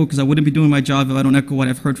echo, because I wouldn't be doing my job if I don't echo what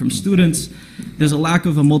I've heard from students. There's a lack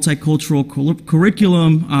of a multicultural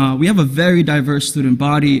curriculum. We have a very diverse student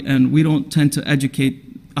body, and we don't tend to educate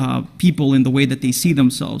people in the way that they see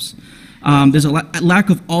themselves. There's a lack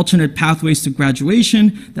of alternate pathways to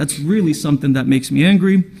graduation. That's really something that makes me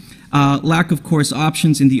angry. Lack of course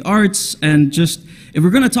options in the arts, and just, if we're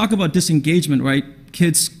going to talk about disengagement, right?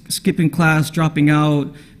 Kids skipping class, dropping out,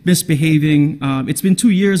 misbehaving. It's been 2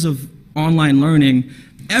 years of online learning.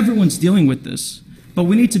 Everyone's dealing with this, but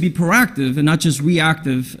we need to be proactive and not just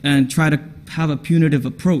reactive and try to have a punitive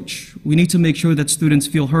approach. We need to make sure that students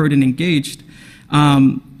feel heard and engaged.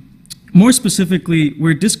 More specifically,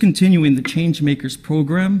 we're discontinuing the Changemakers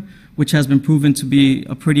program, which has been proven to be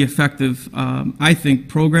a pretty effective, I think,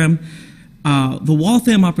 program. The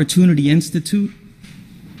Waltham Opportunity Institute,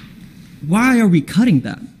 why are we cutting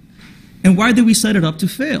that? And why did we set it up to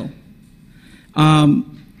fail?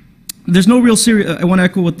 there's no real serious, I want to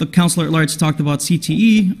echo what the counselor at large talked about,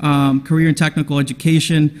 CTE, career and technical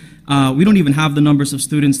education. We don't even have the numbers of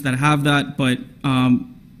students that have that, but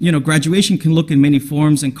you know, graduation can look in many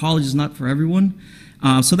forms, and college is not for everyone.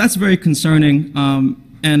 So that's very concerning.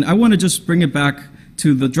 And I want to just bring it back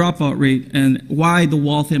to the dropout rate and why the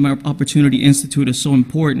Waltham Opportunity Institute is so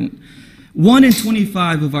important. 1 in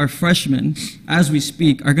 25 of our freshmen, as we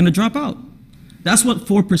speak, are going to drop out. That's what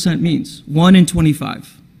 4% means, 1 in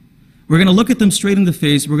 25. We're going to look at them straight in the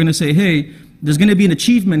face. We're going to say, hey, there's going to be an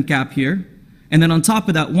achievement gap here. And then on top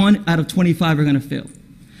of that, 1 out of 25 are going to fail.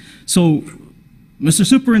 So, Mr.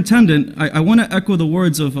 Superintendent, I want to echo the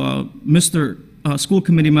words of Mr. School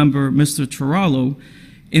Committee member, Mr. Tirallo,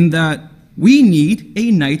 in that we need a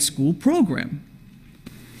night school program.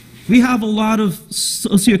 We have a lot of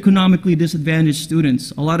socioeconomically disadvantaged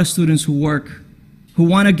students, a lot of students who work, who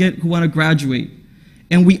want to graduate,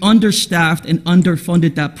 and we understaffed and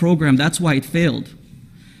underfunded that program. That's why it failed.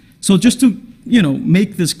 So just to, you know,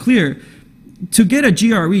 make this clear, to get a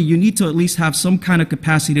GRE, you need to at least have some kind of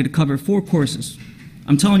capacity to cover 4 courses.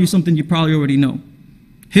 I'm telling you something you probably already know.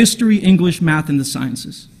 History, English, math, and the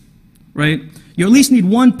sciences, right? You at least need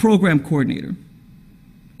 1 program coordinator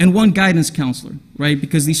and 1 guidance counselor, right?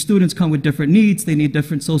 Because these students come with different needs. They need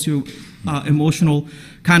different socio-emotional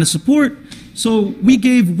kind of support. So we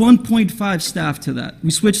gave 1.5 staff to that. We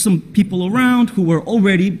switched some people around who were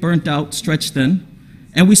already burnt out, stretched thin,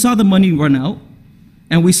 and we saw the money run out.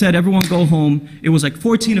 And we said, everyone go home. It was like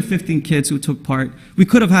 14 or 15 kids who took part. We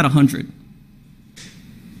could have had 100.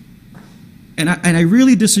 And I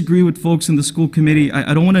really disagree with folks in the school committee.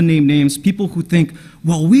 I don't want to name names. People who think,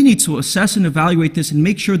 well, we need to assess and evaluate this and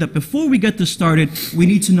make sure that before we get this started, we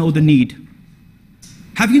need to know the need.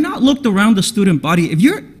 Have you not looked around the student body? If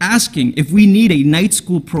you're asking if we need a night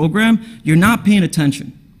school program, you're not paying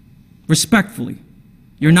attention. Respectfully,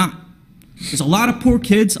 you're not. There's a lot of poor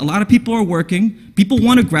kids. A lot of people are working. People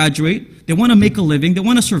want to graduate. They want to make a living. They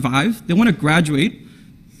want to survive. They want to graduate.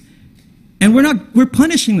 And we're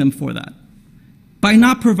punishing them for that by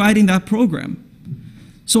not providing that program.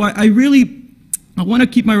 So I want to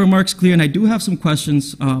keep my remarks clear, and I do have some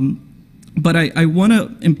questions, but I want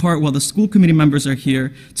to impart, while the school committee members are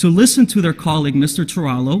here, to listen to their colleague, Mr.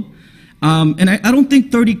 Tirallo. And I don't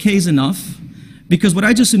think 30K is enough, because what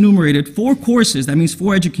I just enumerated, 4 courses, that means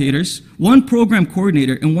 4 educators, 1 program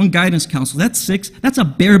coordinator, and 1 guidance counselor, that's 6. That's a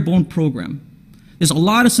bare-bone program. There's a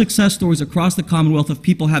lot of success stories across the Commonwealth of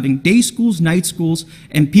people having day schools, night schools,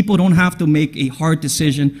 and people don't have to make a hard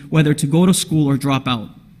decision whether to go to school or drop out.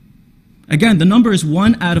 Again, the number is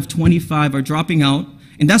 1 out of 25 are dropping out,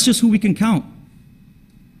 and that's just who we can count.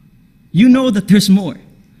 You know that there's more.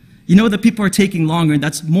 You know that people are taking longer, and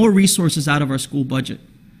that's more resources out of our school budget.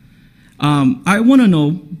 I want to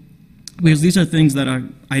know, because these are things that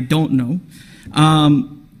I don't know,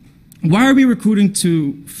 why are we recruiting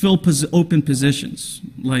to fill open positions,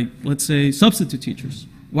 like, let's say, substitute teachers?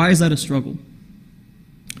 Why is that a struggle?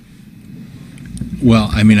 Well,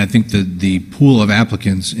 I mean, I think the pool of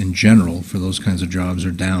applicants in general for those kinds of jobs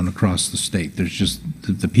are down across the state. There's just,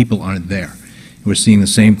 the people aren't there. We're seeing the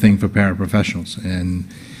same thing for paraprofessionals, and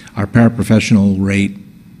our paraprofessional rate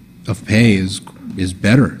of pay is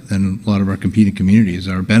better than a lot of our competing communities.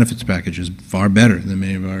 Our benefits package is far better than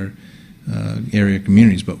many of our area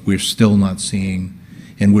communities, but we're still not seeing,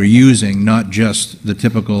 and we're using not just the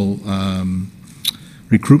typical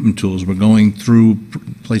recruitment tools. We're going through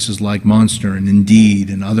places like Monster and Indeed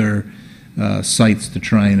and other sites to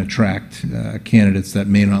try and attract candidates that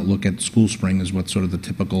may not look at School Spring as what's sort of the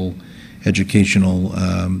typical educational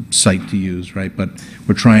site to use, right? But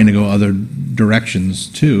we're trying to go other directions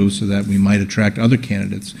too, so that we might attract other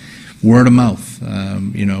candidates. Word of mouth,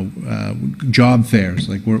 job fairs,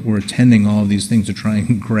 like we're attending all of these things to try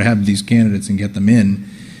and grab these candidates and get them in.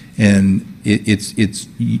 And it's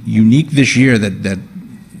unique this year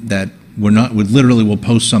that we literally will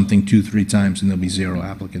post something 2-3 times and there'll be 0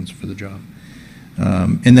 applicants for the job.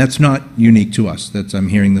 And that's not unique to us. I'm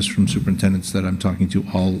hearing this from superintendents that I'm talking to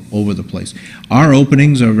all over the place. Our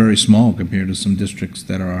openings are very small compared to some districts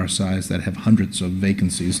that are our size that have hundreds of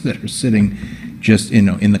vacancies that are sitting just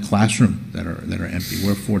in the classroom that are empty.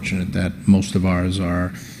 We're fortunate that most of ours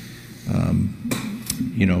are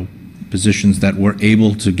positions that we're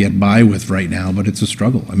able to get by with right now, but it's a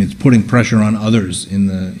struggle. I mean, it's putting pressure on others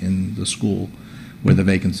in the school where the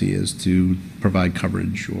vacancy is to provide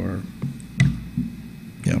coverage or.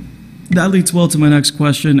 Yeah. That leads well to my next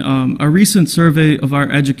question. A recent survey of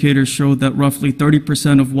our educators showed that roughly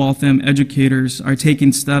 30% of Waltham educators are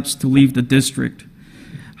taking steps to leave the district.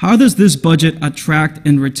 How does this budget attract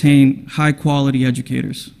and retain high-quality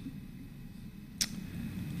educators?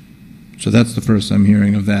 So that's the first I'm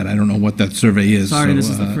hearing of that. I don't know what that survey is. Sorry, so, this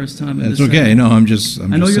is the first time in That's this okay. setting. No, I'm just I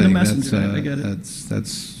know you're the saying messenger. I get it.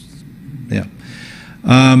 That's yeah.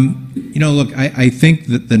 Look, I think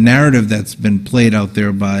that the narrative that's been played out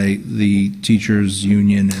there by the teachers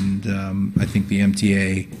union and I think the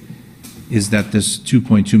MTA is that this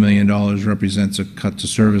 $2.2 million represents a cut to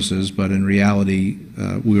services, but in reality,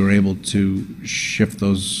 we were able to shift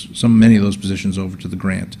many of those positions over to the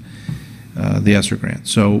grant, the ESSER grant.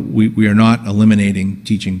 So we are not eliminating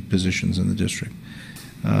teaching positions in the district.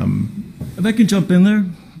 If I can jump in there,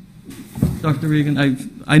 Dr. Reagan,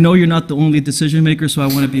 I know you're not the only decision maker, so I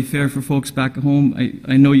want to be fair for folks back at home.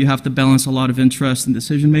 I know you have to balance a lot of interest in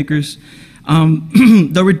decision makers.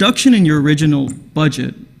 The reduction in your original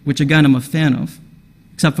budget, which again I'm a fan of,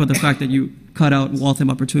 except for the fact that you cut out Waltham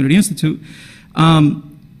Opportunity Institute,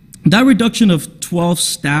 that reduction of 12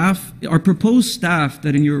 staff, or proposed staff,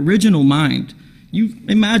 that in your original mind, you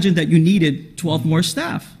imagined that you needed 12 more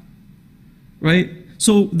staff, right?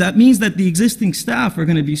 So that means that the existing staff are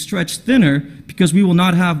going to be stretched thinner because we will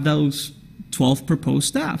not have those 12 proposed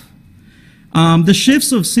staff. The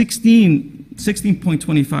shifts of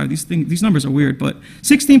 16.25, these numbers are weird, but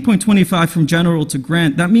 16.25 from general to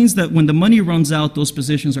grant, that means that when the money runs out, those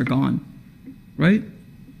positions are gone, right?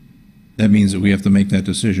 That means that we have to make that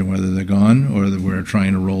decision whether they're gone or that we're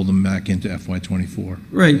trying to roll them back into FY24.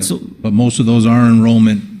 Right. Yeah. So, but most of those are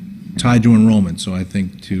tied to enrollment, so I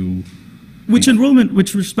think which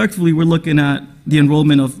respectfully, we're looking at the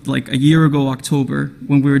enrollment of like a year ago, October,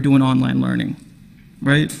 when we were doing online learning,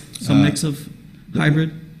 right? Some mix of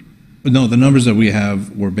hybrid. But no, the numbers that we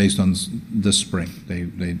have were based on this spring.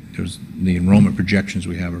 There's the enrollment projections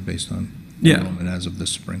we have are based on enrollment as of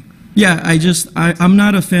this spring. Yeah, I'm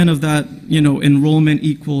not a fan of that, enrollment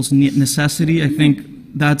equals necessity. I think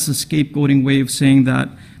that's a scapegoating way of saying that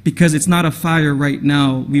because it's not a fire right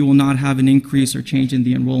now, we will not have an increase or change in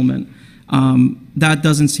the enrollment. That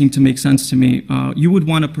doesn't seem to make sense to me. You would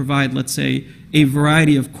want to provide, let's say, a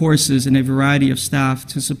variety of courses and a variety of staff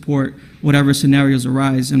to support whatever scenarios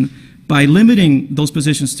arise. And by limiting those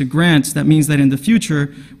positions to grants, that means that in the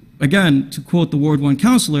future, again, to quote the Ward 1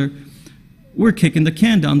 counselor, we're kicking the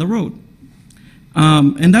can down the road.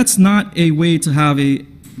 And that's not a way to have a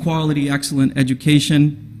quality, excellent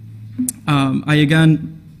education. I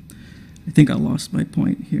think I lost my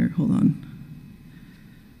point here. Hold on.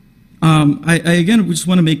 I again just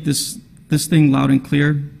want to make this thing loud and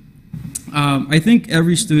clear. I think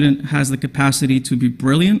every student has the capacity to be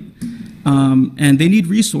brilliant, and they need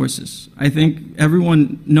resources. I think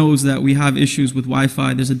everyone knows that we have issues with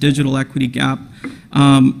Wi-Fi. There's a digital equity gap.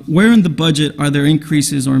 Where in the budget are there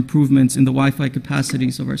increases or improvements in the Wi-Fi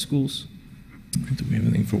capacities of our schools? Do we have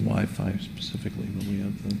anything for Wi-Fi specifically? Will we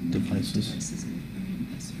have the devices?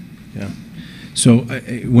 Yeah. So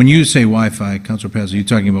when you say Wi-Fi, Councilor Paz, are you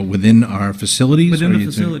talking about within our facilities? Within the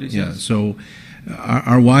facilities, yeah. yes. So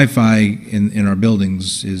our Wi-Fi in our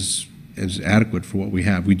buildings is adequate for what we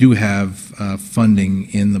have. We do have funding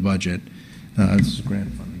in the budget. This is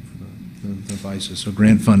grant funding for the devices. So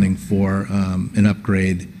grant funding for an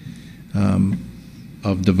upgrade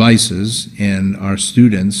of devices, and our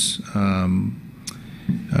students,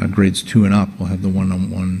 grades 2 and up, will have the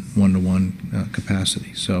one-to-one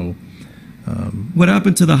capacity. So. What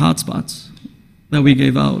happened to the hotspots that we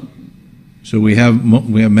gave out? So we have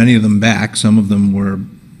many of them back. Some of them were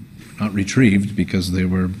not retrieved because they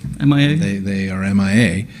were MIA. They are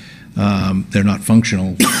MIA. They're not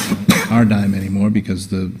functional our dime anymore because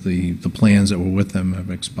the plans that were with them have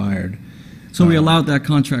expired. So we allowed that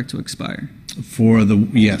contract to expire.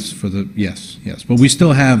 Yes. But we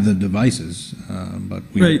still have the devices, but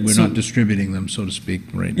we're not distributing them, so to speak,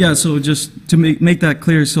 right now. Yeah, so just to make that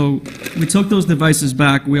clear, so we took those devices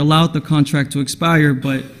back, we allowed the contract to expire,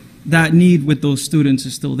 but that need with those students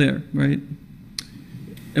is still there, right?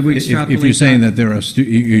 If you're saying that there are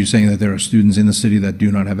students in the city that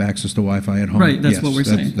do not have access to Wi-Fi at home? Right, that's what we're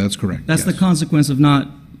saying. That's correct. That's the consequence of not,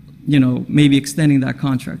 maybe extending that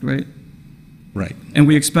contract, right? Right. And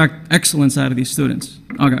we expect excellence out of these students.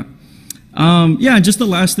 Okay. Just the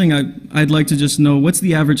last thing I'd like to just know, what's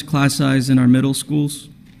the average class size in our middle schools?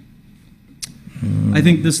 I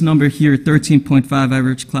think this number here, 13.5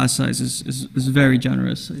 average class size, is very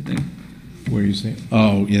generous, I think. Where are you saying?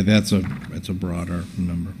 Oh, yeah, that's a broader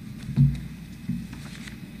number.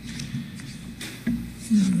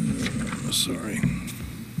 Sorry.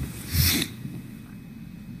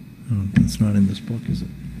 Oh, that's not in this book, is it?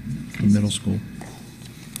 The middle school.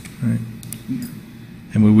 Right.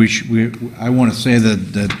 And I want to say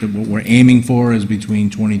that what we're aiming for is between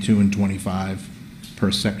 22 and 25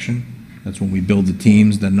 per section. That's when we build the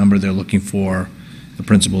teams. The number they're looking for, the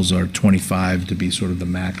principals are 25 to be sort of the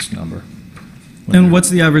max number. And what's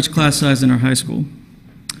the average class size in our high school?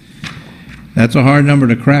 That's a hard number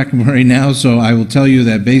to crack right now, so I will tell you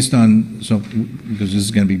that based on, because this is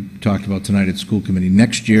going to be talked about tonight at school committee,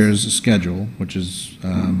 next year's schedule, which is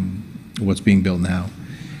what's being built now,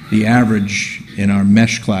 the average in our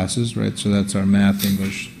mesh classes, right, so that's our math,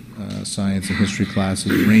 English, science, and history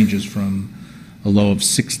classes, ranges from a low of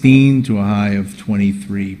 16 to a high of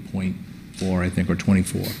 23.4, I think, or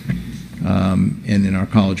 24. And in our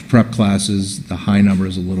college prep classes, the high number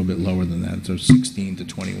is a little bit lower than that, so 16 to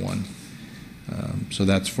 21. So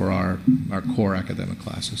that's for our core academic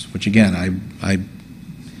classes, which again, I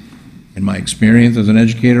in my experience as an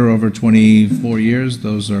educator over 24 years,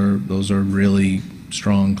 those are really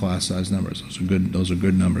strong class size numbers. Those are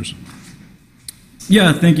good numbers.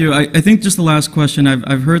 Yeah, thank you. I think just the last question,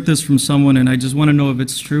 I've heard this from someone, and I just want to know if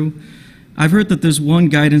it's true. I've heard that there's one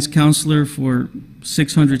guidance counselor for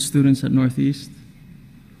 600 students at Northeast.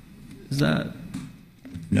 Is that?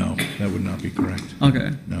 No, that would not be correct.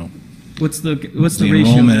 Okay. No. What's the The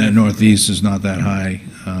ratio? enrollment at Northeast is not that high.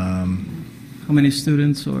 How many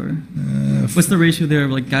students, or what's the ratio there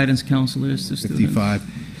of like guidance counselors to students? 55.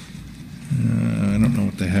 I don't know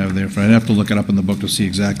what they have there. I'd have to look it up in the book to see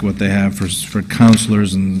exactly what they have for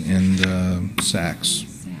counselors and SACs.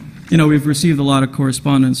 You know, we've received a lot of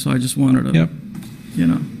correspondence, so I just wanted to, Yep. you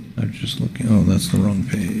know. I'm just looking. Oh, that's the wrong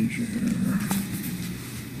page.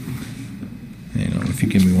 Hang on, if you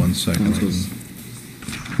give me 1 second. I can,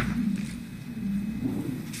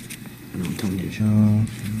 I'm telling you.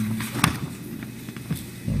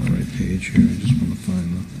 On the right page here. I just want to find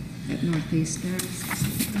the. At Northeast there.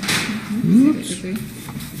 Oops.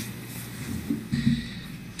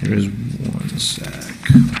 There is one SAC.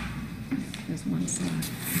 There's one side.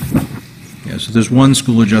 Yeah, so there's one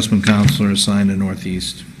school adjustment counselor assigned to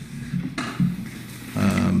Northeast.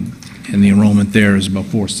 And the enrollment there is about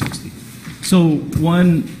 460. So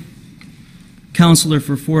one counselor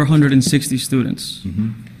for 460 students?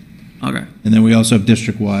 Mm-hmm. Okay. And then we also have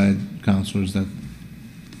district-wide counselors that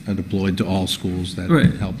are deployed to all schools that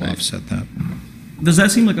help offset that. Does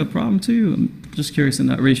that seem like a problem to you? I'm just curious in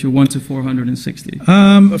that ratio, 1 to 460.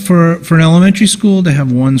 For an elementary school to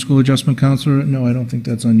have one school adjustment counselor, no, I don't think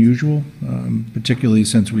that's unusual, particularly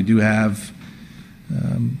since we do have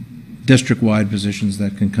district-wide positions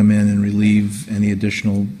that can come in and relieve any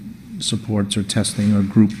additional supports or testing or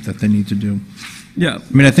group that they need to do. Yeah.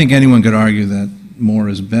 I mean, I think anyone could argue that more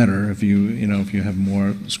is better if you have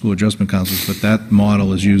more school adjustment counselors, but that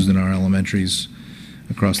model is used in our elementaries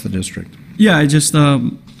across the district. Yeah, I just, I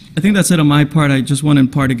think that's it on my part. I just want to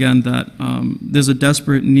impart again that there's a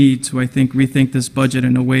desperate need to, I think, rethink this budget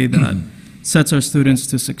in a way that sets our students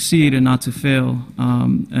to succeed and not to fail.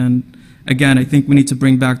 And again, I think we need to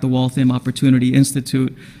bring back the Waltham Opportunity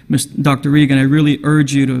Institute. Dr. Reagan, I really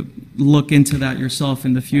urge you to look into that yourself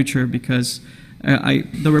in the future, because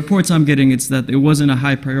the reports I'm getting, it's that it wasn't a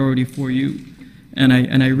high priority for you. And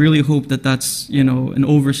I really hope that that's, an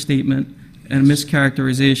overstatement and a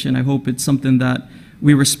mischaracterization. I hope it's something that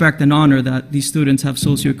we respect and honor, that these students have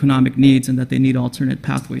socioeconomic needs and that they need alternate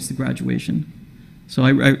pathways to graduation. So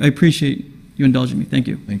I appreciate you indulging me. Thank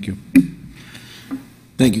you. Thank you.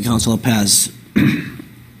 Thank you, Councilor Paz.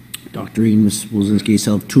 Dr. Reagan, Ms. Wilzinski, you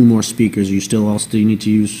still have 2 more speakers. Are you still all still need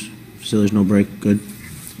to use facilities, no break? Good.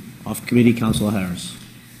 Off committee, Councilor Harris.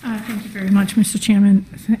 Thank you very much, Mr. Chairman.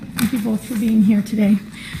 Thank you both for being here today.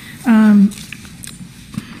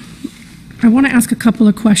 I want to ask a couple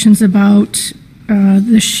of questions about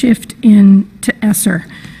the shift to ESSER.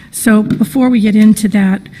 So before we get into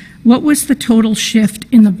that, what was the total shift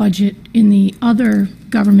in the budget in the other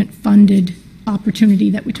government-funded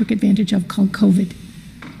opportunity that we took advantage of called COVID?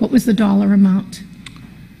 What was the dollar amount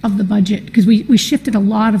of the budget? Because we shifted a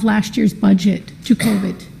lot of last year's budget to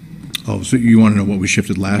COVID. Oh, so you want to know what we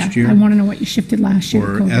shifted last year? I want to know what you shifted last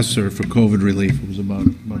year. For ESSER, for COVID relief, it was about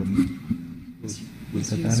did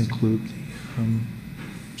that include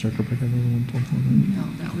circuit breaker? No,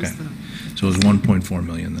 that was Okay. So it was 1.4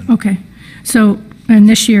 million then. Okay. So, and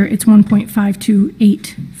this year it's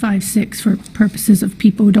 1.52856 for purposes of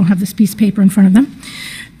people who don't have this piece of paper in front of them.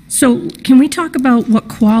 So can we talk about what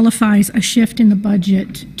qualifies a shift in the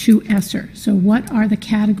budget to ESSER? So what are the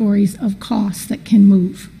categories of costs that can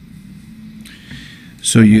move?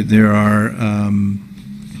 So there are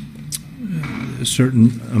a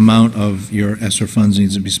certain amount of your ESSER funds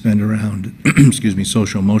needs to be spent around, excuse me,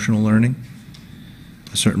 social emotional learning.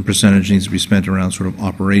 A certain percentage needs to be spent around sort of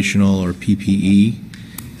operational or PPE,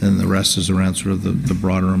 and the rest is around sort of the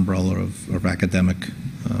broader umbrella of academic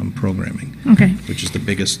programming. Okay. Which is the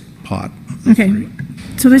biggest pot. Okay.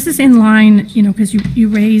 So this is in line, because you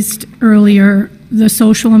raised earlier the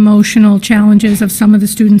social emotional challenges of some of the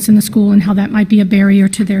students in the school and how that might be a barrier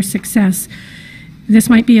to their success.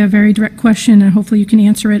 This might be a very direct question, and hopefully you can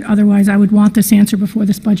answer it. Otherwise, I would want this answer before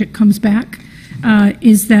this budget comes back.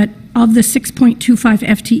 Is that of the 6.25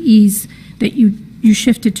 FTEs that you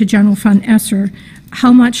shifted to general fund ESSER,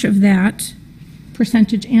 how much of that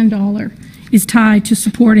percentage and dollar is tied to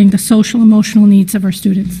supporting the social emotional needs of our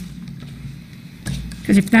students?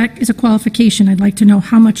 Because if that is a qualification, I'd like to know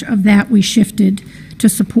how much of that we shifted to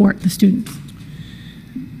support the students.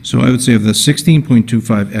 So I would say of the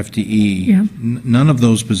 16.25 FTE, Yeah. none of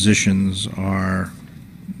those positions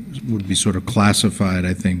would be sort of classified,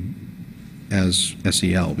 I think, as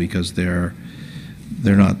SEL, because they're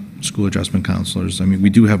not school adjustment counselors. I mean, we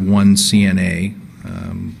do have one CNA,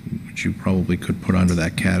 which you probably could put under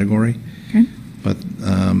that category. Okay. But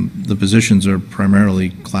the positions are primarily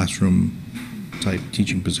classroom type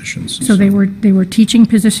teaching positions. So they were teaching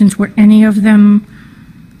positions. Were any of them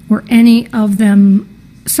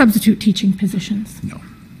substitute teaching positions? No.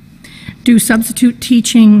 Do substitute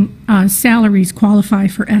teaching salaries qualify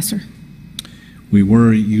for ESSER? We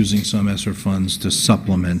were using some ESSER funds to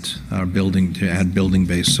supplement our to add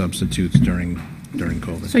building-based substitutes during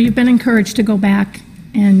COVID. So you've been encouraged to go back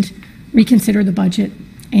and reconsider the budget.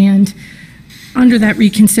 And under that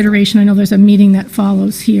reconsideration, I know there's a meeting that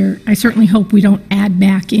follows here. I certainly hope we don't add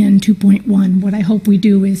back in 2.1. What I hope we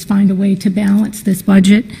do is find a way to balance this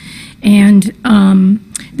budget, and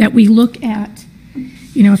that we look at,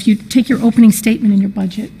 if you take your opening statement in your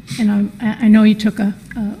budget, and I know you took a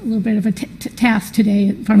little bit of a task today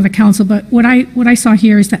in front of the council, but what I saw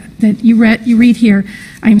here is that you read here,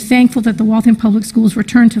 I am thankful that the Waltham Public Schools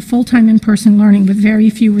returned to full-time in-person learning with very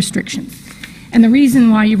few restrictions. And the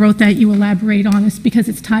reason why you wrote that, you elaborate on, is because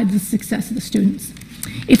it's tied to the success of the students.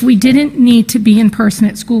 If we didn't need to be in person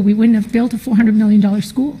at school, we wouldn't have built a $400 million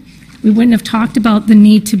school. We wouldn't have talked about the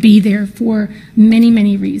need to be there for many,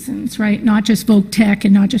 many reasons, right? Not just Voc Tech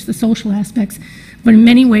and not just the social aspects, but in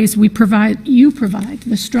many ways you provide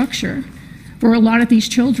the structure for a lot of these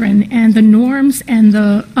children and the norms and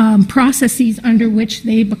the processes under which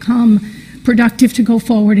they become productive to go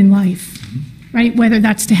forward in life. Right? Whether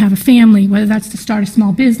that's to have a family, whether that's to start a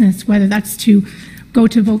small business, whether that's to go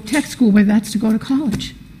to Voc Tech school, whether that's to go to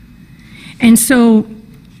college. And so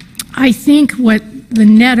I think what the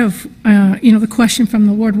net of, the question from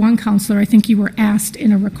the Ward 1 counselor, I think you were asked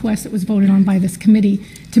in a request that was voted on by this committee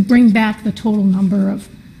to bring back the total number of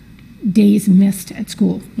days missed at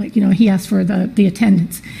school. Like, he asked for the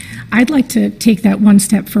attendance. I'd like to take that one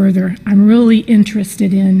step further. I'm really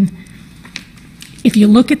interested in, if you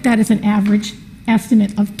look at that as an average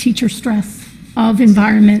estimate of teacher stress, of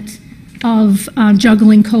environment, of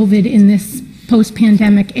juggling COVID in this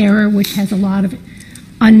post-pandemic era, which has a lot of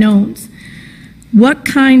unknowns, what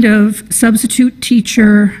kind of substitute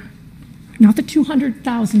teacher, not the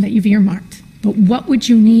 200,000 that you've earmarked, but what would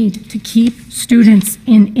you need to keep students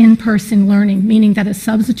in-person learning, meaning that a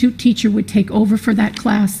substitute teacher would take over for that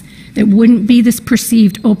class, that wouldn't be this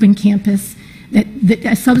perceived open campus, that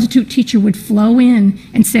a substitute teacher would flow in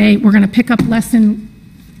and say, we're going to pick up lesson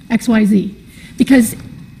XYZ. Because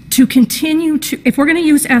to continue to, if we're going to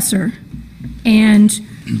use ESSER, and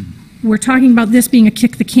we're talking about this being a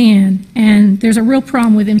kick the can, and there's a real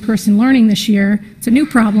problem with in-person learning this year, it's a new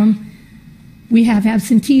problem. We have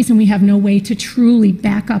absentees and we have no way to truly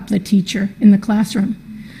back up the teacher in the classroom.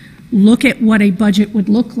 Look at what a budget would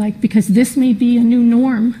look like, because this may be a new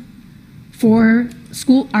norm for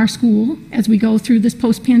our school as we go through this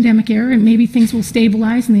post-pandemic era, and maybe things will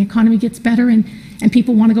stabilize and the economy gets better and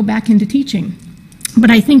people want to go back into teaching. But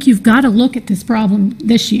I think you've got to look at this problem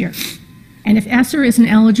this year. And if ESSER is an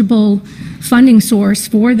eligible funding source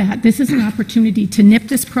for that, this is an opportunity to nip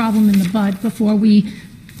this problem in the bud before we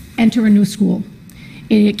enter a new school.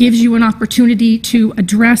 It gives you an opportunity to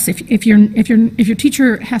address, if your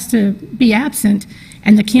teacher has to be absent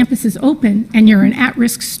and the campus is open and you're an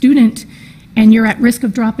at-risk student and you're at risk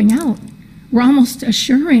of dropping out, we're almost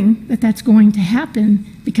assuring that that's going to happen,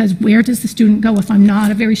 because where does the student go if I'm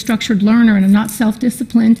not a very structured learner and I'm not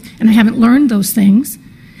self-disciplined and I haven't learned those things?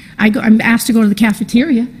 I'm asked to go to the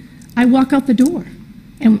cafeteria, I walk out the door.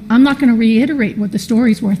 And I'm not going to reiterate what the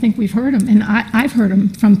stories were. I think we've heard them, and I've heard them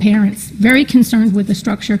from parents very concerned with the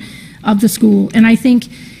structure of the school. And I think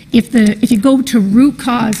if you go to root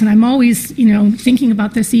cause, and I'm always thinking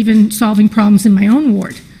about this, even solving problems in my own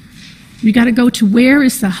ward, we got to go to where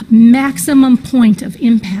is the maximum point of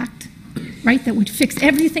impact, right? That would fix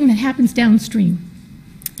everything that happens downstream.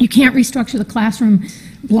 You can't restructure the classroom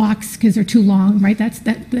blocks because they're too long, right?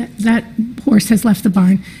 That horse has left the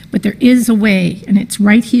barn. But there is a way, and it's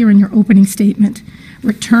right here in your opening statement.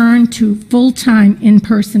 Return to full-time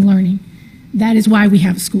in-person learning. That is why we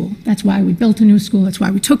have a school. That's why we built a new school. That's why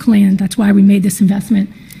we took land. That's why we made this investment.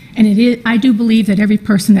 And I do believe that every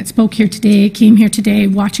person that spoke here today, came here today,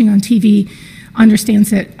 watching on TV, understands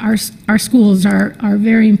that our schools are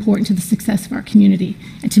very important to the success of our community.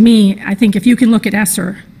 And to me, I think if you can look at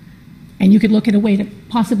ESSER, and you could look at a way to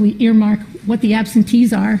possibly earmark what the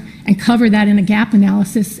absentees are and cover that in a gap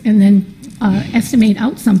analysis and then estimate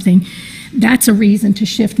out something, that's a reason to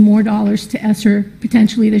shift more dollars to ESSER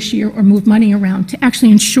potentially this year or move money around to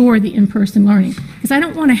actually ensure the in-person learning. Because I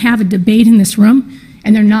don't want to have a debate in this room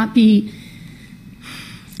and there not be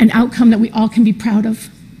an outcome that we all can be proud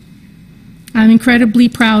of. I'm incredibly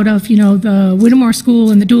proud of, the Whittemore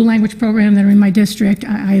School and the dual language program that are in my district.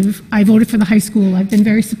 I voted for the high school. I've been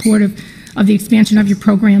very supportive of the expansion of your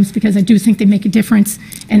programs because I do think they make a difference,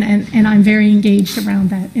 and I'm very engaged around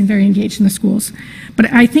that and very engaged in the schools.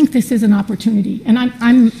 But I think this is an opportunity, and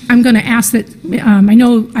I'm going to ask that. I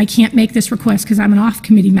know I can't make this request because I'm an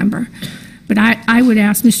off-committee member, but I would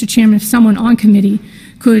ask, Mr. Chairman, if someone on committee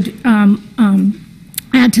could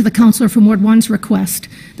add to the counselor from Ward 1's request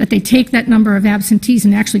that they take that number of absentees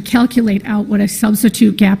and actually calculate out what a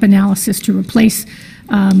substitute gap analysis to replace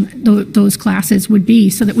those classes would be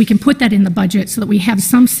so that we can put that in the budget so that we have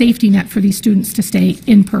some safety net for these students to stay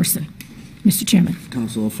in person. Mr. Chairman.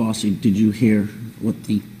 Councilor Fossey, did you hear what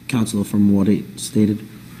the councilor from Ward 8 stated?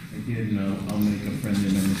 I did, and I'll make a friendly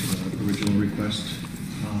amendment to the original request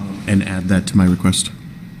and add that to my request.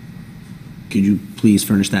 Could you please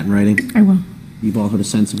furnish that in writing? I will. You've all heard a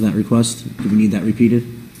sense of that request. Do we need that repeated?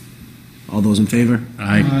 All those in favor?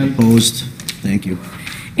 Aye. Opposed? Thank you.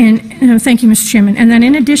 And thank you, Mr. Chairman. And then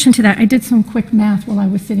in addition to that, I did some quick math while I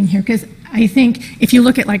was sitting here because I think if you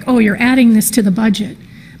look at you're adding this to the budget,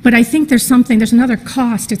 but I think there's another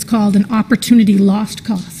cost. It's called an opportunity lost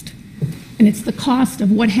cost. And it's the cost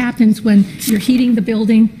of what happens when you're heating the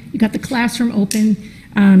building, you got the classroom open,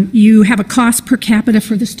 you have a cost per capita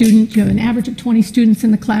for the student, you have an average of 20 students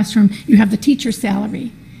in the classroom, you have the teacher's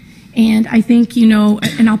salary. And I think,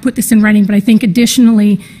 and I'll put this in writing, but I think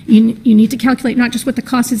additionally, you need to calculate not just what the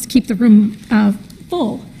cost is to keep the room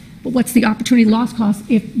full, but what's the opportunity loss cost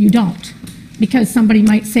if you don't. Because somebody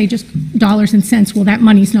might say just dollars and cents, well, that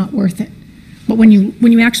money's not worth it. But when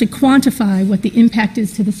you actually quantify what the impact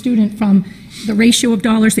is to the student from the ratio of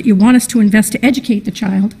dollars that you want us to invest to educate the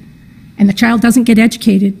child, and the child doesn't get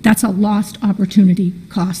educated, that's a lost opportunity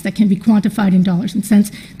cost that can be quantified in dollars and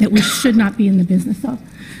cents that we should not be in the business of.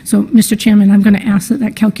 So, Mr. Chairman, I'm going to ask that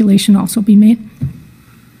that calculation also be made.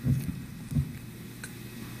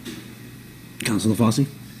 Councilor Fossey?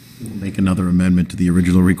 We'll make another amendment to the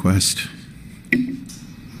original request.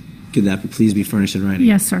 Could that please be furnished in writing?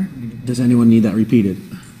 Yes, sir. Does anyone need that repeated?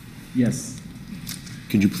 Yes.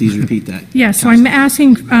 Could you please repeat that? Yeah, so I'm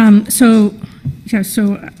asking, so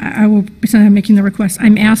I will, since I'm making the request,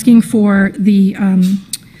 I'm asking for the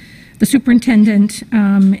superintendent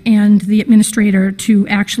and the administrator to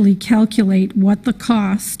actually calculate what the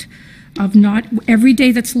cost of not every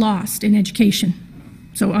day that's lost in education.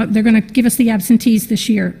 So they're going to give us the absentees this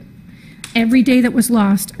year. Every day that was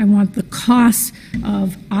lost, I want the cost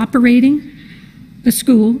of operating the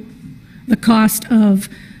school, the cost of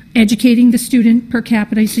educating the student per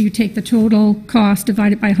capita, so you take the total cost,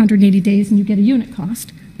 divide it by 180 days, and you get a unit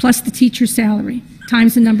cost, plus the teacher's salary,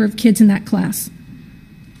 times the number of kids in that class.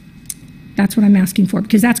 That's what I'm asking for,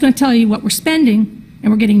 because that's going to tell you what we're spending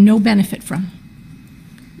and we're getting no benefit from,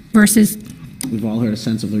 versus... We've all heard a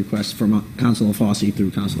sense of the request from Councilor Fossey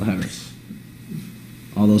through Councilor Harris.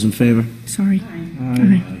 All those in favor? Sorry.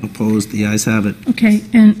 Aye. Opposed? The ayes have it. Okay,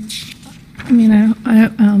 and I mean,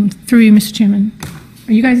 through you, Mr. Chairman,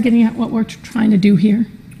 are you guys getting at what we're trying to do here?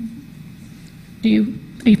 Are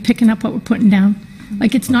you picking up what we're putting down?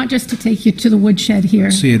 Like, it's not just to take you to the woodshed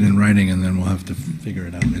here. See it in writing, and then we'll have to figure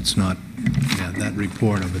it out. It's not, that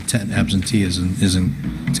report of a 10 absentee isn't,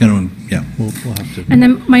 it's going to, we'll have to. And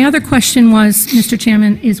then my other question was, Mr.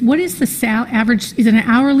 Chairman, is what is the average, is it an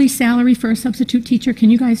hourly salary for a substitute teacher? Can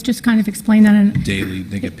you guys just kind of explain that? Daily,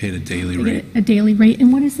 they get paid a daily rate. A daily rate,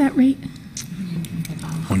 and what is that rate?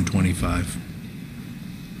 $125.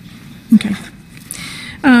 Okay.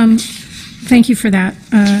 Thank you for that.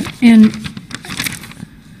 And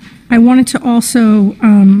I wanted to also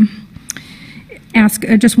ask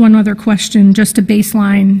just one other question, just to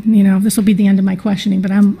baseline. This will be the end of my questioning,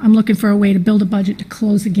 but I'm looking for a way to build a budget to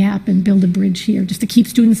close the gap and build a bridge here, just to keep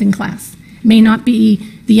students in class. It may not be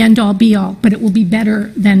the end-all, be-all, but it will be better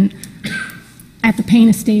than at the Payne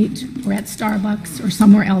Estate or at Starbucks or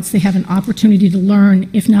somewhere else, they have an opportunity to learn,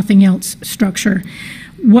 if nothing else, structure.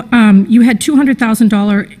 You had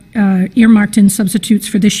 $200,000 earmarked in substitutes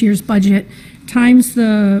for this year's budget, times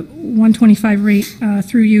the 125 rate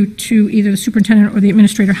through you to either the superintendent or the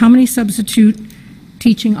administrator. How many substitute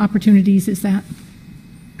teaching opportunities is that?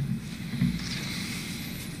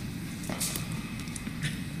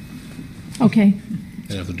 Okay.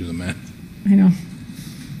 I'd have to do the math. I know.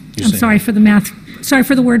 You're I'm saying- sorry for the math. Sorry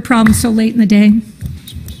for the word problem so late in the day.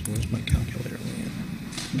 Where's my calculator?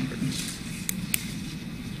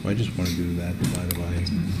 So I just want to do that divided by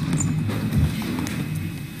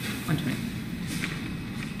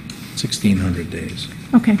 1,600 days.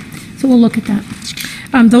 Okay, so we'll look at that.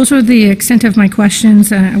 Those are the extent of my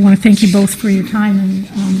questions. I want to thank you both for your time and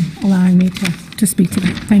allowing me to speak to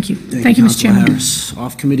that. Thank you. Thank you, Mr. Councilor Chairman. Harris.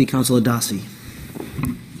 Off committee, Councilor Darcy.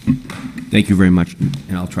 Thank you very much,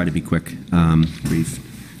 and I'll try to be quick, brief.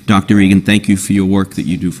 Dr. Reagan, thank you for your work that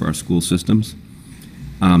you do for our school systems.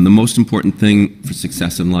 The most important thing for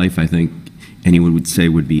success in life, I think anyone would say,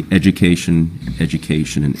 would be education,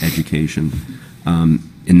 education, and education.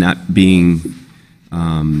 And that being,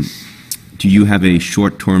 do you have a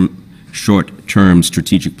short-term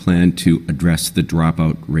strategic plan to address the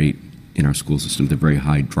dropout rate in our school system, the very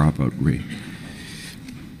high dropout rate?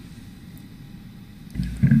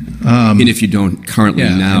 And if you don't currently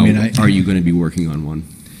now, are you going to be working on one?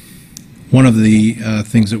 One of the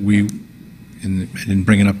things that and I didn't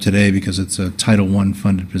bring it up today because it's a Title I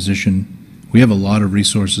funded position, we have a lot of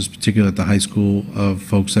resources, particularly at the high school, of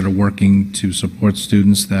folks that are working to support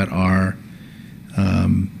students that are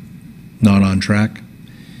not on track.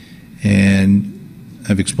 And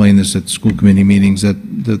I've explained this at school committee meetings, that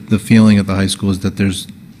the feeling at the high school is that there's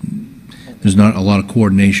not a lot of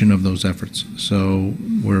coordination of those efforts. So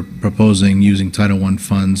we're proposing using Title I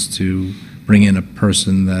funds to bring in a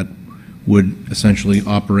person that would essentially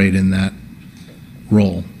operate in that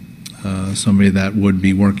role. Somebody that would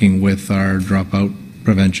be working with our dropout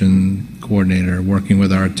prevention coordinator, working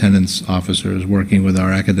with our attendance officers, working with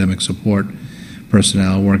our academic support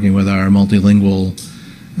personnel, working with our multilingual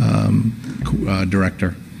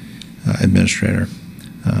director, administrator,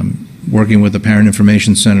 working with the Parent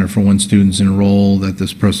Information Center for when students enroll, that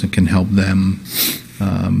this person can help them,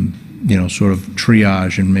 sort of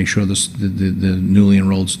triage and make sure the newly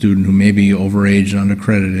enrolled student who may be overage and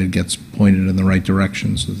undercredited gets pointed in the right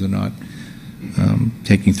direction, so they're not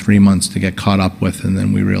taking 3 months to get caught up with, and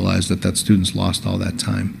then we realize that student's lost all that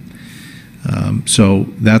time. So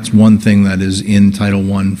that's one thing that is in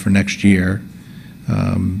Title I for next year,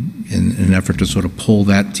 in an effort to sort of pull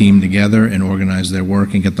that team together and organize their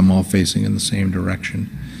work and get them all facing in the same direction.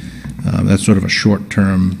 That's sort of a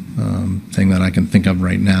short-term thing that I can think of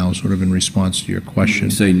right now, sort of in response to your question.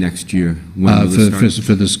 You say next year. When will this start?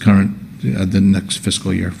 For this current, the next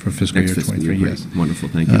fiscal year, for fiscal Next year fiscal 23, year, yes. right. Wonderful,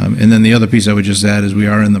 thank you. And then the other piece I would just add is we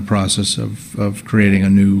are in the process of creating a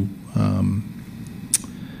new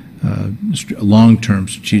long-term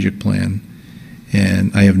strategic plan.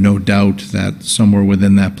 And I have no doubt that somewhere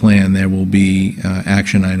within that plan there will be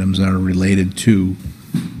action items that are related to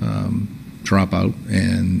dropout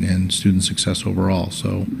and student success overall.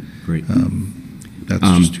 So Great. That's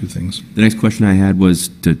just two things. The next question I had was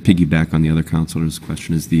to piggyback on the other councilor's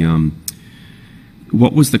question is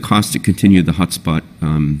what was the cost to continue the hotspot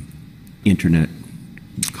internet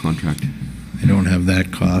contract? I don't have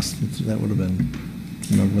that cost. That would have been,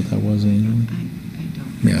 remember what that was, Angel?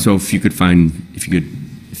 Yeah. So if you could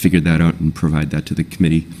figure that out and provide that to the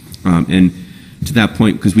committee. And to that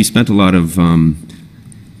point, because we spent a lot of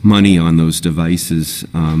money on those devices,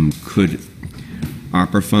 could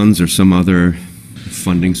ARPA funds or some other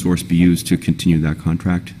funding source be used to continue that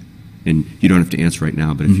contract? And you don't have to answer right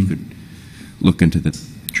now, but if you could look into that,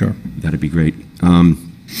 sure, that'd be great.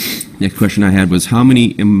 Next question I had was, how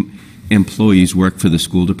many employees work for the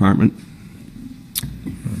school department?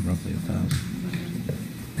 Roughly 1,000.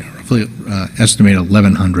 Yeah, roughly estimate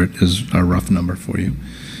 1,100 is our rough number for you.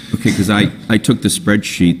 Okay, because I took the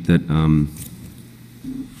spreadsheet that,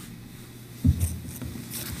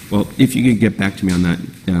 well, if you could get back to me on that,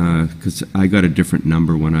 because I got a different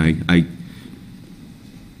number when I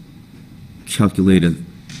calculated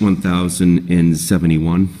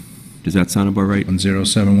 1,071. Does that sound about right?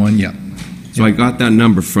 1071, yeah. So I got that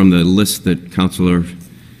number from the list that Council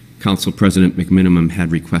President McMinimum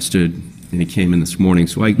had requested, and it came in this morning.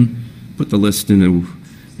 So I put the list into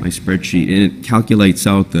my spreadsheet, and it calculates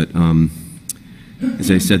out that, as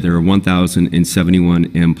I said, there are 1,071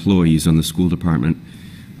 employees on the school department.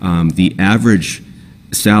 The average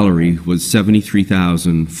salary was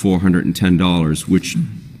 $73,410, which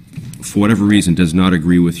for whatever reason, does not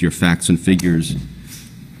agree with your facts and figures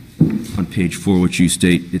on page 4, which you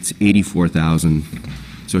state it's 84,000.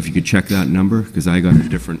 So if you could check that number, because I got a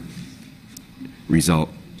different result.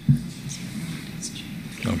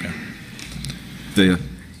 Okay. The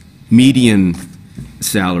median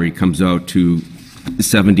salary comes out to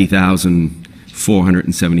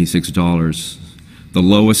 $70,476. The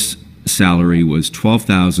lowest salary was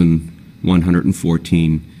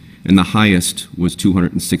 $12,114, and the highest was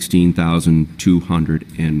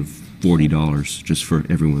 $216,240, just for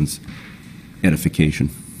everyone's edification.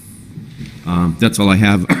 That's all I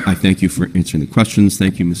have. I thank you for answering the questions.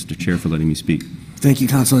 Thank you, Mr. Chair, for letting me speak. Thank you,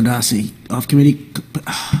 Councilor Darcy. Off committee,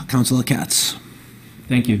 Councilor Katz.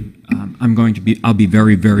 Thank you. I'll be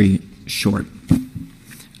very, very short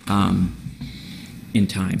in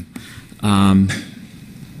time.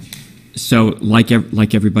 So like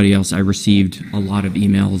everybody else, I received a lot of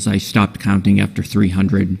emails. I stopped counting after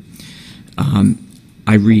 300.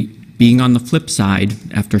 Being on the flip side,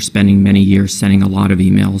 after spending many years sending a lot of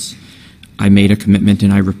emails, I made a commitment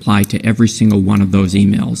and I replied to every single one of those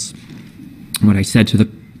emails. What I said to the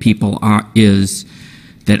people is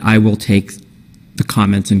that I will take the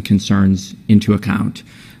comments and concerns into account.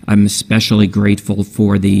 I'm especially grateful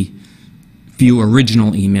for the few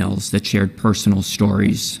original emails that shared personal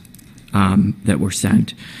stories that were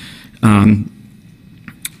sent.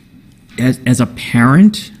 As a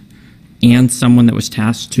parent and someone that was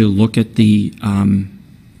tasked to look at the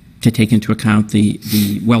to take into account the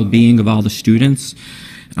well-being of all the students,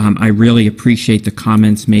 I really appreciate the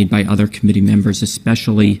comments made by other committee members,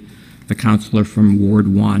 especially the counselor from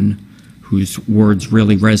Ward 1, whose words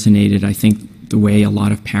really resonated, I think, the way a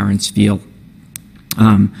lot of parents feel.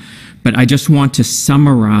 But I just want to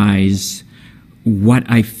summarize what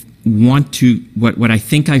I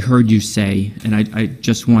think I heard you say, and I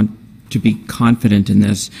just want to be confident in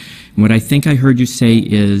this. And what I think I heard you say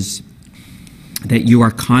is that you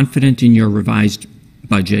are confident in your revised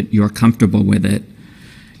budget, you're comfortable with it.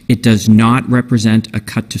 It does not represent a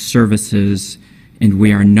cut to services, and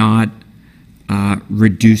we are not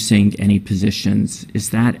reducing any positions. Is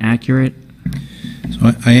that accurate?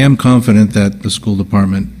 So I am confident that the school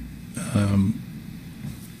department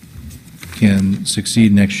can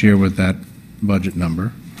succeed next year with that budget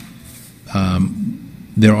number.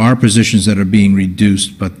 There are positions that are being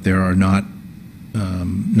reduced, but there are not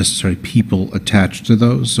necessarily people attached to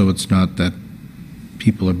those, so it's not that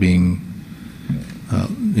people are being,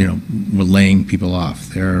 we're laying people off.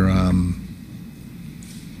 They're,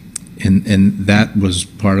 and that was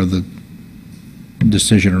part of the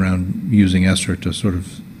decision around using ESSER to sort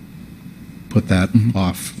of put that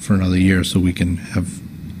off for another year so we can have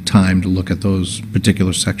time to look at those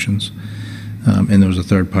particular sections. And there was a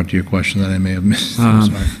third part to your question that I may have missed.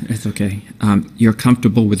 I'm sorry. It's okay. You're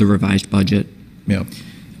comfortable with the revised budget. Yep.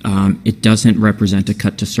 It doesn't represent a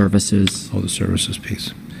cut to services. Oh, the services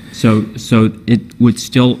piece. So it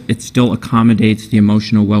still accommodates the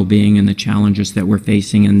emotional well-being and the challenges that we're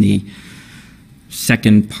facing in the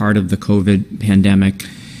second part of the COVID pandemic.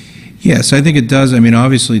 Yes, I think it does. I mean,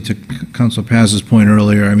 obviously, to Councilor Paz's point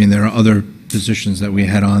earlier, I mean, there are other positions that we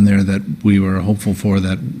had on there that we were hopeful for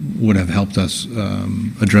that would have helped us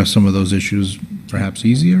address some of those issues perhaps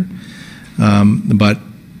easier. But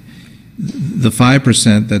the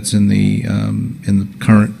 5% that's in the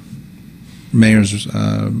current mayor's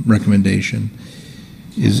recommendation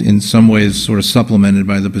is in some ways sort of supplemented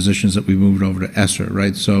by the positions that we moved over to ESSER,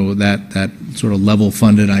 right? So that sort of level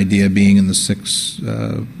funded idea being in the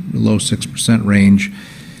low 6% range,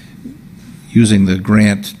 using the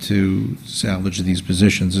grant to salvage these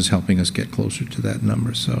positions is helping us get closer to that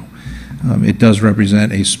number. So it does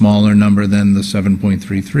represent a smaller number than the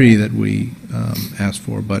 7.33 that we asked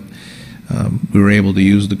for, but we were able to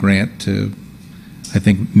use the grant to, I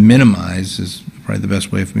think, minimize, is probably the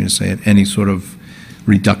best way for me to say it, any sort of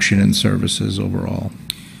reduction in services overall,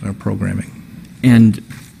 or programming. And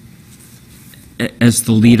as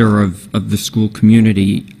the leader of the school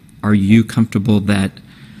community, are you comfortable that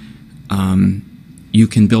you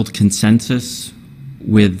can build consensus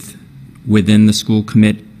within the school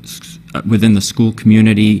community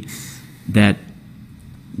that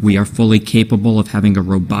we are fully capable of having a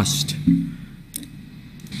robust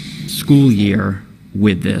school year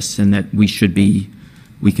with this, and that we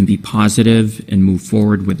can be positive and move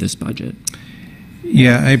forward with this budget?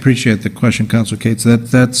 Yeah, I appreciate the question, Councilor Cates.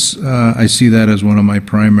 That's I see that as one of my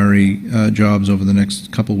primary jobs over the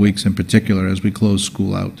next couple of weeks in particular as we close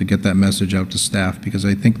school out, to get that message out to staff, because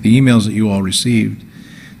I think the emails that you all received,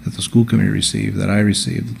 that the school committee received, that I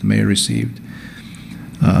received, that the mayor received,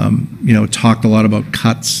 talked a lot about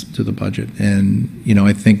cuts to the budget. And,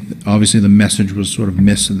 I think obviously the message was sort of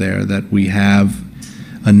missed there, that we have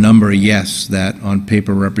a number, yes, that on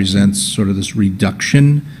paper represents sort of this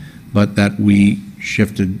reduction, but that we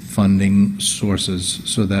shifted funding sources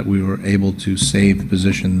so that we were able to save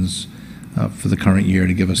positions for the current year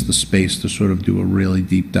to give us the space to sort of do a really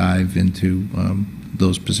deep dive into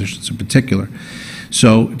those positions in particular.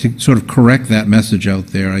 So to sort of correct that message out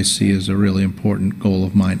there, I see as a really important goal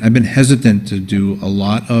of mine. I've been hesitant to do a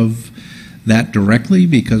lot of that directly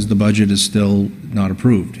because the budget is still not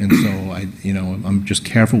approved. And so I'm just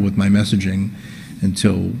careful with my messaging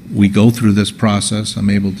until we go through this process. I'm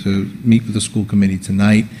able to meet with the school committee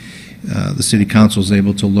tonight. The city council is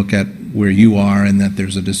able to look at where you are and that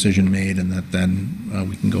there's a decision made, and that then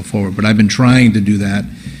we can go forward. But I've been trying to do that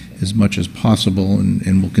as much as possible,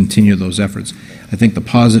 and we'll continue those efforts. I think the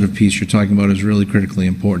positive piece you're talking about is really critically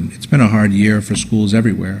important. It's been a hard year for schools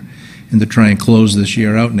everywhere, and to try and close this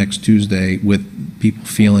year out next Tuesday with people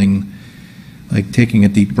feeling like taking a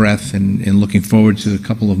deep breath and looking forward to a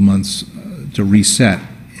couple of months to reset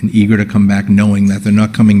and eager to come back, knowing that they're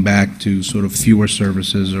not coming back to sort of fewer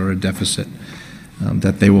services or a deficit,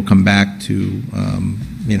 that they will come back to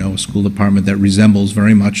a school department that resembles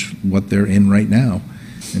very much what they're in right now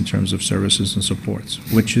in terms of services and supports,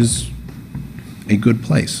 which is a good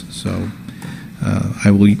place. So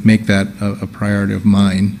I will make that a priority of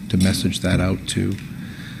mine to message that out to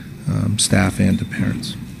staff and to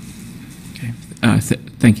parents. Okay.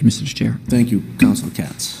 Thank you, Mr. Chair. Thank you, Councilor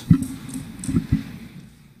Katz.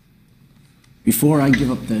 Before I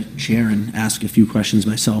give up the chair and ask a few questions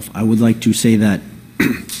myself, I would like to say that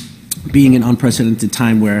being an unprecedented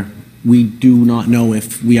time where we do not know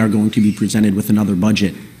if we are going to be presented with another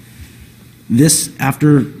budget,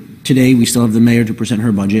 after today, we still have the mayor to present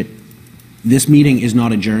her budget. This meeting is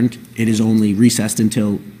not adjourned. It is only recessed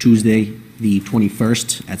until Tuesday, the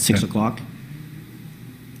 21st at 6 o'clock.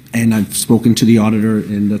 And I've spoken to the auditor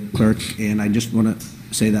and the clerk, and I just want to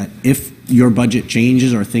say that if your budget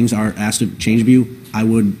changes or things are asked to change of you, I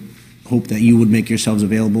would hope that you would make yourselves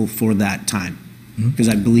available for that time, because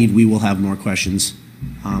I believe we will have more questions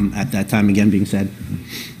at that time. Again, being said,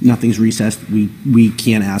 nothing's recessed. We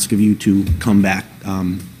can't ask of you to come back.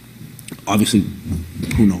 Obviously,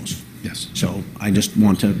 who knows? Yes. So I just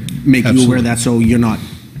want to make you aware of that, so you're not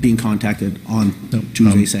being contacted on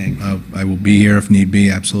Tuesday saying. I will be here if need be,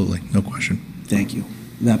 absolutely, no question. Thank you.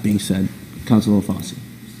 That being said, Councilor Fossey.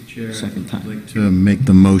 Mr. Chair, second time. I'd like to make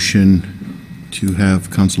the motion to have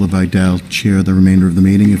Councilor Vidal chair the remainder of the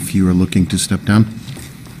meeting if you are looking to step down.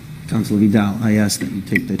 Councilor Vidal, I ask that you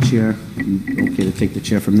take the chair. You okay to take the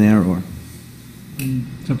chair from there, or?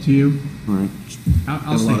 It's up to you. All right.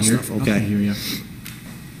 I'll stay here. Okay. I'll stay here, yeah.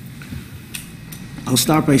 I'll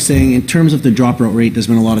start by saying, in terms of the dropout rate, there's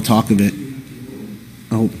been a lot of talk of it.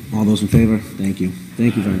 Oh, all those in favor? Thank you.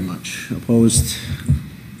 Thank you very much. Opposed?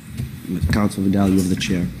 Councilor Vidal, you have the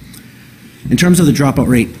chair. In terms of the dropout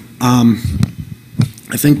rate,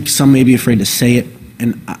 I think some may be afraid to say it,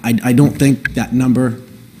 and I don't think that number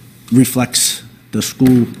reflects the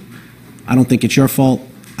school. I don't think it's your fault.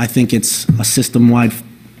 I think it's a system-wide,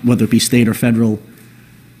 whether it be state or federal.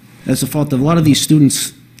 That's the fault of a lot of these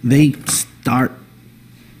students. They start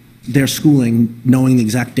their schooling knowing the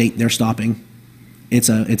exact date they're stopping. It's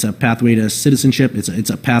a pathway to citizenship. It's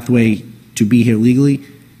a pathway to be here legally,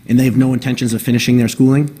 and they have no intentions of finishing their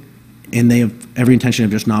schooling, and they have every intention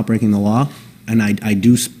of just not breaking the law. And I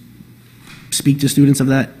do speak to students of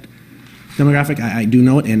that demographic. I do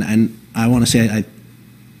know it, and I want to say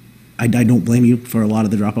I don't blame you for a lot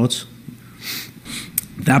of the dropouts.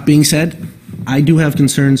 That being said, I do have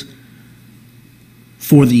concerns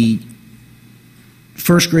for the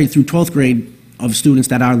first grade through 12th grade of students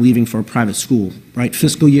that are leaving for a private school, right?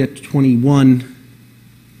 Fiscal year 21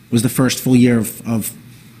 was the first full year of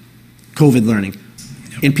COVID learning,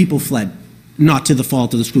 and people fled, not to the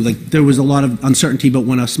fault of the school. Like, there was a lot of uncertainty, but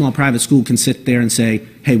when a small private school can sit there and say,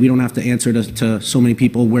 hey, we don't have to answer to so many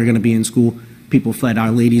people, we're going to be in school, people fled.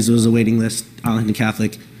 Our Ladies was a waiting list, Arlington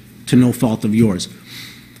Catholic, to no fault of yours.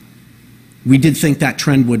 We did think that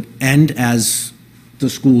trend would end as the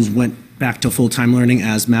schools went back to full-time learning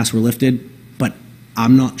as masks were lifted, but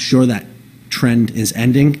I'm not sure that trend is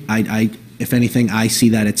ending. If anything, I see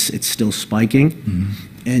that it's still spiking,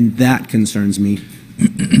 and that concerns me.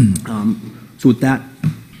 So with that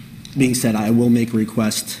being said, I will make a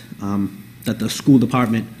request that the school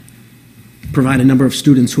department provide a number of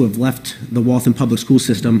students who have left the Waltham public school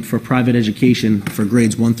system for private education for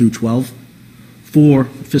grades 1 through 12 for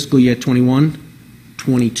fiscal year 21,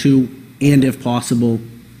 22, and if possible,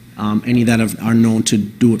 any that are known to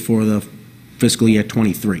do it for the fiscal year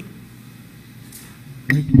 '23.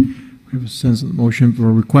 We have a sense of the motion for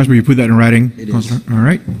a request. Will you put that in writing? It is. Counselor? All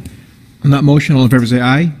right. On that motion, all in favor say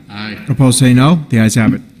aye. Aye. Opposed say no. The ayes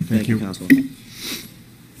have it. Thank you. Council.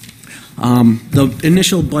 The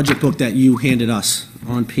initial budget book that you handed us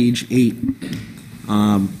on page 8,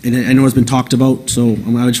 and I know it's been talked about, so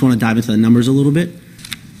I just want to dive into the numbers a little bit.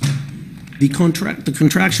 The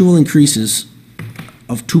contractual increases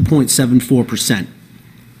of 2.74%,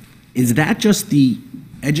 is that just the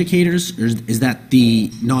educators, or is that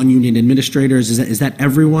the non-union administrators? Is that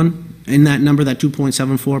everyone in that number, that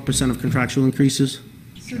 2.74% of contractual increases?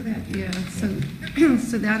 So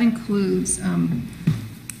that includes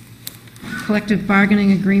collective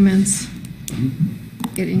bargaining agreements.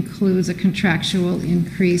 It includes a contractual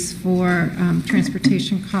increase for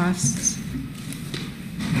transportation costs.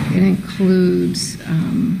 It includes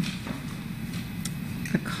an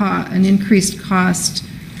increased cost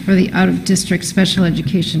for the out-of-district special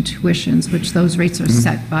education tuitions, which those rates are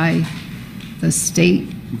set by the state.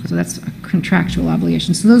 So that's a contractual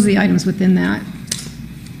obligation. So those are the items within that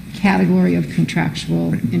category of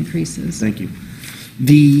contractual increases. Thank you.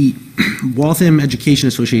 The Waltham Education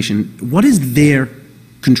Association, what is their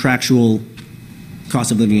contractual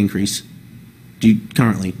cost of living increase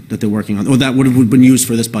currently that they're working on, or that would have been used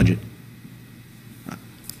for this budget?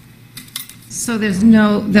 So there's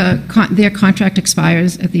no, their contract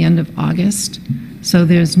expires at the end of August, so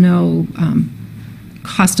there's no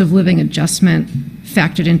cost of living adjustment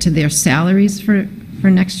factored into their salaries for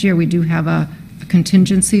next year. We do have a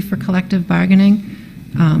contingency for collective bargaining,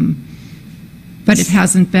 but it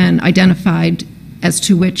hasn't been identified as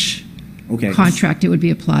to which contract it would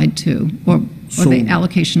be applied to, or the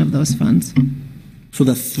allocation of those funds. So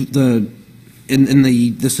this has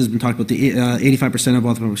been talked about, the 85% of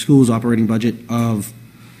Waltham Public Schools operating budget of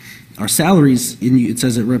our salaries, it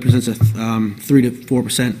says it represents a 3 to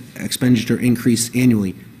 4% expenditure increase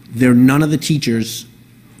annually. None of the teachers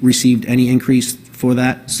received any increase for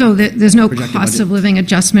that? So there's no cost of living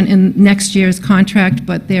adjustment in next year's contract,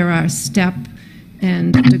 but there are step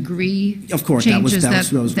and degree changes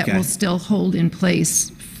that will still hold in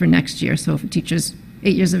place for next year. So if a teacher's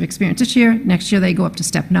 8 years of experience this year, next year they go up to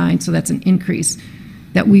step 9, so that's an increase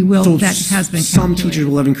that we will, that has been calculated. Some teachers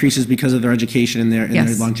will have increases because of their education and their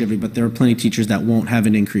longevity, but there are plenty of teachers that won't have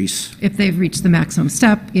an increase. If they've reached the maximum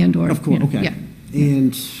step and or. Of course, okay. Yeah.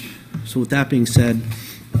 And so with that being said,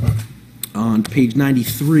 on page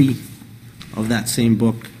 93 of that same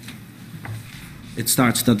book, it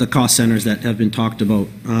starts the cost centers that have been talked about.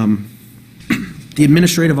 The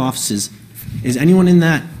administrative offices, is anyone in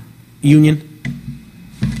that union?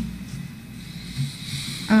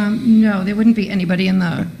 No, there wouldn't be anybody in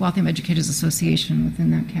the Waltham Educators Association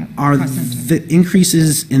within that cost center. The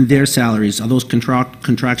increases in their salaries, are those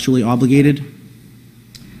contractually obligated?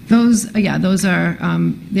 Those are,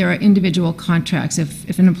 there are individual contracts.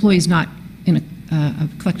 If an employee is not in a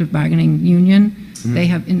collective bargaining union, they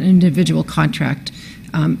have an individual contract.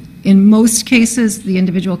 In most cases, the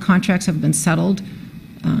individual contracts have been settled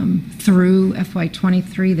through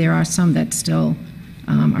FY23. There are some that still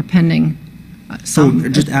are pending some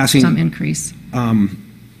increase.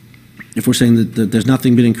 If we're saying that there's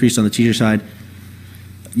nothing been increased on the teacher side,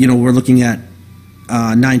 we're looking at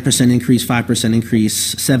 9% increase, 5%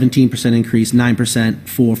 increase, 17% increase, 9%,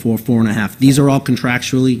 4.5%. These are all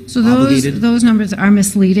contractually obligated? So those numbers are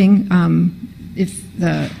misleading. If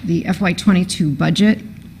the FY22 budget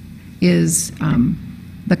is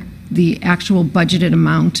the actual budgeted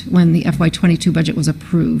amount when the FY22 budget was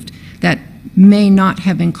approved, that may not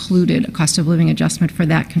have included a cost of living adjustment for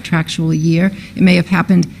that contractual year. It may have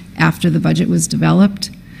happened after the budget was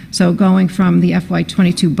developed. So going from the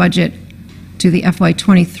FY22 budget to the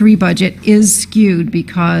FY23 budget is skewed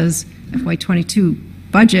because FY22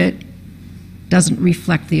 budget doesn't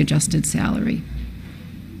reflect the adjusted salary.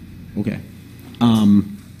 Okay.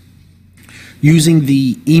 Using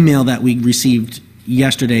the email that we received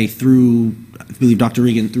yesterday through, I believe, Dr.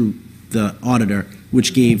 Reagan, through the auditor,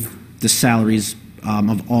 which gave the salaries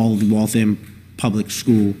of all the Waltham public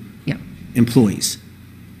school employees.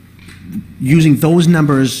 Using those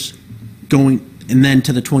numbers going and then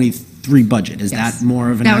to the 23 budget, is that more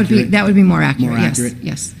of an accurate? That would be more accurate,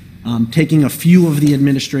 yes. Taking a few of the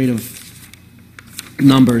administrative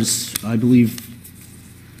numbers, I believe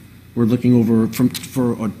we're looking over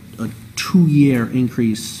for a 2-year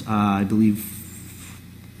increase. I believe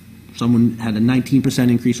someone had a 19%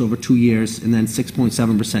 increase over 2 years, and then 6.7%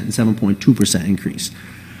 and 7.2% increase.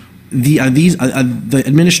 The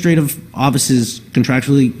administrative offices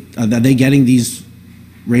contractually, are they getting these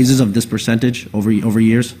raises of this percentage over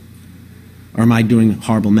years? Or am I doing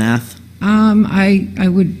horrible math? I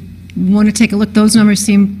would want to take a look. Those numbers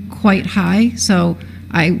seem quite high, so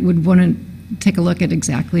I would want to take a look at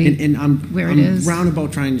exactly where it is. I'm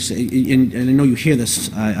roundabout trying to say, and I know you hear this,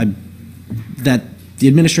 that the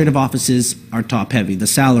administrative offices are top-heavy. The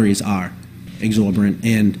salaries are exorbitant,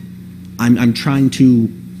 and I'm trying to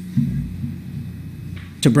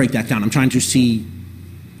break that down. I'm trying to see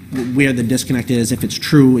where the disconnect is. If it's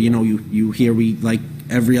true, you know, you hear like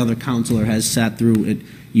every other counselor has sat through it.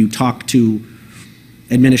 You talk to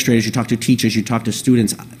administrators, you talk to teachers, you talk to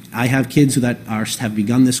students. I have kids have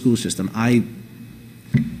begun this school system. I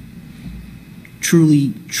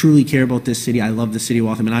truly care about this city. I love the city of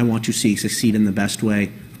Waltham, and I want to see it succeed in the best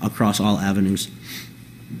way across all avenues.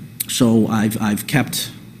 So I've kept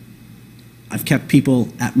people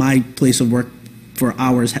at my place of work for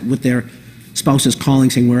hours with their spouses calling,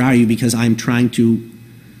 saying, "Where are you?" Because I'm trying to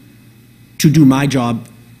do my job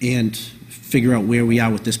and figure out where we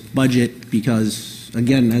are with this budget. Because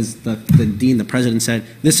again, as the dean, the president said,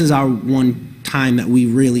 this is our one time that we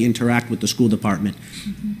really interact with the school department.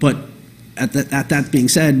 Mm-hmm. But at that being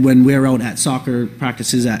said, when we're out at soccer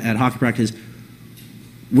practices, at hockey practice,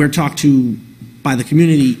 we're talked to by the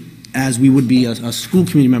community as we would be a school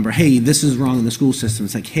community member. Hey, this is wrong in the school system.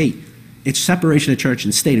 It's like, hey, it's separation of church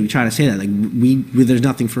and state. We try to say that. Like, there's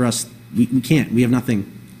nothing for us. We can't. We have nothing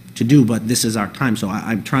to do, but this is our time. So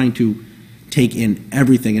I'm trying to take in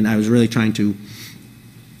everything, and I was really trying to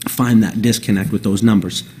find that disconnect with those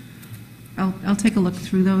numbers. I'll take a look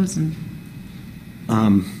through those and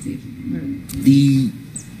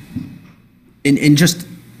just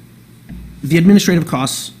the administrative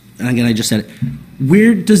costs. And again, I just said it.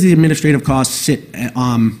 Where does the administrative costs sit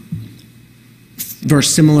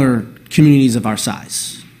versus similar communities of our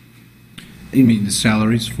size? You mean the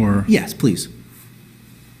salaries for? Yes, please.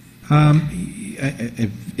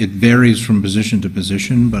 It varies from position to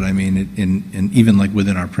position, but I mean, and even like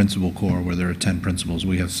within our principal corps, where there are 10 principals,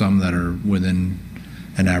 we have some that are within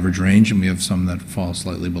an average range, and we have some that fall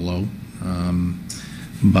slightly below.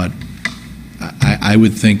 But I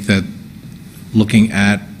would think that looking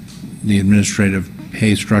at the administrative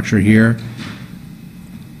pay structure here,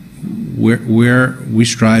 we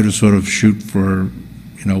strive to sort of shoot for,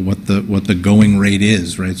 you know, what the going rate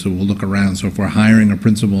is, right? So we'll look around. So if we're hiring a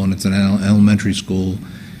principal and it's an elementary school,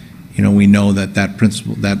 you know, we know that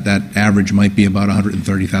principal, that average might be about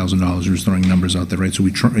 $130,000. We're just throwing numbers out there, right? So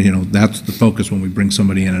we try, you know, that's the focus when we bring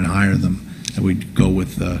somebody in and hire them, and we go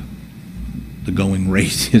with the going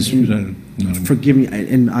rate. Is forgive me,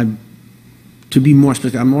 and to be more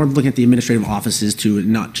specific, I'm more looking at the administrative offices too,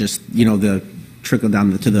 not just, you know, the trickle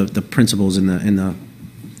down to the principals and the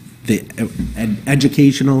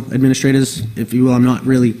educational administrators, if you will. I'm not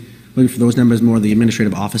really looking for those numbers, more the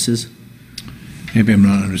administrative offices. Maybe I'm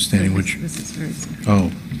not understanding which. This is very simple.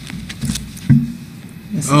 Oh.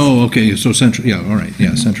 Oh, okay, so central, yeah, all right,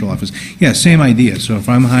 yeah, central office. Yeah, same idea. So if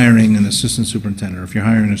I'm hiring an assistant superintendent, or if you're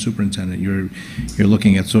hiring a superintendent, you're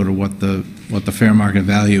looking at sort of what the fair market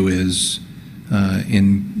value is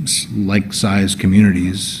in like-sized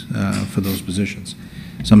communities for those positions.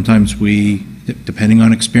 Sometimes depending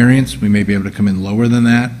on experience, we may be able to come in lower than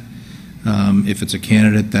that. If it's a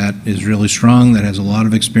candidate that is really strong, that has a lot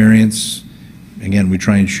of experience, again, we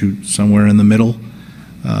try and shoot somewhere in the middle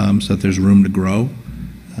so that there's room to grow.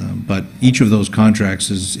 But each of those contracts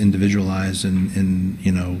is individualized and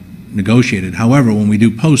you know, negotiated. However, when we do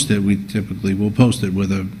post it, we typically will post it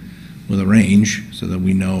with a range so that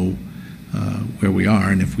we know where we are,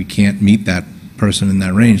 and if we can't meet that person in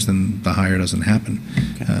that range, then the hire doesn't happen.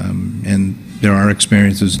 Okay. And there are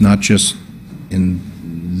experiences not just in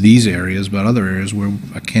these areas, but other areas where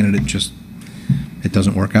a candidate just, it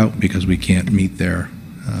doesn't work out because we can't meet their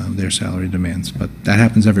salary demands. But that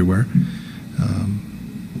happens everywhere.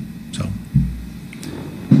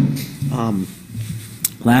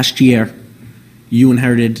 Last year, you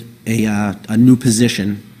inherited a new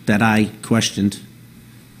position that I questioned,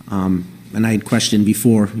 and I had questioned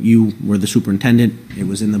before. You were the superintendent. It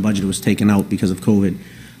was in the budget. It was taken out because of COVID.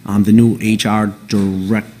 The new HR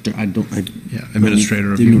director,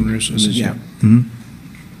 administrator of human resources. Yeah. Mm-hmm.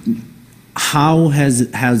 How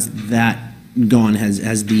has that gone?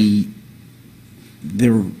 Has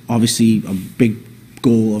there obviously a big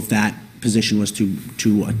goal of that position was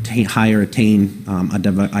to attain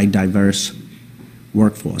a diverse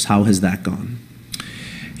workforce. How has that gone?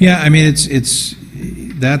 Yeah, I mean, it's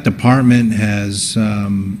that department has, you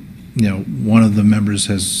know, one of the members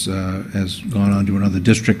has gone on to another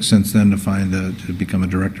district since then to become a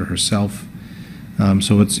director herself.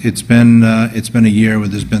 So it's been a year where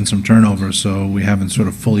there's been some turnover. So we haven't sort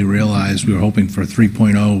of fully realized. We were hoping for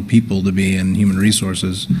 3.0 people to be in human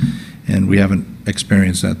resources, and we haven't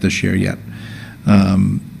experienced that this year yet.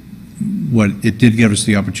 What it did give us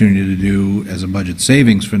the opportunity to do as a budget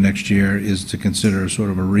savings for next year is to consider sort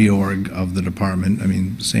of a reorg of the department. I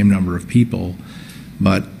mean, same number of people,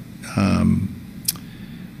 but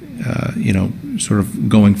sort of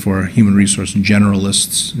going for human resource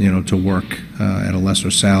generalists, to work at a lesser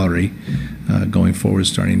salary going forward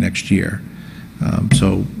starting next year.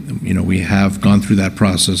 So, we have gone through that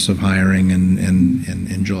process of hiring,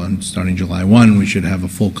 and starting July 1, we should have a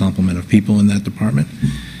full complement of people in that department.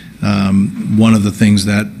 One of the things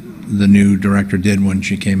that the new director did when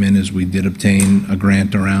she came in is we did obtain a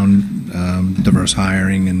grant around diverse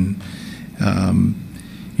hiring, and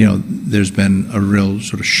there's been a real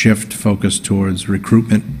sort of shift focused towards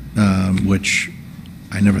recruitment, which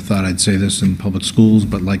I never thought I'd say this in public schools,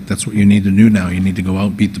 but that's what you need to do now. You need to go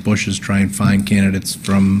out, beat the bushes, try and find candidates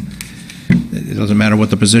from, it doesn't matter what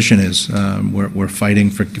the position is. We're fighting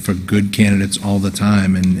for good candidates all the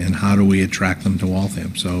time, and how do we attract them to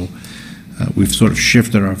Waltham? So we've sort of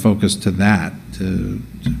shifted our focus to that, to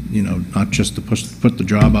not just to put the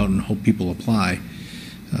job out and hope people apply,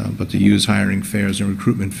 but to use hiring fairs and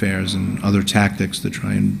recruitment fairs and other tactics to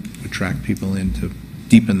try and attract people in to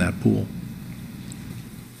deepen that pool.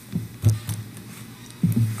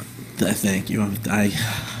 Thank you. I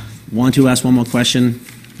want to ask one more question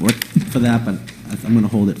for that, but I'm going to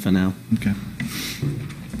hold it for now. Okay.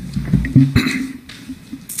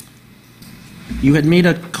 You had made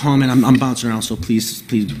a comment. I'm bouncing around, so please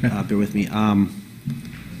bear with me.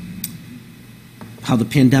 How the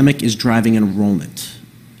pandemic is driving enrollment.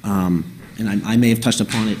 And I may have touched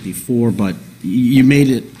upon it before, but you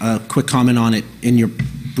made a quick comment on it in your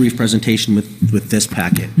brief presentation with this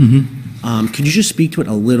packet. Mm-hmm. Could you just speak to it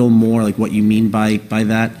a little more, like what you mean by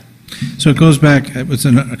that? So it goes back, it's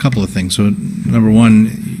a couple of things. So number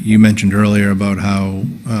one, you mentioned earlier about how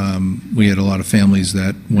we had a lot of families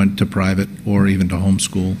that went to private or even to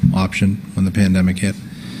homeschool option when the pandemic hit.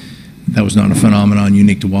 That was not a phenomenon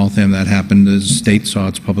unique to Waltham. That happened as the state saw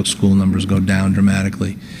its public school numbers go down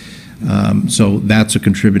dramatically. So that's a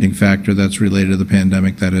contributing factor that's related to the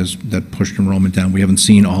pandemic that pushed enrollment down. We haven't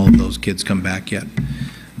seen all of those kids come back yet.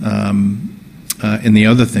 And the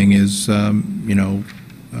other thing is, the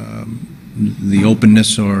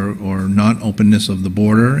openness or not openness of the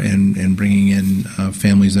border and bringing in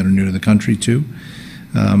families that are new to the country too.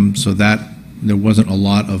 So that there wasn't a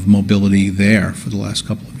lot of mobility there for the last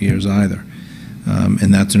couple of years either.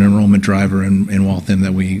 And that's an enrollment driver in Waltham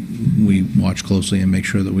that we watch closely and make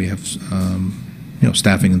sure that we have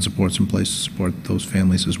staffing and supports in place to support those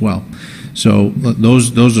families as well. So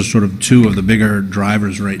those are sort of two of the bigger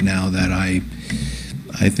drivers right now that I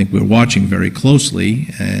think we're watching very closely.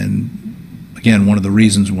 And again, one of the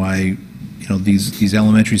reasons why these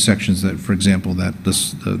elementary sections that, for example, that the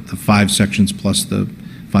 5 sections plus the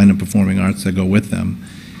fine and performing arts that go with them,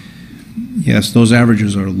 yes, those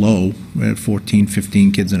averages are low. We're at 14,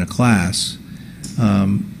 15 kids in a class.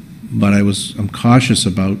 But I'm cautious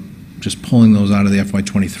about just pulling those out of the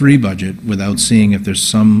FY23 budget without seeing if there's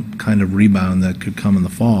some kind of rebound that could come in the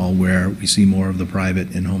fall where we see more of the private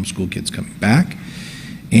and homeschool kids coming back,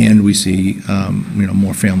 and we see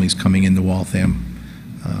more families coming into Waltham,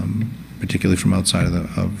 particularly from outside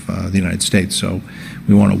of the United States. So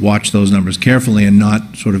we want to watch those numbers carefully and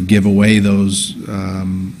not sort of give away those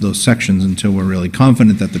sections until we're really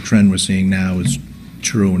confident that the trend we're seeing now is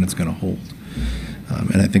true and it's going to hold.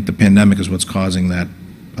 And I think the pandemic is what's causing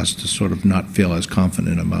us to sort of not feel as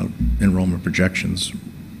confident about enrollment projections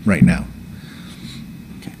right now.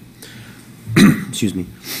 Okay. Excuse me.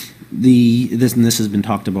 This has been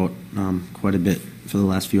talked about quite a bit for the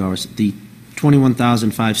last few hours. The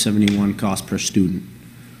 $21,571 cost per student.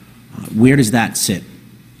 Where does that sit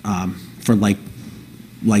for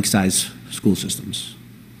like-size school systems?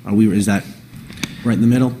 Is that right in the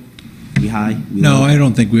middle? We high? No, I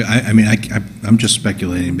don't think I'm just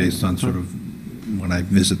speculating based on sort of when I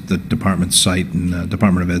visit the department's site and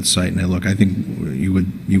Department of Ed's site, and I look. I think you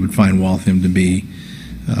would find Waltham to be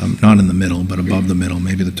not in the middle, but above the middle,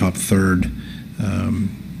 maybe the top third.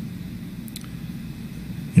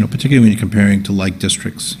 Particularly when you're comparing to like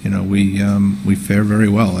districts, we fare very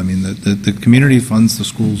well. I mean, the community funds the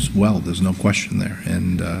schools well. There's no question there,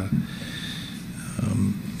 and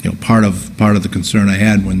part of the concern I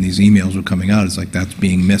had when these emails were coming out is like that's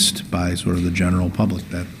being missed by sort of the general public.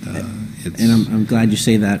 And I'm glad you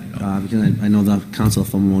say that because I know the council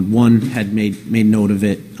from Ward 1 had made note of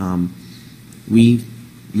it.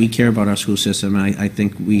 We care about our school system, and I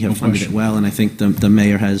think we have funded it well, and I think the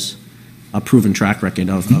mayor has a proven track record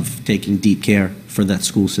of taking deep care for that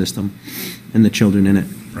school system and the children in it.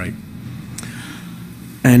 Right.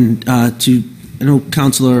 And I know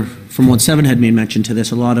Councilor from Ward 7 had made mention to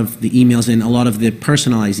this, a lot of the emails and a lot of the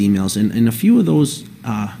personalized emails, and a few of those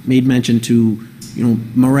made mention to,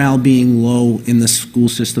 morale being low in the school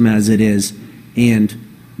system as it is, and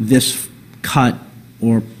this cut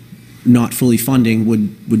or not fully funding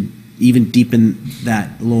would even deepen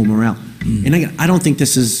that low morale. And I don't think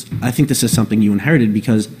this is, I think this is something you inherited,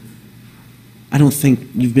 because I don't think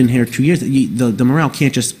you've been here 2 years. The morale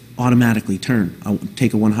can't just automatically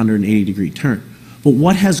take a 180-degree turn. But do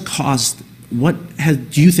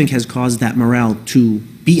you think has caused that morale to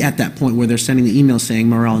be at that point where they're sending the email saying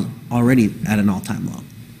morale already at an all-time low?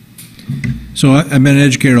 So I've been an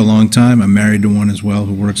educator a long time. I'm married to one as well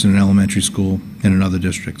who works in an elementary school in another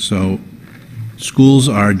district. So schools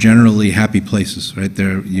are generally happy places, right?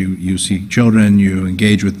 There, you see children, you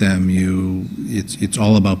engage with them, it's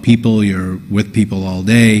all about people. You're with people all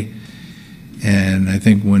day, and I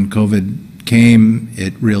think when COVID came,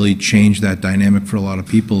 it really changed that dynamic for a lot of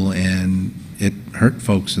people, and it hurt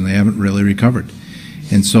folks, and they haven't really recovered.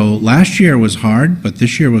 And so last year was hard, but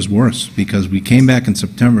this year was worse, because we came back in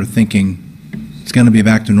September thinking it's going to be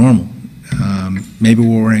back to normal. Maybe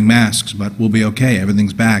we're wearing masks, but we'll be okay.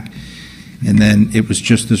 Everything's back. And then it was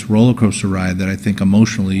just this roller coaster ride that I think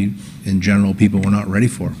emotionally, in general, people were not ready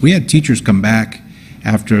for. We had teachers come back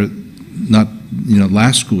after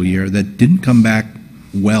last school year that didn't come back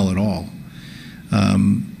well at all.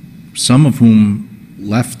 Some of whom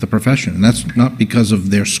left the profession, and that's not because of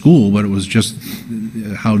their school, but it was just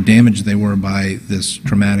how damaged they were by this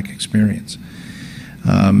traumatic experience.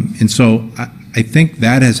 And so I think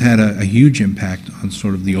that has had a huge impact on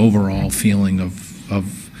sort of the overall feeling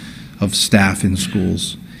of staff in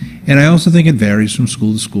schools. And I also think it varies from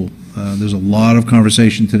school to school. There's a lot of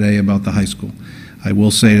conversation today about the high school. I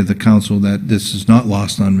will say to the council that this is not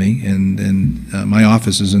lost on me, and my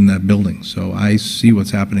office is in that building, so I see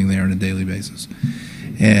what's happening there on a daily basis.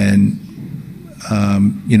 And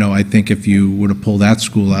I think if you were to pull that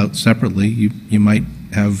school out separately, you might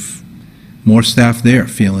have more staff there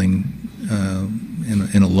feeling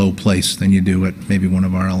in a low place than you do at maybe one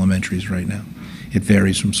of our elementaries right now. It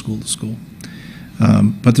varies from school to school.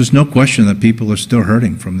 But there's no question that people are still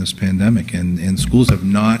hurting from this pandemic, and schools have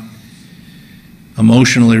not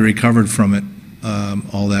emotionally recovered from it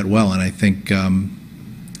all that well. And I think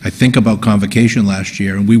about convocation last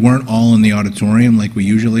year, and we weren't all in the auditorium like we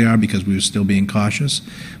usually are because we were still being cautious,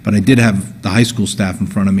 but I did have the high school staff in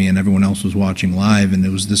front of me and everyone else was watching live, and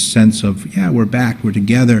there was this sense of, yeah, we're back, we're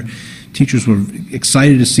together. Teachers were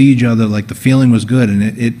excited to see each other, like the feeling was good, and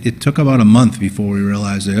it took about a month before we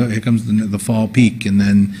realized that, oh, here comes the fall peak, and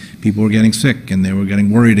then people were getting sick and they were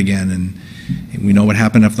getting worried again, and we know what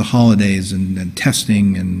happened after the holidays and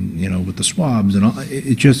testing and with the swabs and all.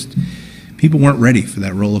 It just, people weren't ready for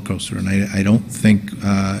that roller coaster, and I don't think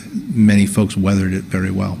many folks weathered it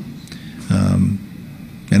very well. And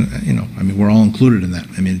we're all included in that.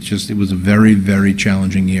 It was a very, very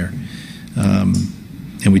challenging year.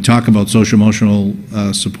 And we talk about social emotional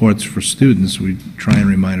supports for students. We try and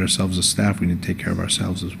remind ourselves as staff we need to take care of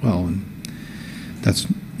ourselves as well, and that's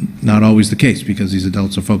not always the case because these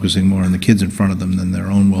adults are focusing more on the kids in front of them than their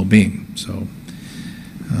own well-being. So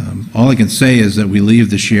all I can say is that we leave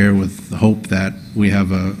this year with the hope that we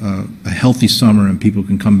have a healthy summer and people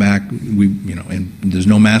can come back. And there's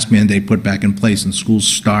no mask mandate put back in place, and schools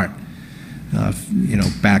start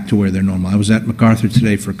back to where they're normal. I was at MacArthur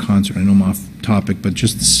today for a concert. I know I'm off topic, but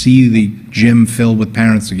just to see the gym filled with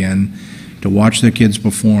parents again, to watch their kids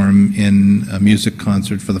perform in a music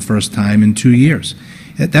concert for the first time in 2 years.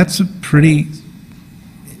 That's a pretty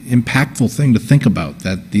impactful thing to think about,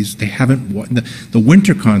 that they haven't, the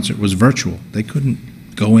winter concert was virtual. They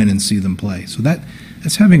couldn't go in and see them play. So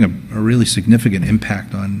that's having a really significant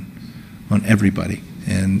impact on everybody.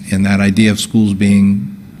 And that idea of schools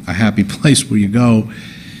being a happy place where you go,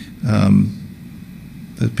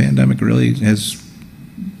 the pandemic really has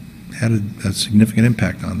had a significant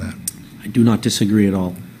impact on that. I do not disagree at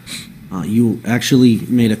all. You actually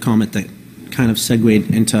made a comment that kind of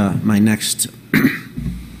segued into my next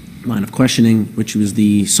line of questioning, which was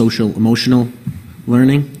the social emotional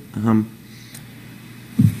learning.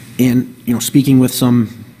 And speaking with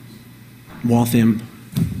some Waltham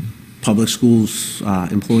public schools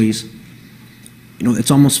employees,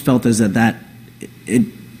 it's almost felt as that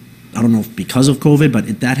I don't know if because of COVID,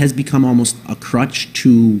 but that has become almost a crutch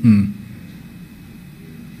to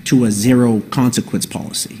a zero consequence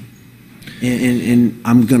policy. And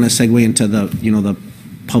I'm going to segue into the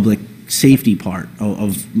public safety part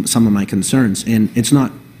of some of my concerns. And it's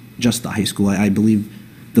not just the high school. I believe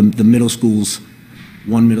the middle schools,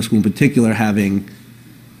 one middle school in particular,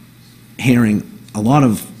 hearing a lot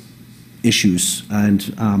of issues,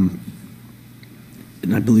 and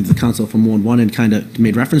I believe the council from Ward 1 had kind of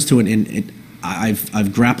made reference to it, and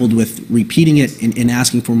I've grappled with repeating it and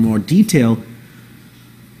asking for more detail.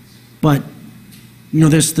 But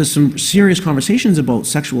there's some serious conversations about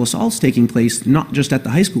sexual assaults taking place, not just at the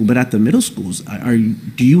high school, but at the middle schools.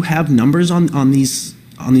 Do you have numbers on these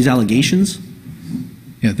allegations?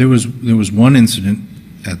 Yeah, there was one incident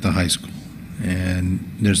at the high school, and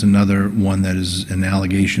there's another one that is an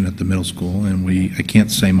allegation at the middle school, and I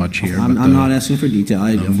can't say much here. I'm not asking for detail.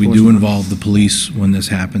 We do involve the police when this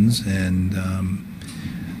happens, and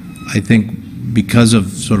I think because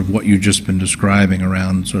of sort of what you've just been describing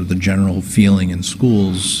around sort of the general feeling in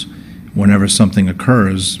schools, whenever something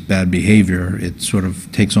occurs, bad behavior, it sort of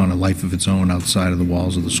takes on a life of its own outside of the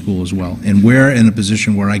walls of the school as well. And we're in a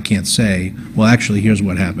position where I can't say, well, actually, here's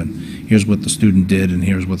what happened. Here's what the student did, and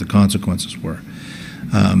here's what the consequences were.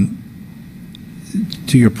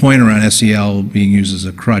 To your point around SEL being used as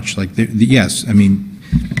a crutch, yes, I mean,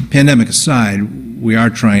 pandemic aside, we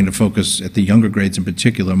are trying to focus at the younger grades in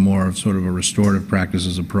particular more of sort of a restorative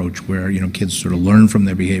practices approach where, kids sort of learn from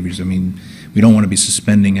their behaviors. I mean, we don't want to be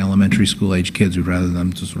suspending elementary school age kids. We'd rather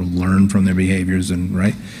them to sort of learn from their behaviors, and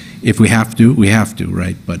right, if we have to, we have to,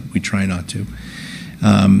 right, but we try not to.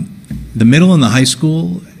 The middle and the high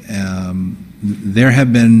school, there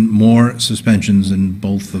have been more suspensions in at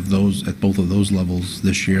both of those levels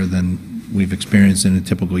this year than we've experienced in a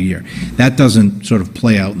typical year. That doesn't sort of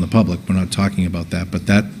play out in the public. We're not talking about that, but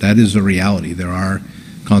that is a reality. There are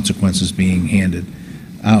consequences being handed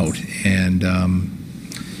out, and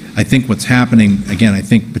I think what's happening, again, I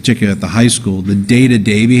think particularly at the high school, the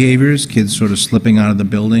day-to-day behaviors, kids sort of slipping out of the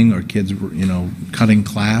building or kids, cutting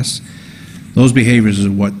class, those behaviors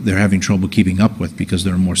are what they're having trouble keeping up with because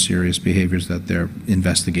there are more serious behaviors that they're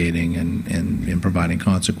investigating and providing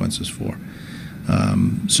consequences for.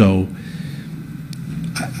 So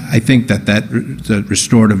I think the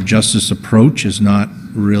restorative justice approach is not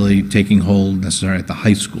really taking hold necessarily at the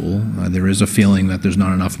high school. There is a feeling that there's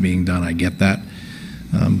not enough being done. I get that.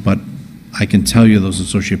 But I can tell you those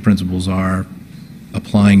associate principals are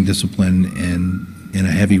applying discipline in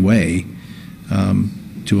a heavy way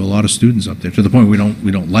to a lot of students up there, to the point we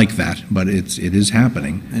don't like that, but it is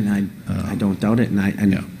happening. And I don't doubt it. And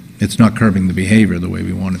it's not curbing the behavior the way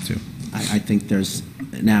we want it to. I think there's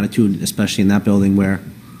an attitude, especially in that building, where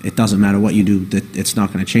it doesn't matter what you do, that it's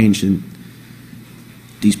not going to change. And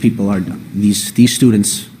these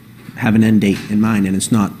students have an end date in mind, and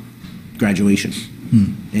it's not graduation.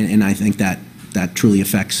 And I think that truly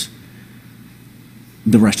affects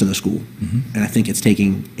the rest of the school. And I think it's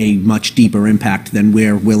taking a much deeper impact than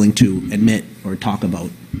we're willing to admit or talk about.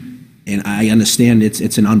 And I understand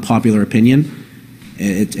it's an unpopular opinion.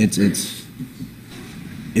 It's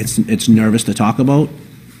nervous to talk about,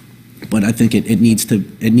 but I think it needs to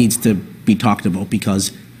be talked about,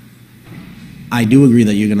 because I do agree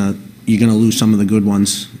that you're gonna lose some of the good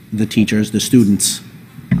ones, the teachers, the students,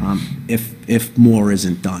 if more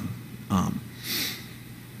isn't done.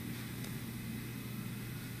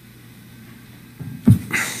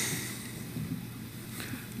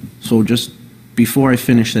 So just before I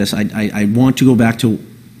finish this, I want to go back to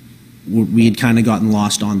what we had kind of gotten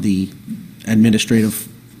lost on, the administrative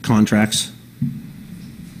contracts.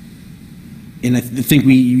 And I think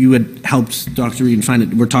you had helped Dr. Reagan find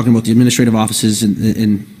it. We're talking about the administrative offices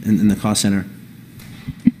in the cost center.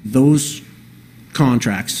 Those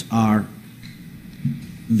contracts are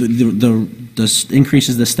the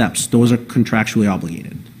increases, the steps, those are contractually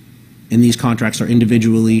obligated. And these contracts are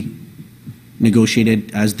individually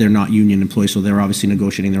negotiated, as they're not union employees, so they're obviously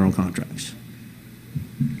negotiating their own contracts.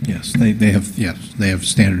 Yes, they have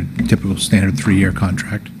typical standard 3-year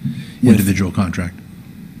contract, individual contract.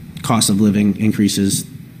 Cost of living increases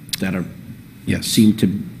that are seem to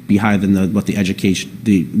be higher than what the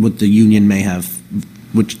union may have,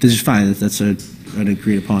 which this is fine. That's an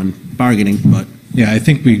agreed upon bargaining, but yeah, I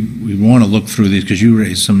think we want to look through these, because you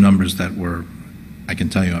raised some numbers that were, I can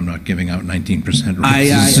tell you, I'm not giving out 19%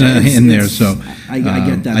 raises in there. So I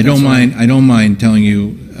get that. I don't mind telling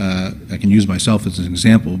you. I can use myself as an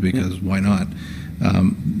example, because why not?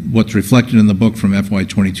 What's reflected in the book from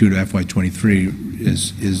FY22 to FY23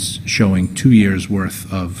 is showing 2 years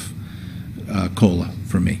worth of COLA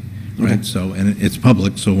for me, right? Okay. So, and it's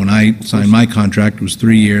public. So when I signed my contract, it was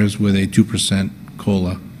 3 years with a 2%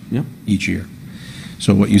 COLA each year.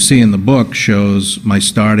 So what you see in the book shows my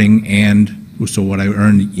starting so what I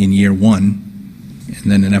earned in year 1,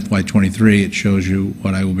 and then in FY23 it shows you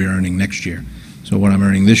what I will be earning next year. So what I'm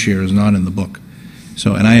earning this year is not in the book.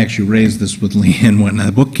 So, and I actually raised this with Leanne when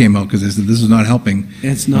the book came out, because I said, this is not helping.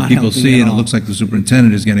 It's not People helping see, at and it all. looks like the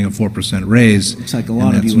superintendent is getting a 4% raise. Looks like a and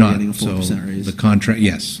lot of that's you are not. getting a So 4% raise. the contract,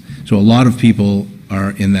 yes. So a lot of people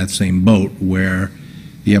are in that same boat where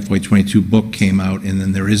the FY22 book came out, and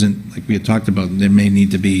then there isn't, like we had talked about, there may need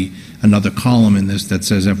to be another column in this that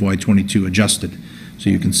says FY22 adjusted. So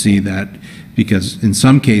you can see that, because in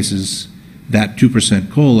some cases, that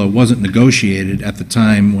 2% COLA wasn't negotiated at the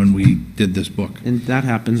time when we did this book. And that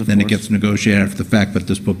happens, of Then it course. gets negotiated after the fact, but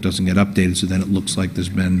this book doesn't get updated, so then it looks like there's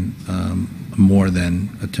been more than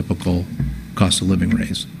a typical cost of living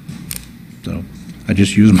raise. So I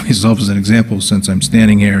just use myself as an example, since I'm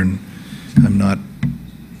standing here and I'm not.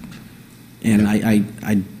 And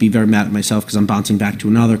I'd be very mad at myself because I'm bouncing back to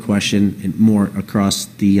another question, and more across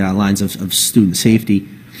the lines of student safety.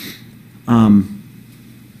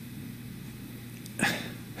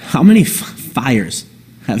 How many fires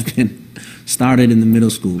have been started in the middle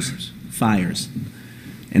schools? Fires.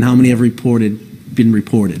 And how many have been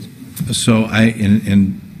reported? So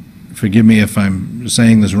and forgive me if I'm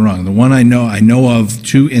saying this wrong. The one I know of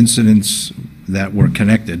 2 incidents that were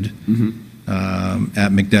connected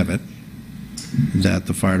at McDevitt that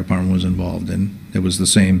the fire department was involved in. It was the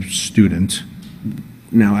same student.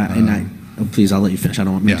 Now, please, I'll let you finish. I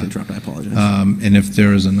don't want me to interrupt. I apologize. And if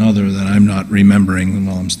there is another that I'm not remembering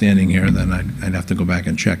while I'm standing here, then I'd have to go back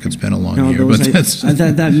and check. It's been a long year. Those But that's,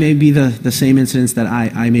 that may be the same incidents that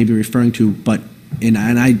I may be referring to, but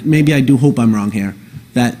maybe I do hope I'm wrong here,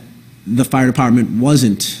 that the fire department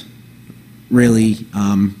wasn't really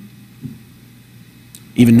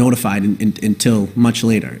even notified until much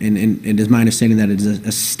later. And it is my understanding that it is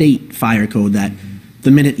a state fire code that the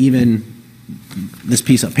minute even this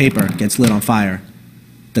piece of paper gets lit on fire,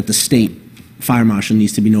 that the state fire marshal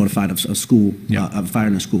needs to be notified of school, of fire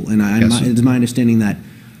in a school. And Yes. it's my understanding that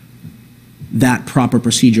that proper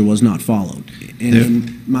procedure was not followed. And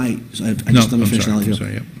let me finish. and I'll let you go.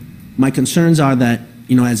 Sorry, My concerns are that,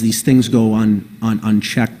 as these things go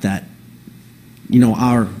unchecked, that,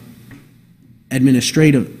 our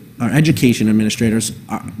education administrators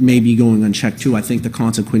may be going unchecked too. I think the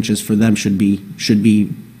consequences for them should be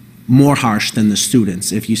more harsh than the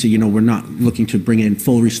students. If you say, we're not looking to bring in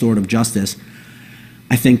full restorative justice,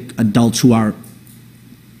 I think adults who are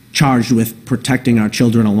charged with protecting our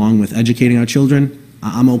children along with educating our children,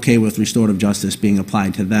 I'm okay with restorative justice being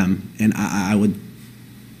applied to them. And I would,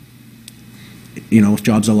 if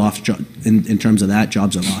jobs are lost, in terms of that,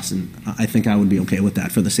 jobs are lost. And I think I would be okay with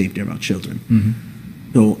that for the safety of our children.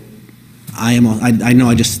 So I know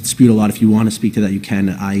I just spewed a lot. If you want to speak to that, you can.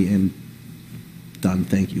 I am done.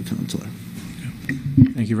 Thank you, Counselor.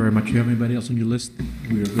 Thank you very much. Do you have anybody else on your list?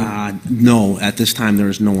 We are good. No, at this time there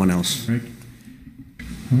is no one else. All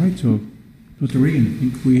right, so Dr. Reagan, I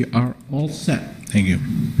think we are all set. Thank you.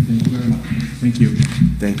 Thank you very much. Thank you.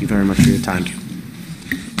 Thank you very much for your time.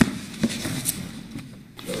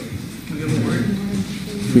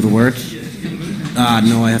 We have a word?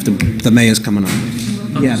 No, I have to. The mayor's coming on.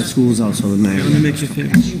 Yeah, the school's also the mayor. Let me make you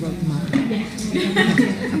feel.